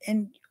had,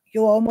 and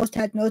you almost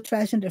had no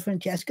trash in the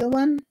Francesca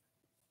one.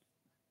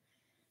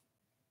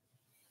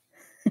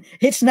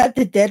 It's not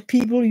the dead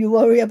people you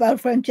worry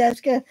about,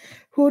 Francesca.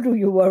 Who do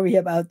you worry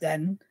about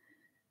then?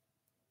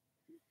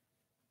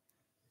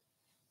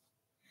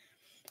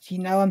 See,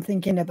 now I'm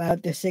thinking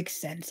about the Sixth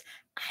Sense.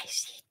 I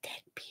see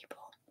dead people.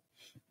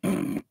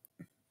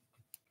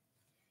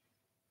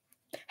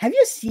 Have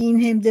you seen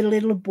him, the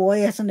little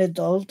boy, as an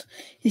adult?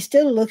 He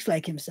still looks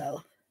like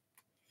himself.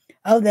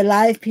 Oh, the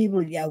live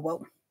people. Yeah,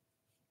 well,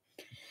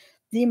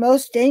 the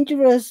most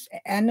dangerous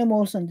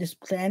animals on this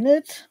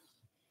planet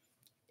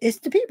is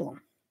the people.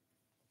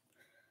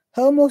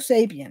 Homo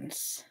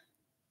sapiens.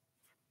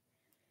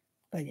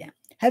 But yeah.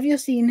 Have you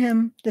seen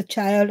him, the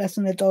child, as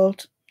an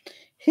adult?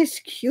 He's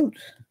cute.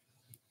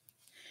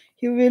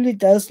 He really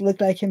does look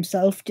like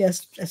himself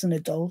just as an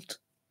adult.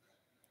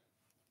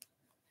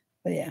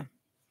 But yeah.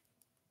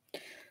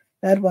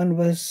 That one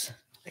was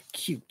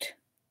cute.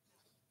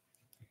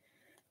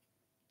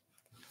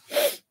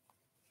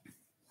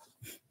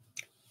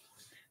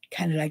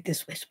 Kind of like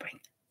this whispering.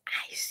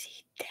 I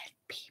see dead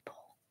people.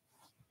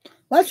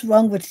 What's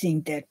wrong with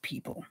seeing dead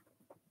people?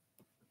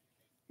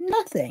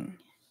 Nothing.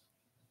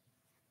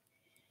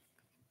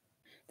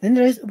 Then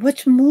there's,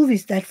 which movie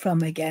is that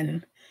from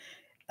again?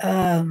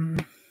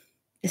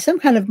 It's some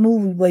kind of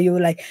movie where you were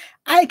like,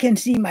 I can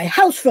see my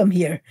house from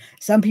here.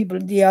 Some people,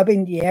 they up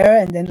in the air,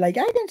 and then like,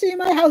 I can see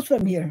my house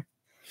from here.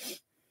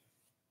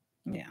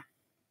 Yeah.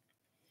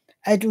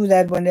 I do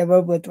that whenever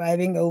we're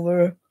driving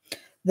over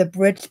the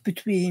bridge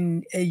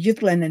between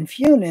Jutland and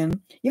Funen.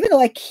 Even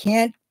though I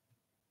can't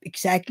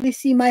exactly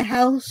see my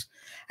house,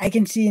 I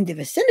can see in the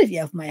vicinity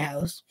of my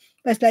house.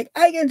 But it's like,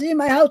 I can see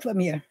my house from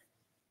here.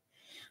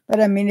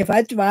 But I mean, if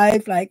I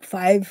drive like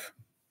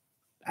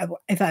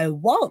if I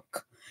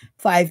walk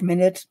 5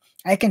 minutes,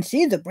 I can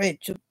see the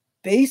bridge. So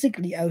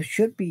basically, I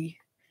should be,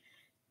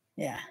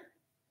 yeah.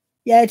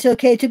 Yeah, it's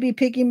okay to be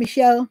picky,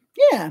 Michelle.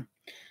 Yeah.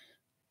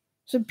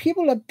 So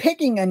people are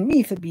picking on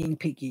me for being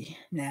picky.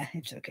 Nah,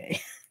 it's okay.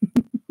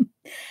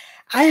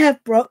 I have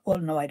well,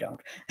 no, I don't.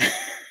 I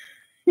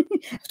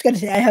was going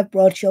to say I have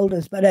broad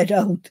shoulders, but I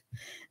don't.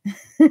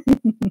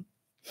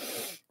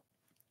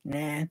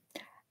 Nah.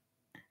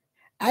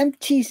 I'm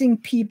teasing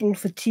people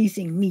for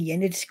teasing me,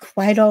 and it's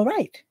quite all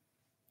right.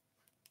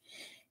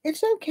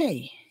 It's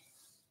okay.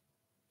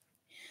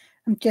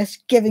 I'm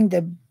just giving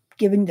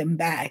them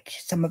back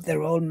some of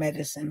their own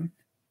medicine.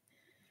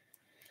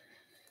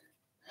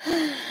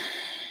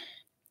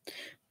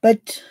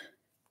 But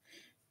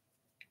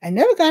I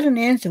never got an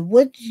answer.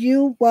 Would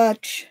you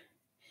watch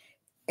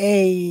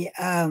a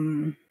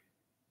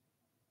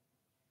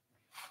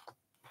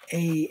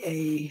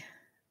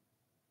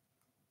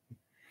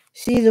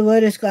see, the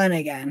word is gone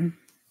again.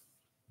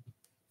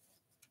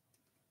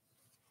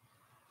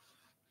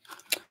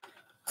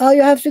 Oh,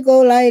 you have to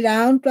go lie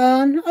down,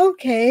 Dawn?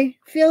 Okay.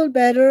 Feel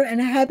better and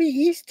happy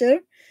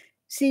Easter.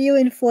 See you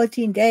in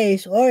 14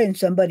 days or in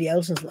somebody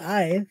else's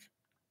life.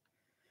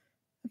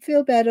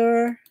 Feel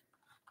better.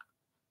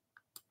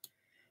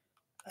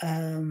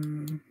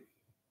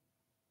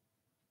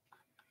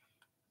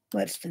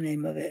 What's the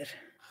name of it?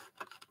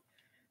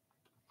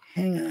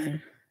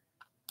 Hang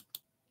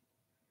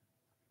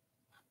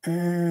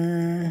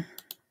on.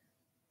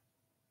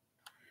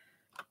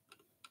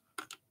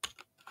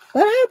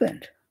 What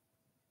happened?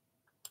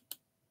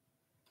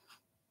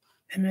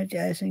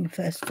 Energizing,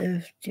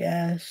 festive,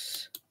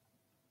 jazz.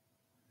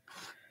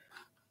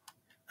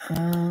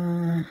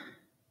 I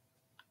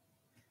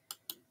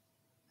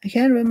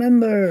can't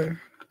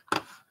remember.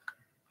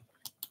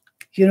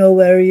 You know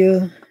where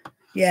you...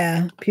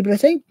 Yeah, people are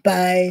saying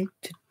bye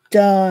to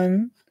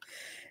Dawn.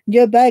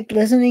 You're back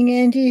listening,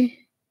 Angie?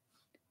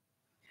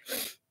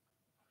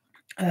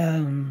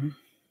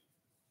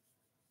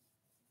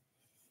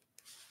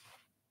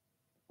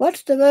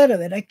 What's the word of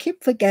it? I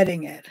keep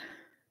forgetting it.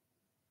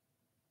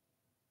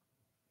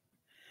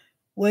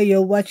 Where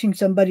you're watching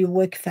somebody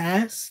work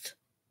fast.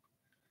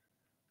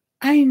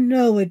 I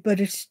know it, but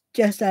it's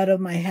just out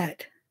of my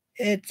head.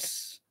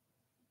 It's...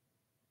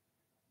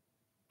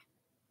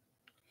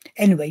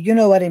 Anyway, you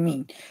know what I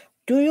mean.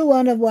 Do you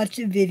want to watch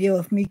a video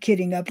of me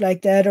kidding up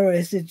like that, or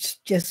is it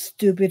just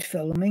stupid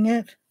filming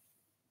it?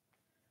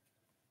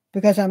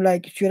 Because I'm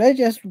like, should I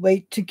just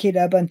wait to kid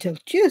up until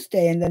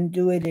Tuesday and then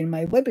do it in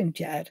my webbing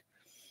chat?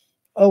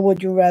 Or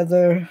would you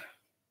rather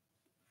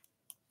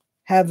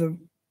have a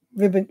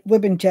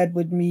webbing chat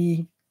with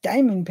me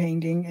diamond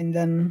painting and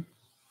then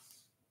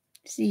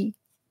see?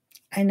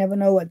 I never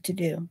know what to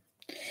do.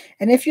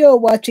 And if you're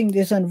watching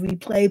this on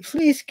replay,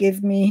 please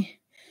give me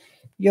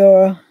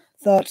your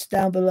thoughts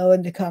down below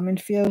in the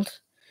comment field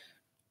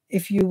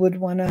if you would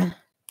want to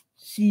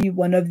see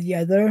one of the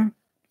other,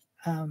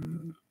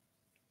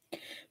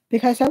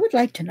 because I would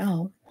like to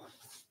know.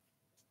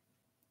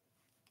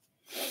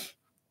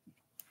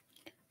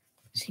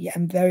 See,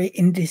 I'm very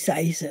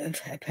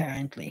indecisive,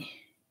 apparently.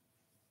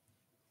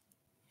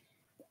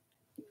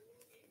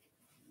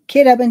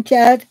 Kid up in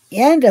chat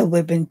and a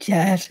whip in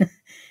chat.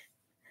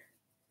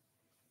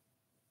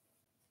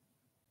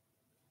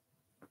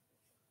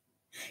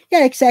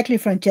 Yeah, exactly,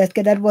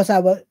 Francesca. That was I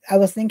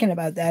was thinking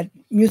about that.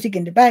 Music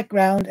in the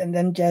background and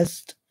then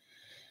just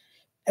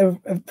a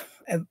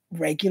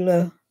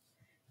regular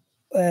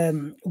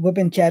whip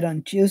and chat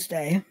on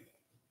Tuesday.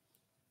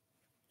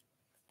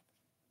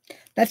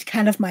 That's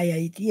kind of my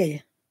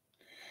idea,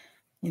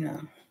 you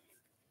know.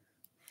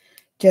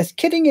 Just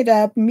kidding it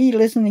up, me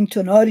listening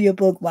to an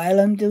audiobook while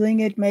I'm doing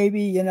it,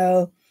 maybe, you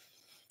know,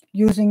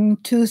 using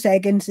 2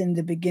 seconds in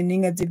the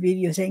beginning of the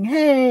video saying,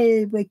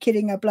 hey, we're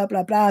kidding up, blah,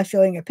 blah, blah,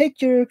 showing a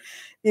picture.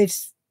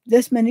 It's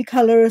this many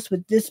colors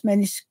with this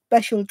many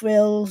special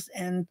drills,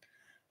 and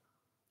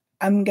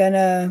I'm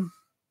gonna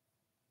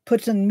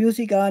put some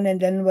music on, and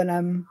then when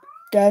I'm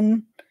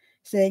done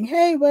saying,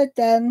 hey, we're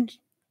done,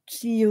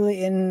 see you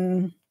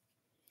in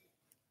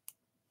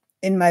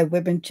my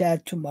webbing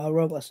chat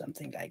tomorrow or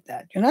something like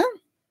that, you know?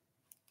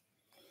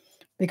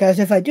 Because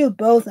if I do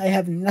both, I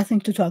have nothing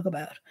to talk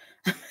about.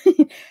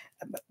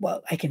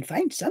 Well, I can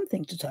find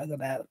something to talk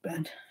about,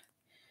 but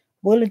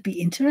will it be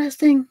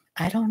interesting?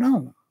 I don't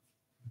know.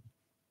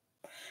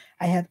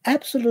 I have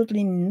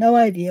absolutely no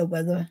idea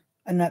whether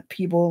or not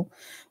people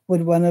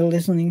would want to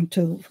listening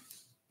to,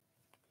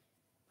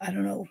 I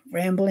don't know,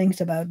 ramblings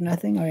about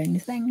nothing or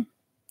anything.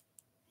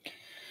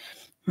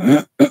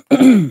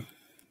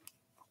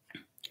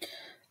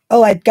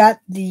 Oh, I got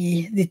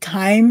the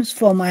times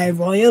for my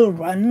royal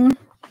run,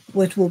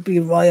 which will be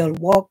royal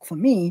walk for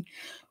me,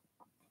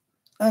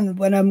 and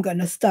when I'm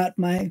gonna start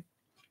my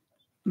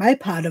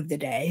part of the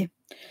day.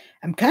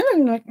 I'm kind of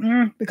like,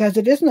 because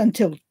it isn't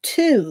until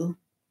 2,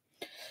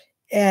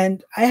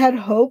 and I had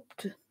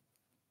hoped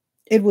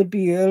it would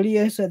be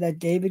earlier so that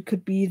David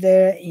could be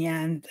there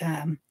and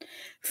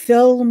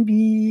film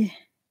me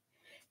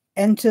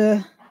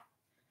enter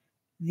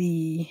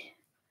the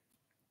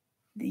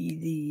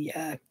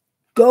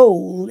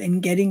goal in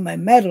getting my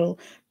medal,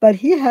 but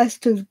he has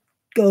to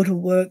go to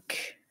work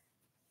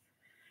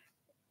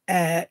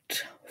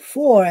at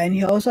 4, and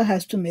he also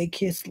has to make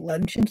his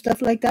lunch and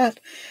stuff like that.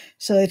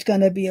 So it's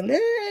going to be a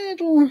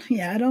little,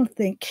 I don't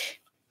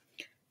think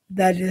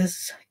that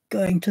is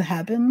going to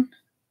happen.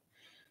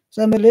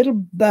 So I'm a little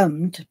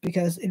bummed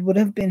because it would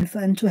have been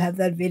fun to have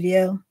that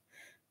video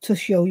to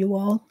show you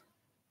all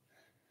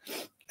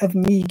of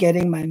me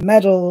getting my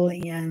medal,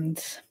 and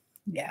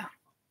yeah.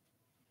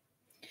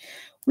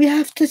 We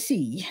have to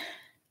see.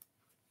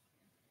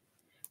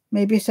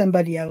 Maybe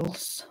somebody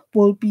else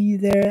will be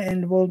there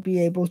and will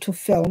be able to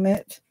film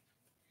it.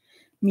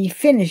 Me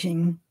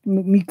finishing,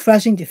 me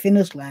crossing the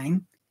finish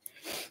line.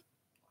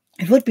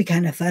 It would be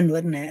kind of fun,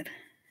 wouldn't it?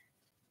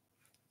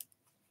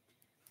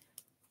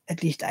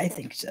 At least I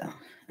think so.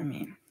 I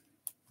mean,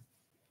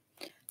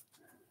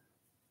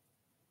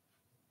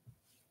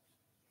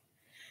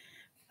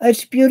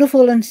 It's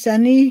beautiful and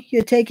sunny.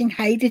 You're taking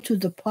Heidi to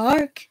the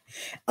park.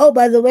 Oh,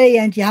 by the way,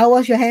 Auntie, how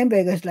was your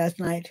hamburgers last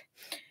night?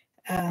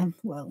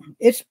 Well,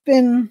 it's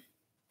been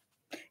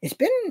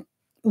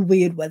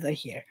weird weather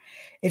here.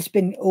 It's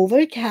been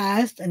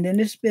overcast, and then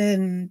it's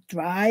been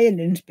dry, and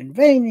then it's been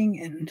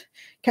raining, and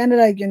kind of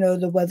like,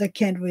 the weather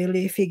can't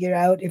really figure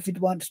out if it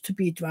wants to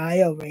be dry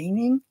or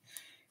raining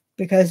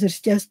because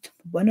it's just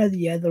one or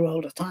the other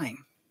all the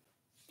time.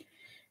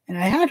 And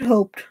I had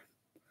hoped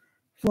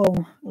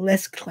for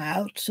less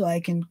clouds so I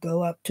can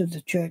go up to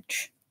the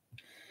church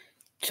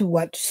to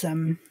watch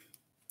some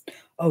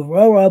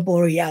aurora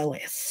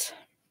borealis.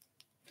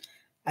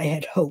 I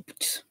had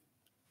hoped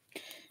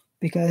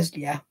because,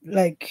 yeah,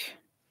 like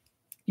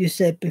you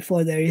said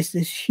before, there is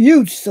this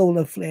huge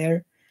solar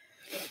flare.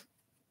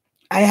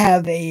 I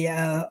have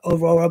a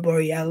aurora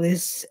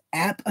borealis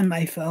app on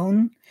my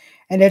phone,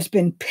 and it's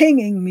been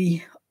pinging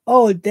me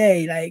all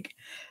day. Like,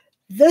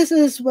 this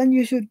is when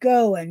you should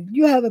go, and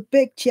you have a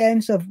big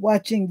chance of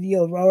watching the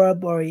aurora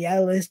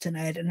borealis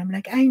tonight. And I'm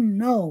like, I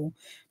know,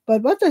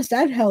 but what does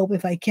that help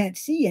if I can't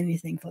see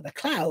anything for the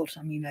clouds?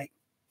 I mean, like,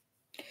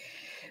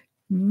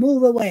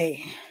 move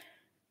away.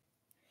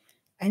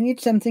 I need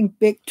something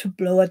big to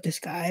blow at the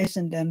skies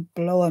and then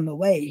blow them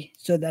away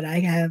so that I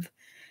have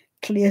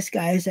clear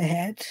skies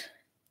ahead.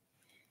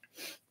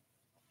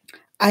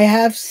 I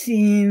have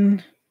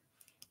seen,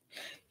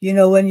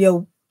 when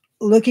you're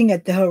looking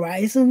at the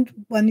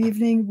horizon one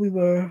evening, we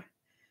were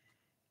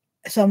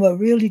somewhere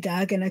really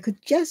dark and I could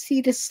just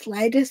see the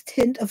slightest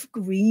hint of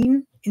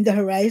green in the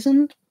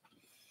horizon,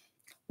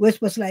 which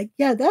was like,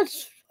 yeah,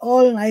 that's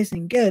all nice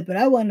and good, but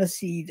I want to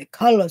see the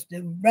colors,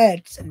 the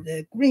reds and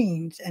the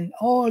greens and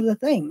all the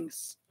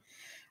things.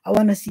 I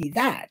want to see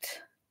that,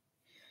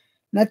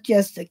 not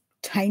just a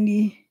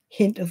tiny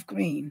hint of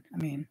green. I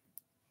mean,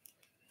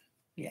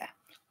 yeah.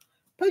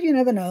 But you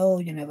never know,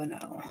 you never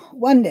know.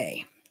 One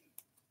day.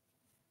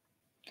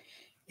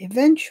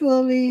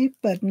 Eventually,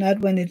 but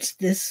not when it's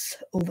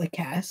this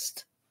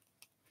overcast.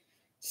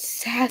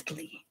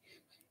 Sadly,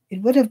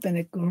 it would have been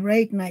a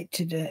great night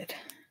to do it.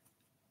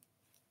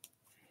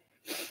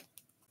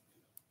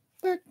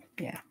 But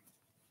yeah.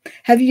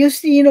 Have you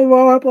seen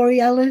Aurora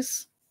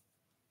Borealis?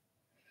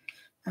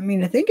 I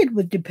mean, I think it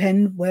would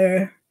depend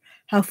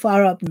how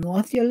far up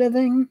north you're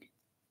living.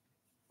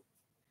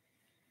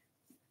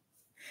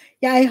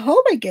 Yeah, I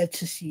hope I get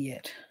to see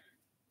it.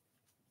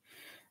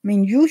 I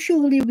mean,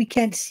 usually we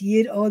can't see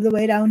it all the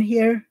way down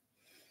here.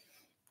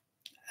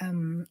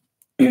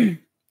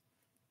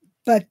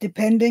 But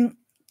depending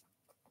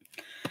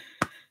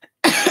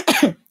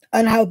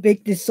on how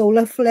big the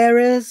solar flare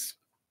is,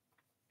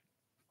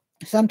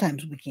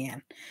 sometimes we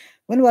can.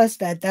 When was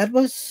that? That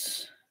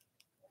was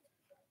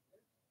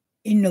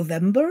in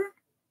November.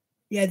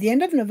 Yeah, the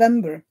end of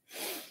November.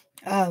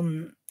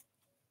 Um,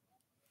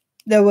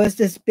 there was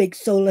this big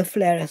solar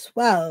flare as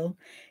well,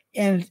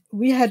 and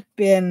we had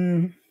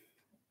been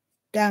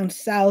down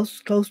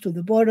south close to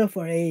the border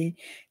for a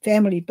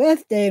family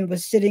birthday and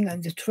was sitting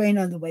on the train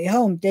on the way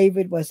home.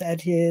 David was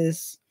at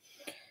his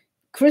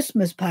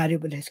Christmas party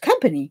with his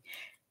company,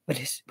 with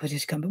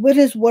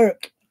his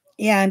work,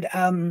 and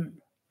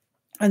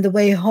on the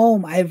way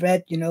home, I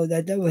read,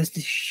 that there was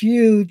this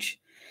huge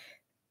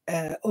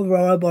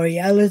aurora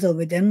borealis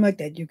over Denmark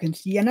that you can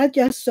see, and I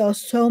just saw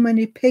so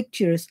many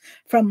pictures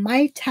from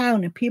my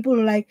town, and people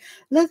were like,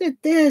 "Look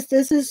at this!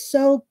 This is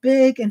so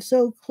big and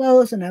so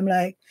close," and I'm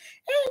like,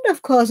 and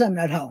of course I'm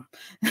not home.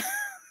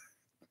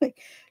 Like,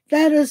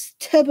 that is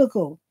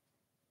typical.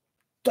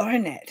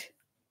 Darn it.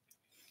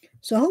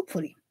 So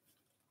hopefully,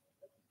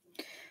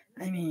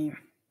 I mean,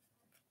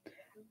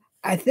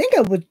 I think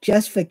I would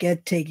just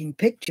forget taking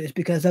pictures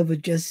because I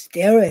would just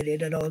stare at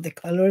it at all the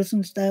colors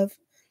and stuff.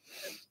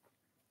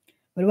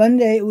 But one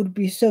day it would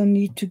be so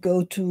neat to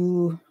go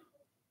to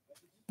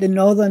the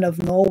northern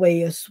of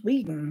Norway or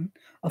Sweden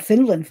or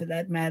Finland for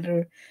that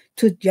matter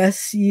to just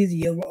see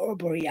the aurora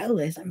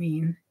borealis. I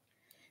mean,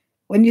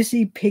 when you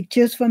see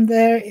pictures from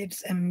there,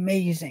 it's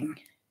amazing.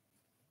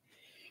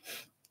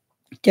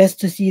 Just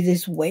to see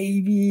this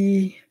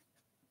wavy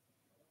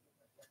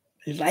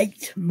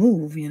light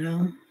move,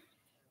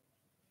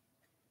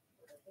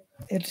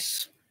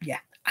 It's,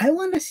 yeah, I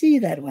want to see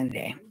that one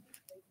day.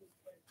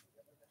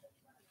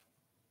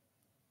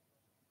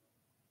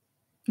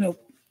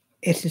 Nope.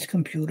 It's his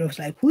computer. It's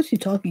like, who's he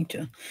talking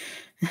to?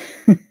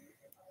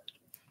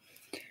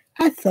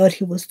 I thought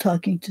he was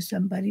talking to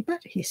somebody,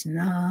 but he's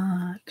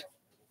not.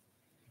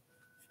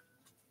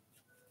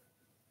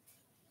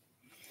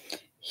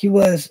 He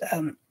was,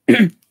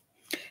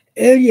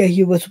 earlier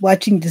he was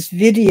watching this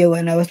video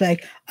and I was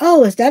like,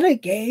 oh, is that a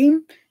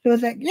game? He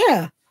was like,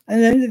 yeah.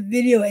 And then the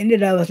video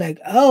ended. I was like,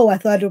 oh, I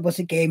thought it was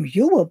a game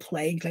you were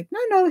playing. Like,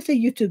 no, it's a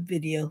YouTube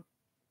video.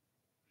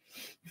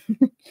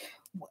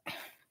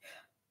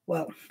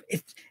 Well,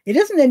 it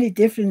isn't any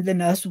different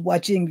than us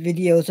watching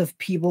videos of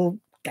people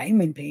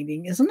diamond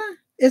painting, isn't it?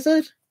 Is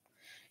it?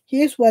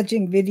 He's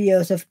watching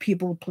videos of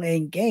people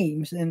playing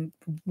games, and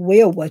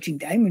we're watching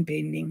diamond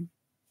painting.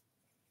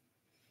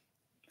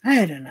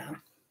 I don't know.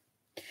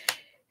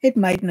 it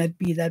might not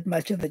be that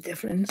much of a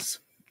difference.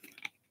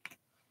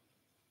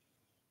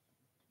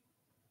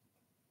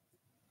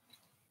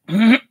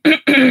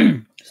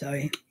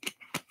 Sorry,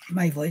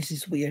 my voice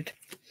is weird.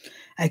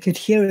 I could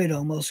hear it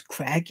almost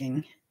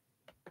cracking.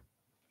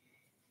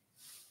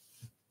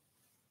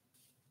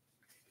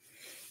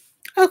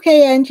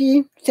 Okay,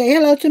 Angie, say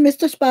hello to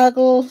Mr.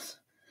 Sparkles.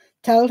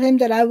 Tell him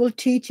that I will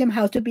teach him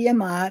how to be a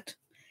mod,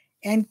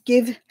 and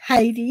give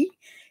Heidi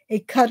a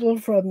cuddle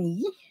from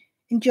me.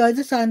 Enjoy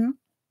the sun.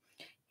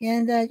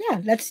 And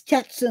yeah, let's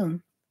chat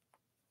soon.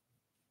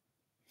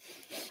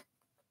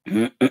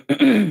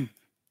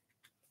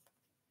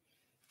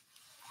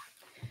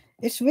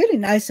 It's really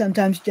nice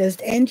sometimes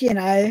just Angie and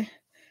I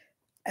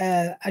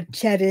are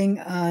chatting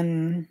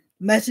on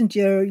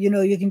Messenger. You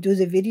know, you can do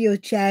the video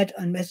chat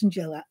on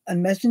Messenger.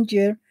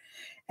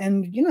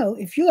 And, you know,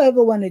 if you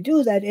ever want to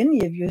do that,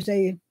 any of you,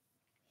 say,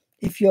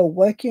 if you're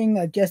working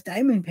or just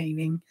diamond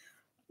painting,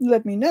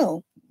 let me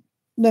know.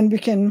 Then we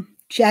can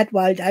chat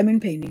while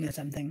diamond painting or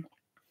something.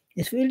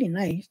 It's really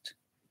nice.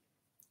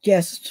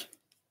 Just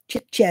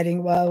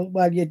chit-chatting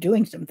while you're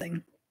doing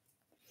something.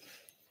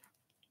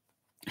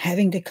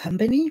 Having the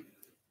company,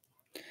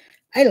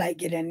 I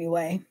like it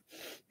anyway.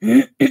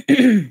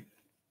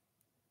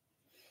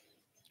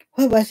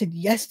 What was it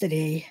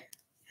yesterday?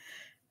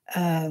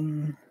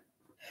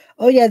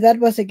 Oh yeah, that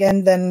was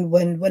again then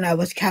when I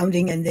was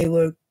counting and they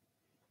were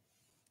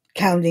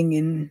counting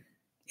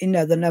in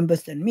other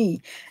numbers than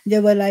me. They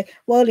were like,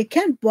 well, it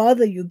can't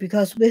bother you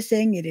because we're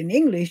saying it in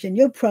English and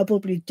you're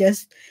probably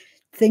just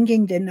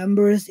thinking the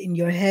numbers in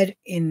your head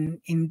in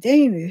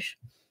Danish.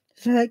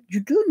 So like,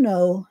 you do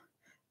know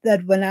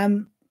that when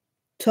I'm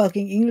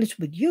talking English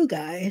with you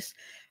guys,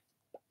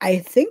 I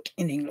think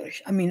in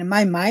English. I mean,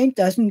 my mind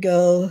doesn't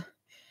go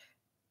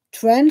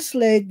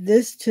translate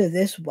this to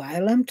this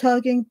while I'm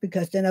talking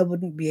because then I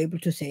wouldn't be able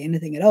to say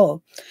anything at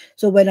all.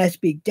 So when I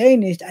speak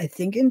Danish, I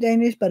think in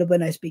Danish, but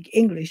when I speak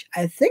English,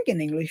 I think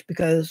in English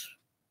because,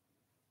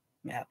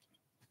 yeah,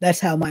 that's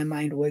how my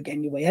mind works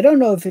anyway. I don't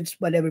know if it's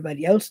what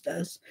everybody else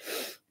does.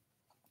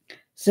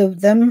 So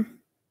them,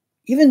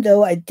 even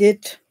though I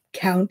did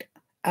count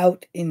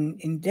out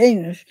in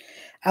Danish,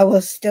 I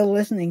was still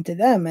listening to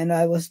them and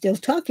I was still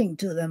talking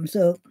to them.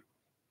 So,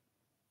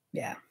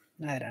 yeah,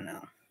 I don't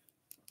know.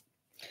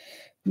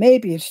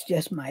 Maybe it's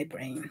just my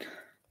brain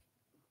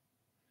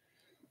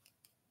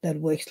that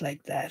works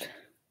like that.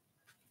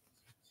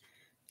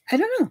 I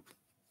don't know.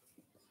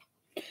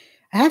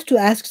 I have to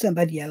ask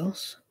somebody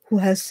else who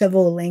has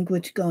several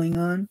language going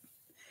on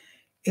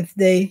if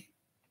they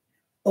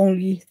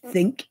only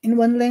think in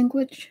one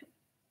language.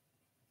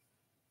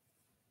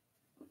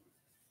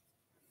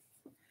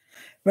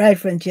 Right,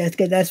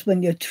 Francesca, that's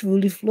when you're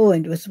truly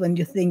fluent, was when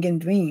you think and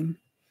dream.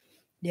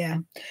 Yeah.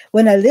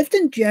 When I lived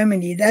in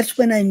Germany, that's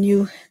when I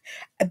knew,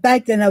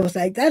 back then I was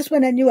like, that's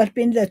when I knew I'd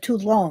been there too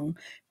long.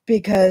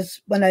 Because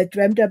when I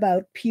dreamt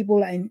about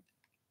people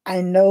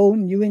I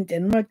knew in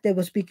Denmark, they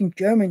were speaking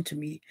German to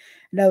me.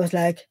 And I was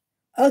like,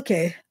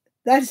 okay,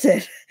 that's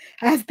it.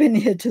 I've been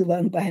here too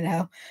long by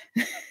now.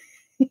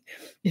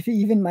 If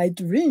even my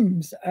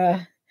dreams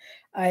are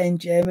in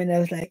German, I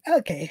was like,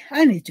 okay,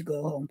 I need to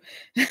go home.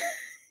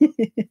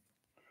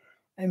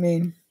 I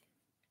mean,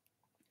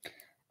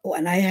 oh,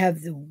 and I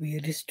have the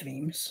weirdest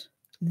dreams.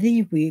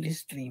 The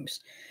weirdest dreams.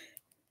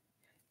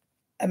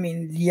 I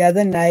mean, the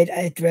other night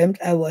I dreamt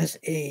I was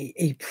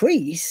a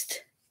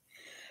priest,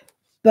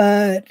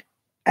 but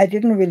I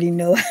didn't really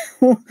know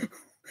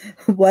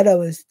what I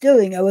was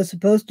doing. I was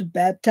supposed to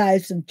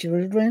baptize some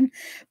children,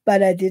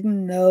 but I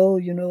didn't know,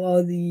 you know,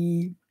 all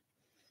the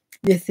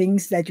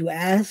things that you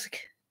ask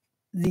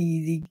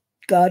the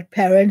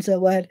godparents or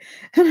what.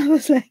 And I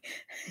was like,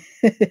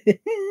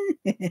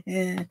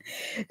 it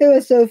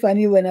was so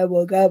funny when I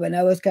woke up and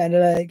I was kind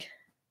of like,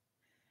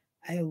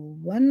 I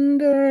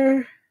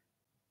wonder.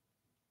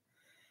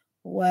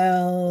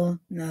 Well,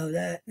 no,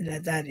 that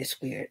is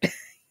weird.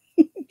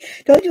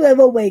 Don't you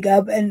ever wake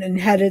up and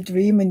had a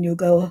dream and you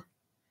go,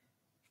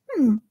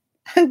 hmm,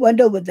 I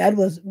wonder what that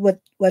was, what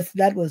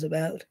that was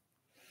about.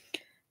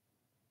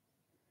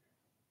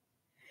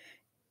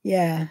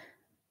 Yeah,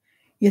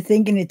 you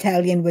think in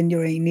Italian when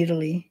you're in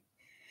Italy.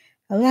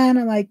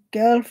 Alana, my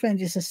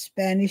girlfriend, is a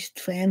Spanish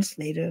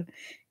translator.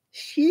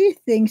 She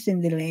thinks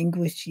in the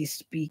language she's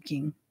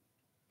speaking.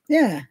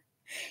 Yeah.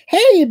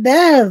 Hey,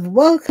 Bev,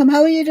 welcome.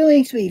 How are you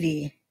doing,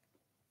 sweetie?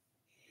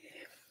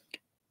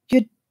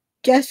 You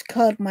just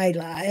caught my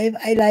live.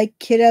 I like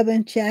Kid Up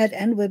and Chat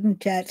and Women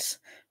Chats.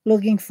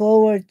 Looking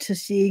forward to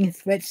seeing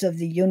Threads of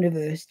the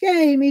Universe.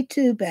 Yay, me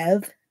too,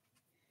 Bev.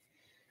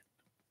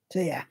 So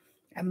yeah,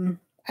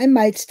 I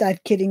might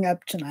start kidding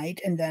up tonight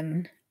and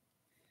then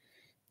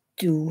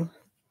do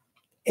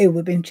a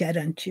Women Chat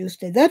on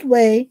Tuesday. That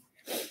way,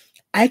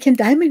 I can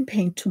diamond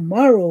paint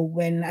tomorrow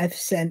when I've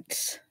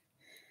sent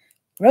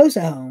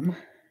Rosa home.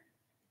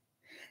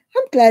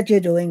 I'm glad you're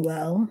doing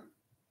well.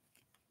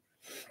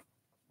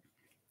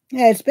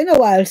 Yeah, it's been a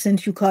while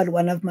since you caught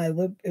one of my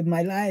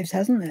lives,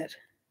 hasn't it?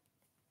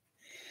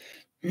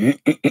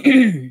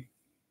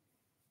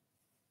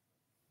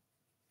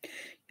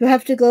 You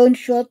have to go in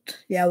short.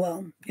 Yeah,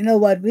 well, you know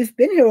what? We've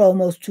been here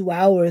almost 2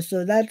 hours,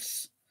 so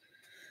that's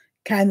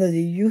kind of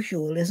the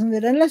usual, isn't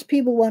it? Unless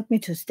people want me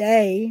to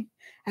stay,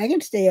 I can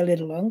stay a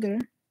little longer.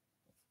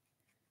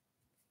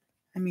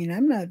 I mean,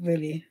 I'm not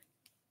really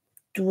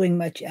doing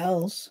much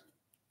else.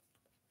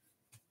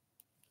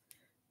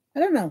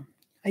 I don't know.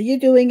 Are you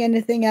doing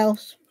anything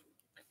else?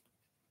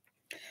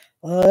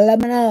 Let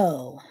me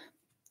know.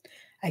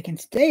 I can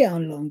stay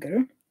on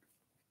longer.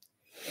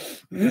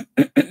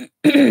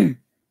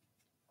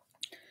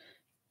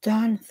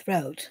 Darn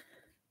throat.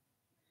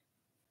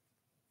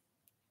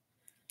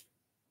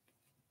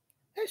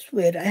 That's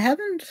weird. I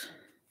haven't.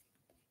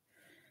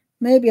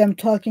 Maybe I'm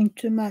talking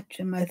too much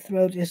and my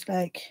throat is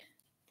like.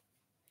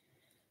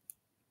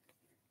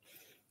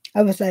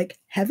 I was like,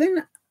 have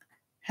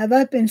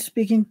I been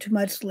speaking too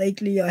much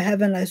lately, or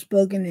haven't I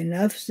spoken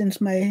enough since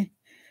my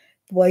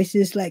voice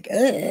is like,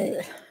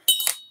 ugh.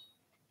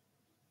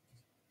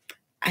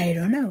 I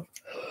don't know.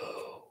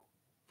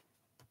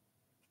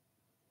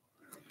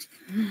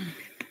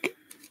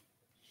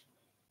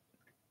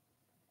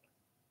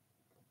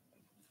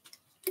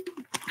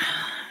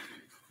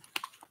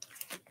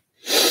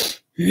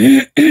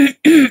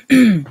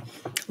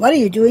 What are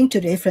you doing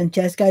today,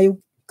 Francesca? Are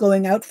you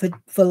going out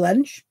for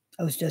lunch?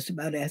 I was just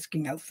about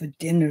asking out for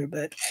dinner,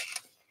 but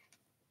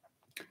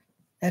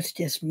that's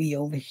just me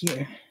over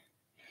here.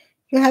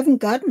 You haven't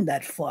gotten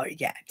that far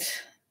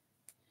yet.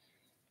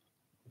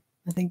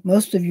 I think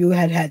most of you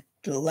had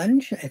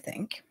lunch, I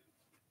think.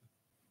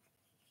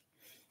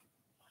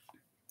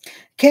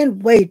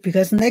 Can't wait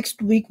because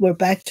next week we're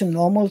back to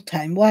normal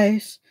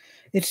time-wise.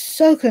 It's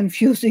so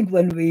confusing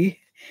when we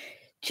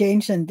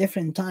change in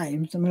different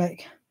times. I'm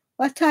like,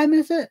 what time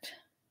is it?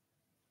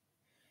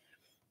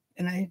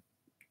 And I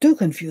do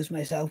confuse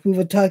myself. We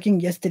were talking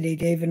yesterday,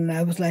 David, and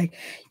I was like,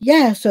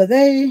 yeah, so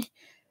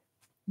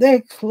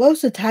they're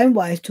closer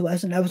time-wise to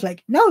us. And I was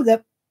like,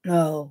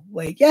 no,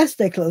 wait, yes,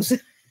 they're closer.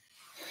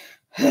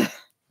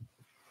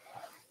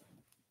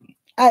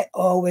 I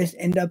always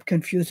end up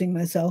confusing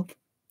myself.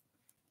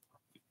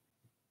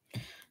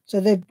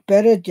 So they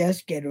better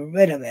just get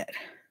rid of it.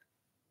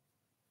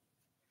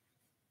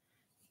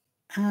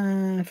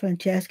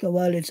 Francesca,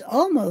 well, it's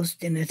almost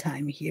dinner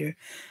time here.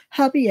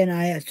 Hubby and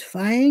I are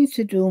trying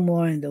to do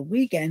more on the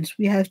weekends.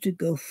 We have to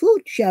go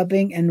food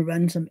shopping and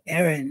run some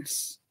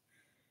errands.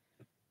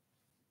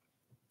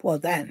 Well,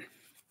 then,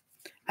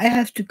 I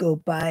have to go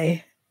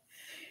buy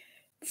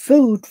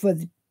food for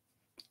the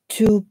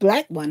 2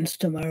 black ones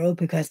tomorrow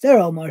because they're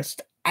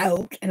almost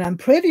out, and I'm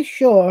pretty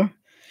sure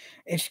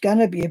it's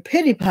gonna be a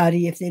pity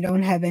party if they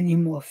don't have any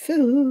more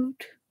food.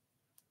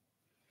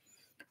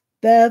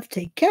 Bev,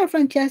 take care,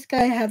 Francesca.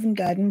 I haven't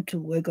gotten to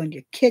work on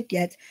your kit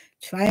yet.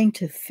 Trying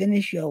to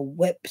finish your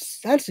whips.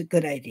 That's a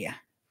good idea.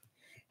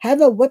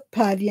 Have a whip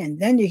party and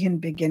then you can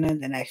begin on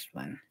the next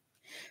one.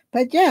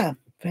 But yeah,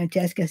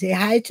 Francesca, say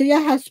hi to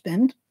your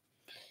husband.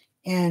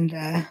 And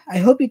I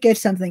hope you get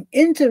something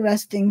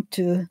interesting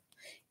to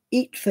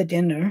eat for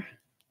dinner.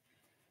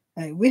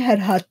 We had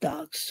hot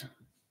dogs.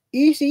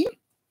 Easy.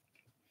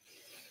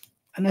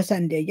 On a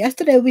Sunday.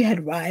 Yesterday we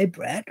had rye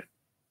bread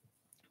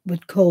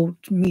with cold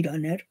meat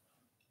on it.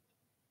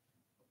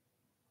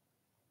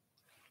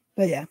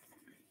 But yeah,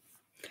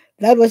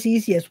 that was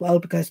easy as well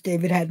because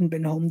David hadn't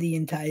been home the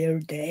entire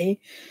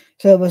day.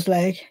 So it was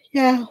like,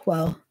 yeah,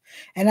 well.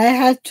 And I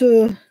had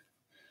to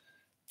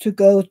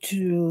go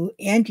to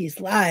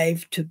Andy's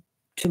live to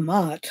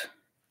Mott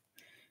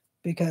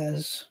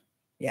because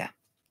yeah.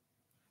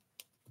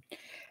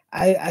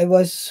 I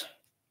was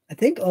I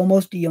think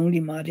almost the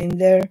only mod in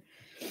there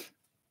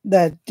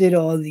that did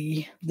all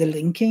the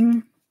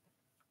linking.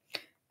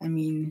 I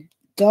mean,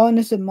 Dawn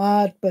is a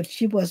mod, but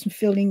she wasn't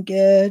feeling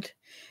good.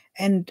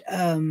 And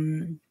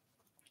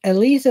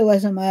Elisa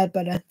was a mod,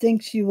 but I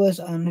think she was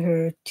on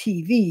her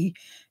TV.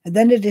 And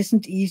then it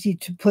isn't easy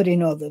to put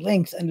in all the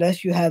links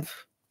unless you have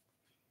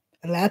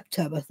a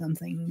laptop or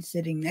something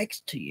sitting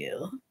next to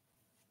you.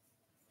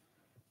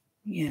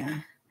 Yeah.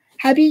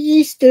 Happy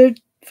Easter,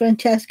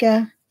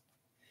 Francesca.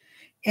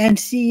 And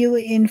see you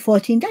in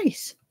 14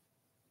 days.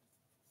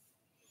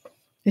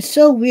 It's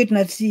so weird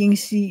not saying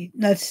see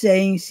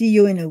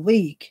you in a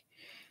week.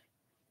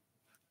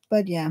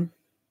 But yeah,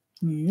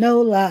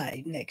 no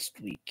lie next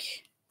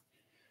week.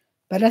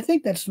 But I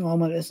think that's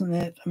normal, isn't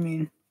it? I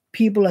mean,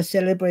 people are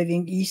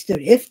celebrating Easter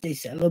if they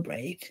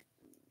celebrate.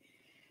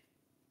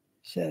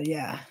 So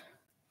yeah.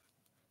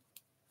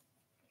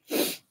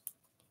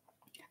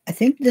 I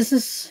think this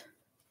is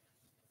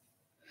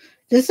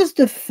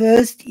the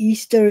first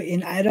Easter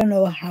in I don't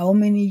know how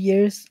many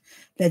years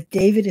that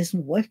David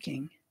isn't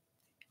working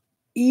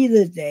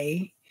either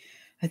day.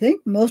 I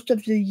think most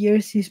of the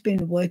years he's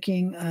been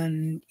working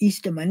on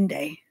Easter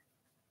Monday.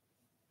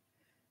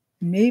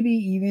 Maybe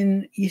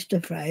even Easter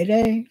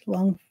Friday.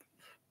 What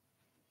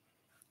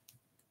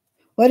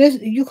is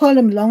you call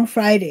them Long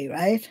Friday,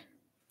 right?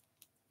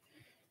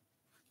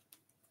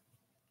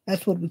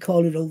 That's what we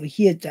call it over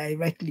here,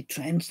 directly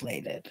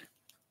translated.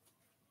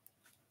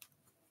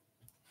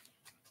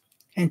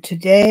 And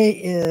today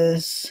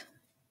is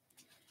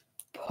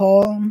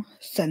Palm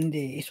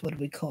Sunday is what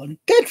we call it.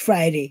 Good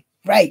Friday.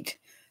 Right.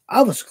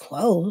 I was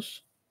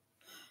close.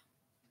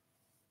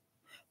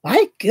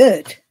 Why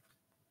good?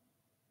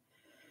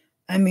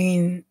 I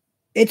mean,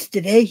 it's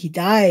the day he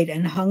died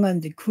and hung on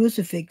the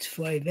crucifix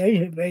for a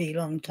very, very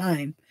long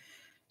time.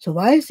 So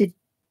why is it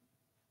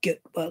good?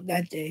 Well,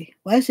 that day.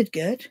 Why is it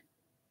good?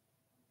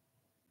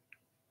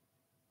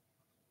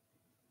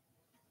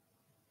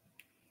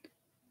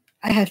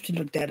 I have to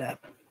look that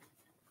up.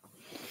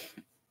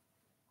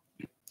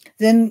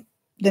 Then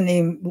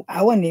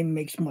our name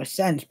makes more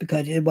sense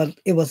because it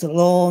was a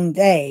long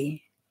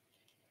day.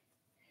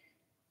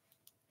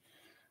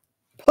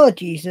 Poor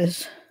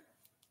Jesus.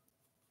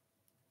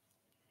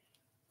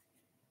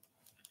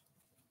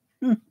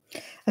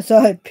 I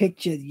saw a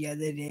picture the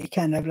other day,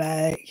 kind of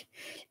like,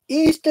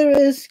 Easter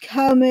is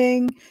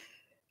coming,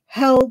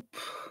 help,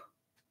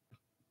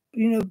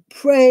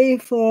 pray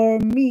for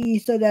me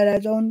so that I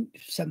don't,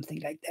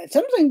 something like that.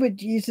 Something with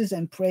Jesus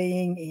and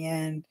praying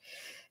and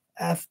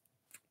uh,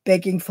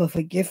 begging for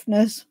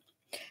forgiveness.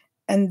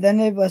 And then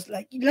it was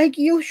like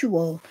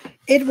usual.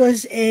 It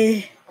was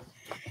a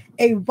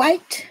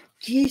white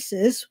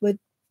Jesus with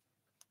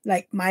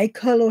like my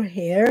color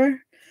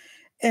hair.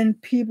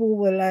 And people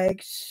were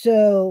like,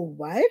 so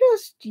why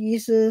does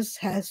Jesus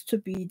has to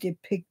be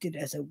depicted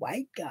as a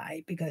white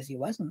guy? Because he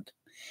wasn't.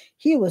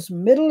 He was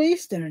Middle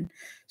Eastern.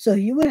 So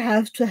you would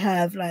have to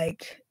have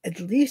like at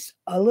least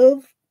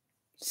olive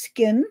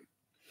skin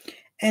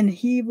and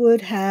he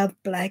would have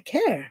black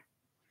hair.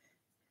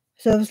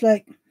 So I was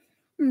like,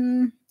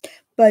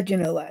 but you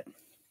know what?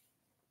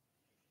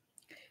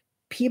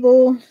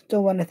 People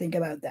don't want to think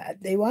about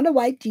that. They want a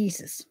white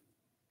Jesus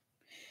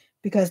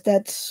because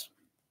that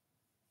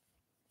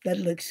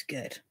looks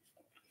good.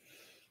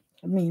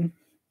 I mean,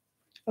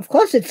 of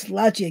course, it's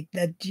logic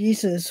that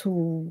Jesus,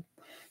 who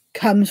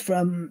comes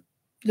from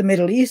the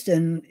Middle East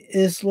and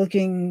is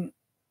looking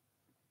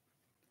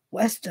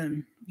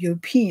Western,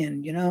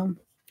 European,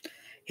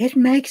 it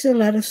makes a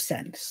lot of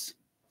sense.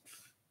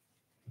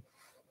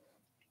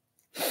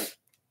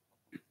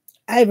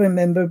 I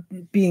remember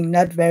being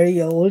not very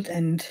old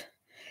and,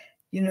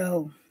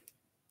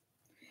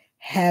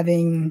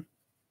 having,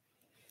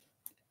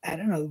 I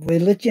don't know,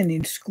 religion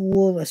in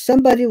school, or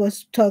somebody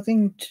was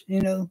talking,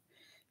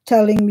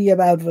 telling me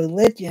about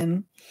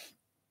religion.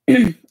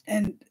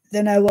 And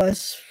then I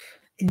was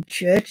in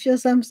church or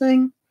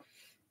something.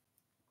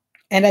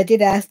 And I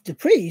did ask the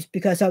priest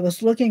because I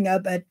was looking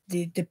up at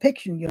the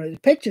depiction, the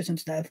pictures and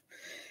stuff.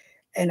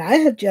 And I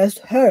had just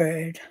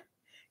heard,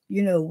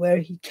 where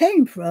he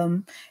came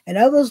from. And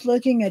I was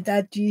looking at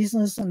that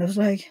Jesus and I was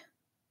like,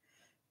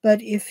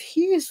 but if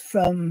he's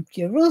from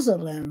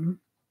Jerusalem,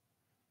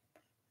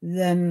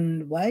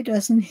 then why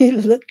doesn't he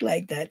look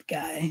like that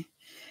guy?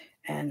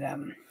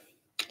 And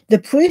the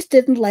priest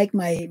didn't like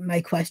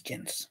my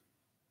questions.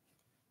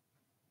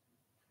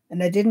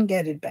 And I didn't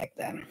get it back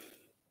then.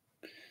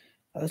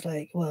 I was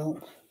like, well,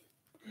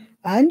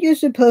 aren't you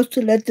supposed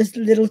to let the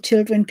little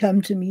children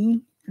come to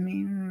me? I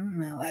mean,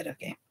 no, I don't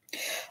care.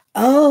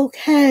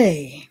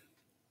 Okay.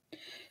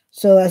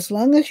 So as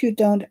long as you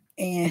don't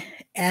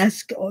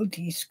ask all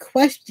these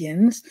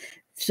questions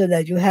so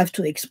that you have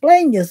to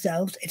explain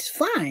yourselves, it's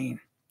fine.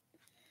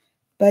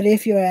 But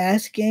if you're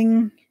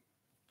asking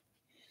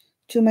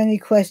too many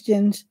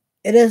questions,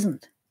 it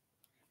isn't.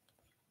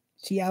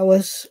 See, I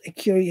was a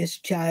curious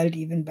child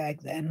even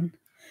back then.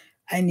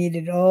 I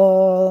needed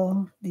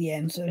all the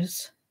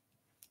answers.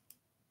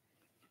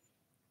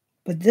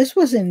 But this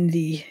was in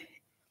the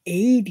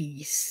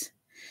 80s.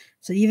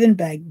 So even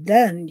back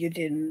then, you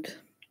didn't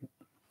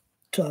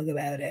talk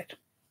about it.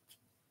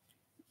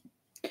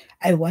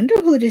 I wonder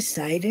who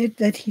decided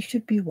that he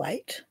should be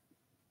white.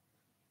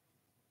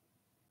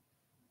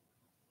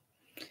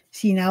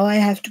 See, now I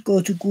have to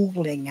go to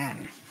Googling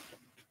again.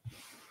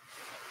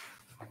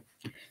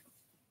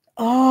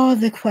 All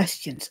the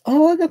questions. I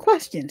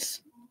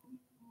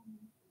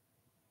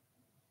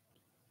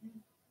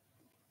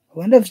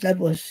wonder if that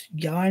was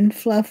yarn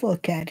fluff or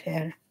cat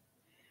hair.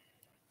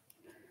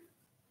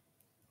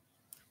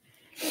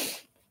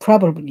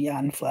 Probably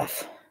yarn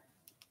fluff.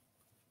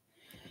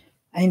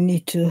 I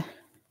need to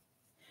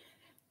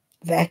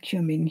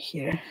vacuum in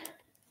here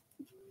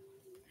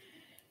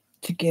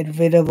to get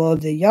rid of all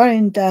the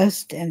yarn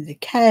dust and the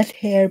cat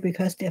hair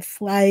because they're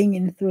flying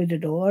in through the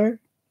door.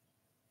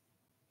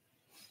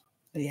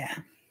 But yeah.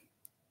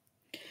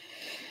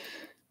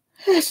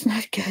 That's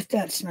not good.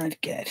 That's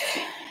not good.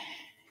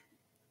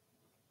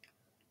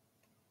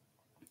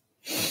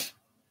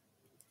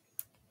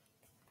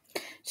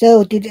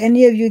 So, did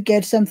any of you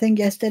get something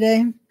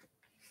yesterday?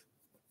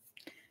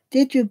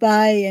 Did you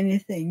buy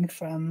anything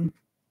from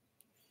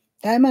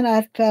Diamond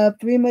Art Club,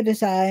 Remo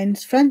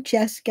Designs,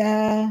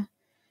 Francesca,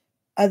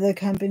 other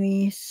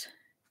companies?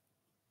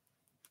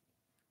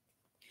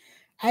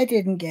 I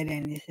didn't get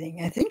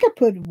anything. I think I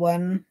put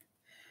one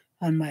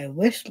on my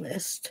wish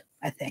list,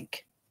 I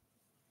think.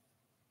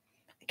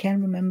 I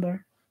can't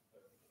remember.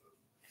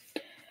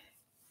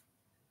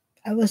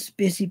 I was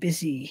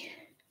busy.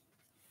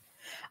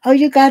 Oh,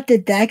 you got the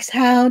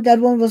Dachshund? That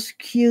one was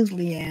cute,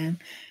 Leanne.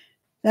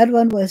 That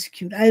one was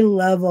cute. I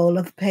love all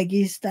of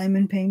Peggy's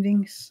diamond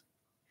paintings.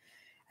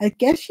 I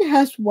guess she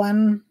has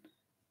one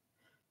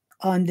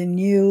on the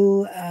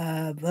new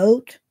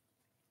vote,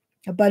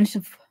 a bunch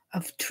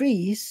of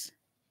trees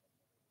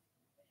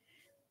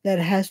that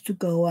has to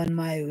go on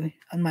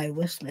my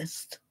wish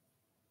list.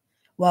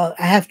 Well,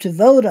 I have to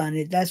vote on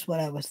it. That's what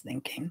I was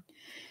thinking.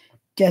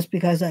 Just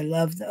because I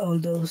love all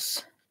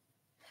those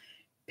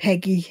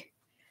Peggy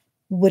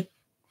wood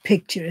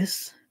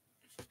pictures.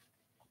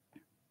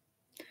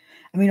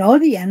 I mean, all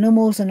the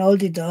animals and all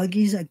the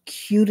doggies are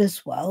cute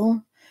as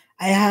well.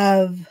 I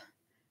have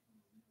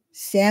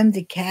Sam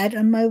the cat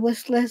on my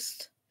wish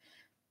list,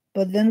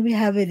 but then we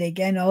have it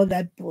again, all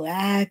that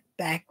black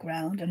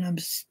background, and I'm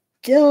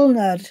still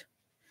not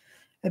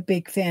a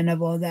big fan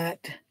of all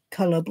that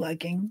color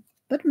blocking.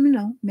 But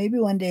maybe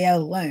one day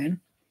I'll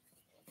learn.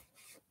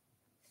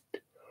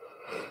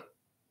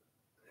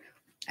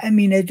 I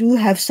mean, I do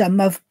have some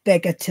of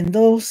Becca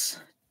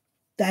Tyndall's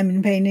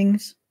diamond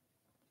paintings.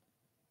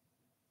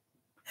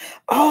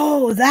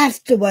 Oh, that's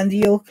the one,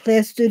 the Eau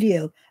Claire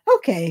Studio.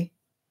 Okay.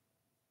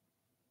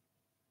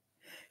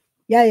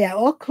 Yeah,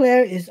 Eau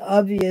Claire is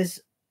obvious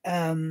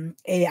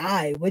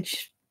AI,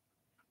 which,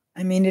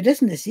 I mean, it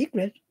isn't a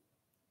secret.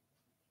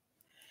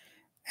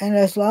 And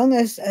as long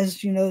as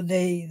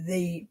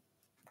they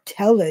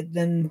tell it,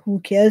 then who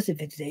cares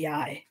if it's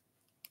AI?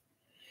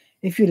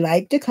 If you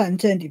like the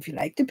content, if you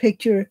like the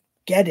picture,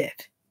 get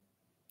it.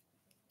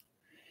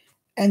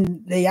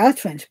 And they are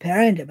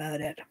transparent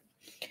about it.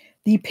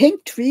 The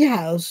Pink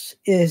Treehouse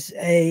is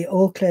a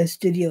Eau Claire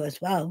studio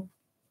as well.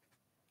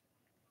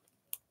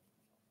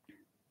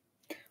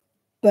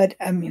 But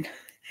I mean,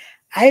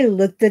 I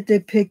looked at the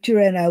picture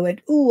and I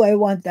went, ooh, I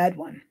want that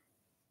one.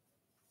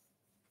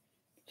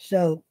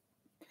 So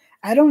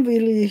I don't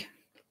really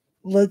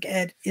look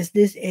at, is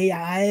this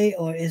AI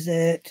or is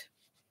it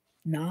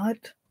not?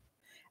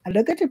 I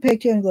look at the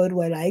picture and go,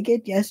 do I like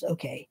it? Yes,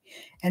 okay.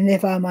 And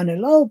if I'm on a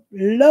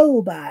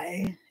low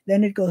buy,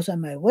 then it goes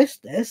on my wish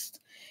list.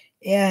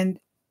 And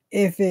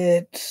if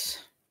it's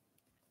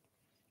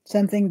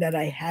something that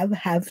I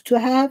have to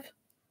have,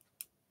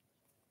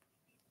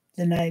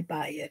 then I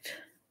buy it.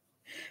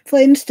 For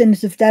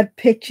instance, if that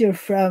picture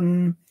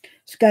from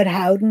Scott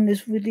Howden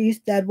is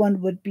released, that one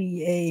would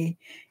be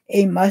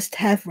a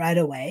must-have right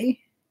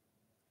away.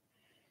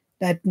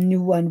 That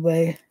new one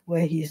where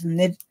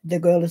the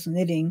girl is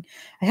knitting.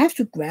 I have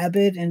to grab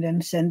it and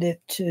then send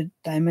it to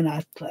Diamond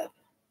Art Club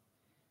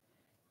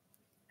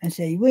and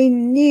say, we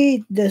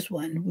need this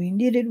one. We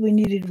need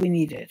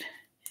it.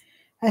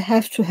 I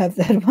have to have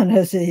that one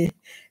as a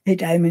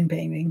diamond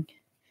painting.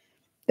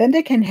 Then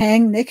they can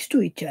hang next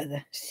to each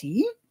other.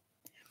 See?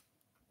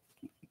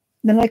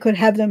 Then I could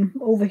have them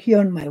over here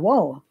on my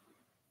wall.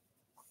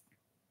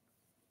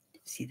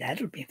 See,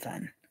 that'll be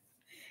fun.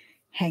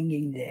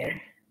 Hanging there.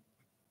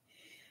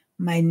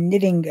 My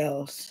knitting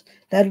girls.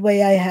 That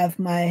way I have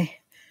my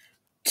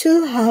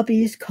two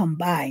hobbies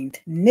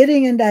combined.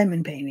 Knitting and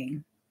diamond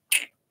painting.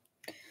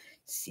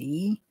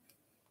 See?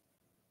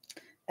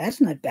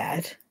 That's not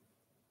bad.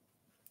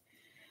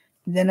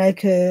 Then I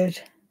could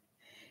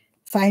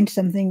find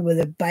something with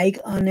a bike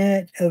on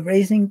it, a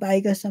racing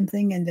bike or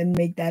something, and then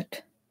make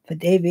that for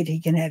David. He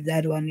can have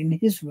that one in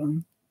his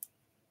room.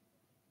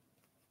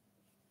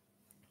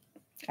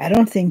 I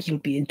don't think he'll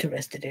be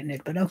interested in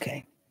it, but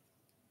okay.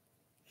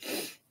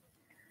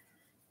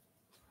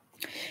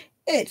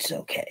 It's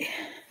okay.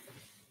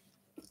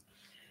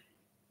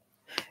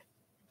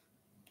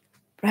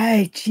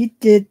 Right, she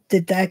did the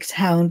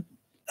Dachshund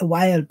a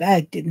while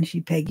back, didn't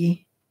she,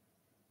 Peggy?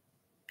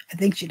 I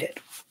think she did.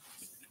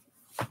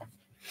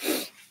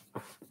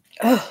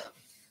 Oh,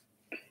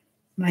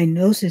 my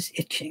nose is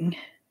itching.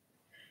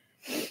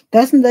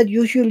 Doesn't that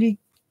usually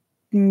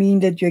mean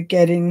that you're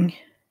getting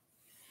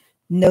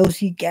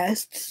nosy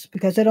guests?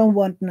 Because I don't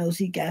want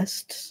nosy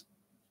guests.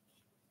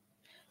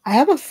 I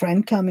have a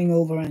friend coming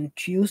over on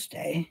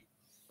Tuesday.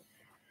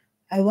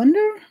 I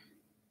wonder.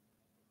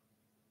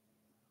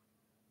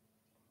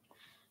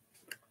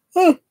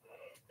 Oh,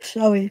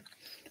 sorry.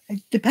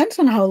 It depends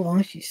on how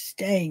long she's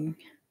staying.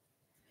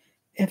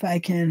 If I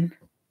can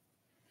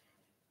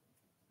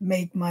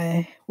make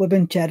my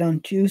ribbon chat on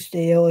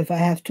Tuesday or if I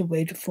have to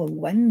wait for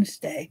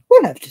Wednesday.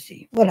 We'll have to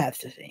see.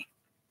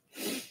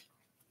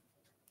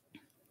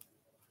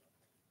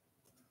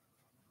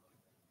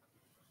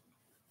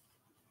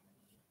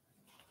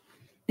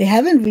 They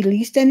haven't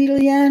released any,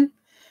 Leanne?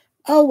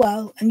 Oh,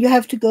 well, and you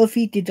have to go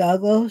feed the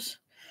doggos?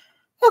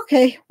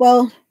 Okay,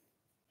 well,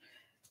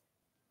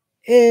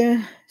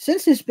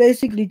 since it's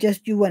basically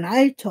just you and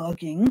I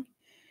talking,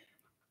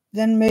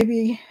 then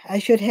maybe I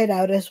should head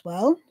out as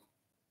well.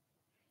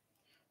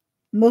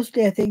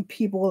 Mostly I think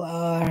people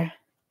are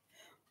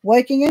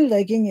working and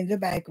lurking in the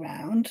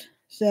background.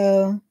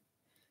 So,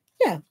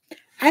 yeah,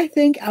 I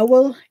think I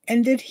will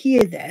end it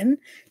here then.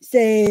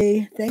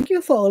 Say thank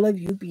you for all of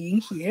you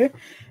being here.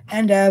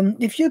 And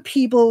if you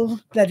people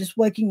that is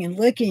working and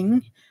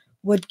lurking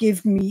would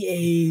give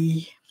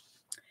me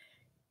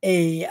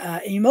a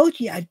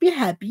emoji, I'd be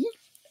happy.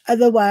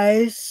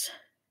 Otherwise,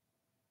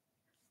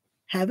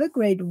 have a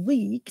great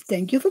week.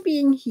 Thank you for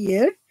being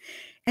here.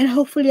 And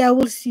hopefully I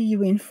will see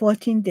you in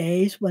 14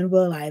 days when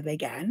we're live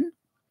again.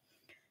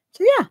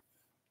 So yeah.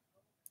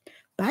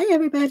 Bye,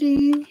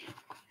 everybody.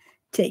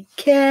 Take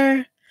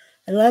care.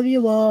 I love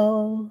you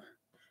all.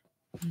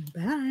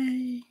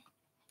 Bye.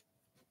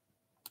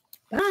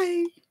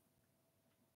 Bye.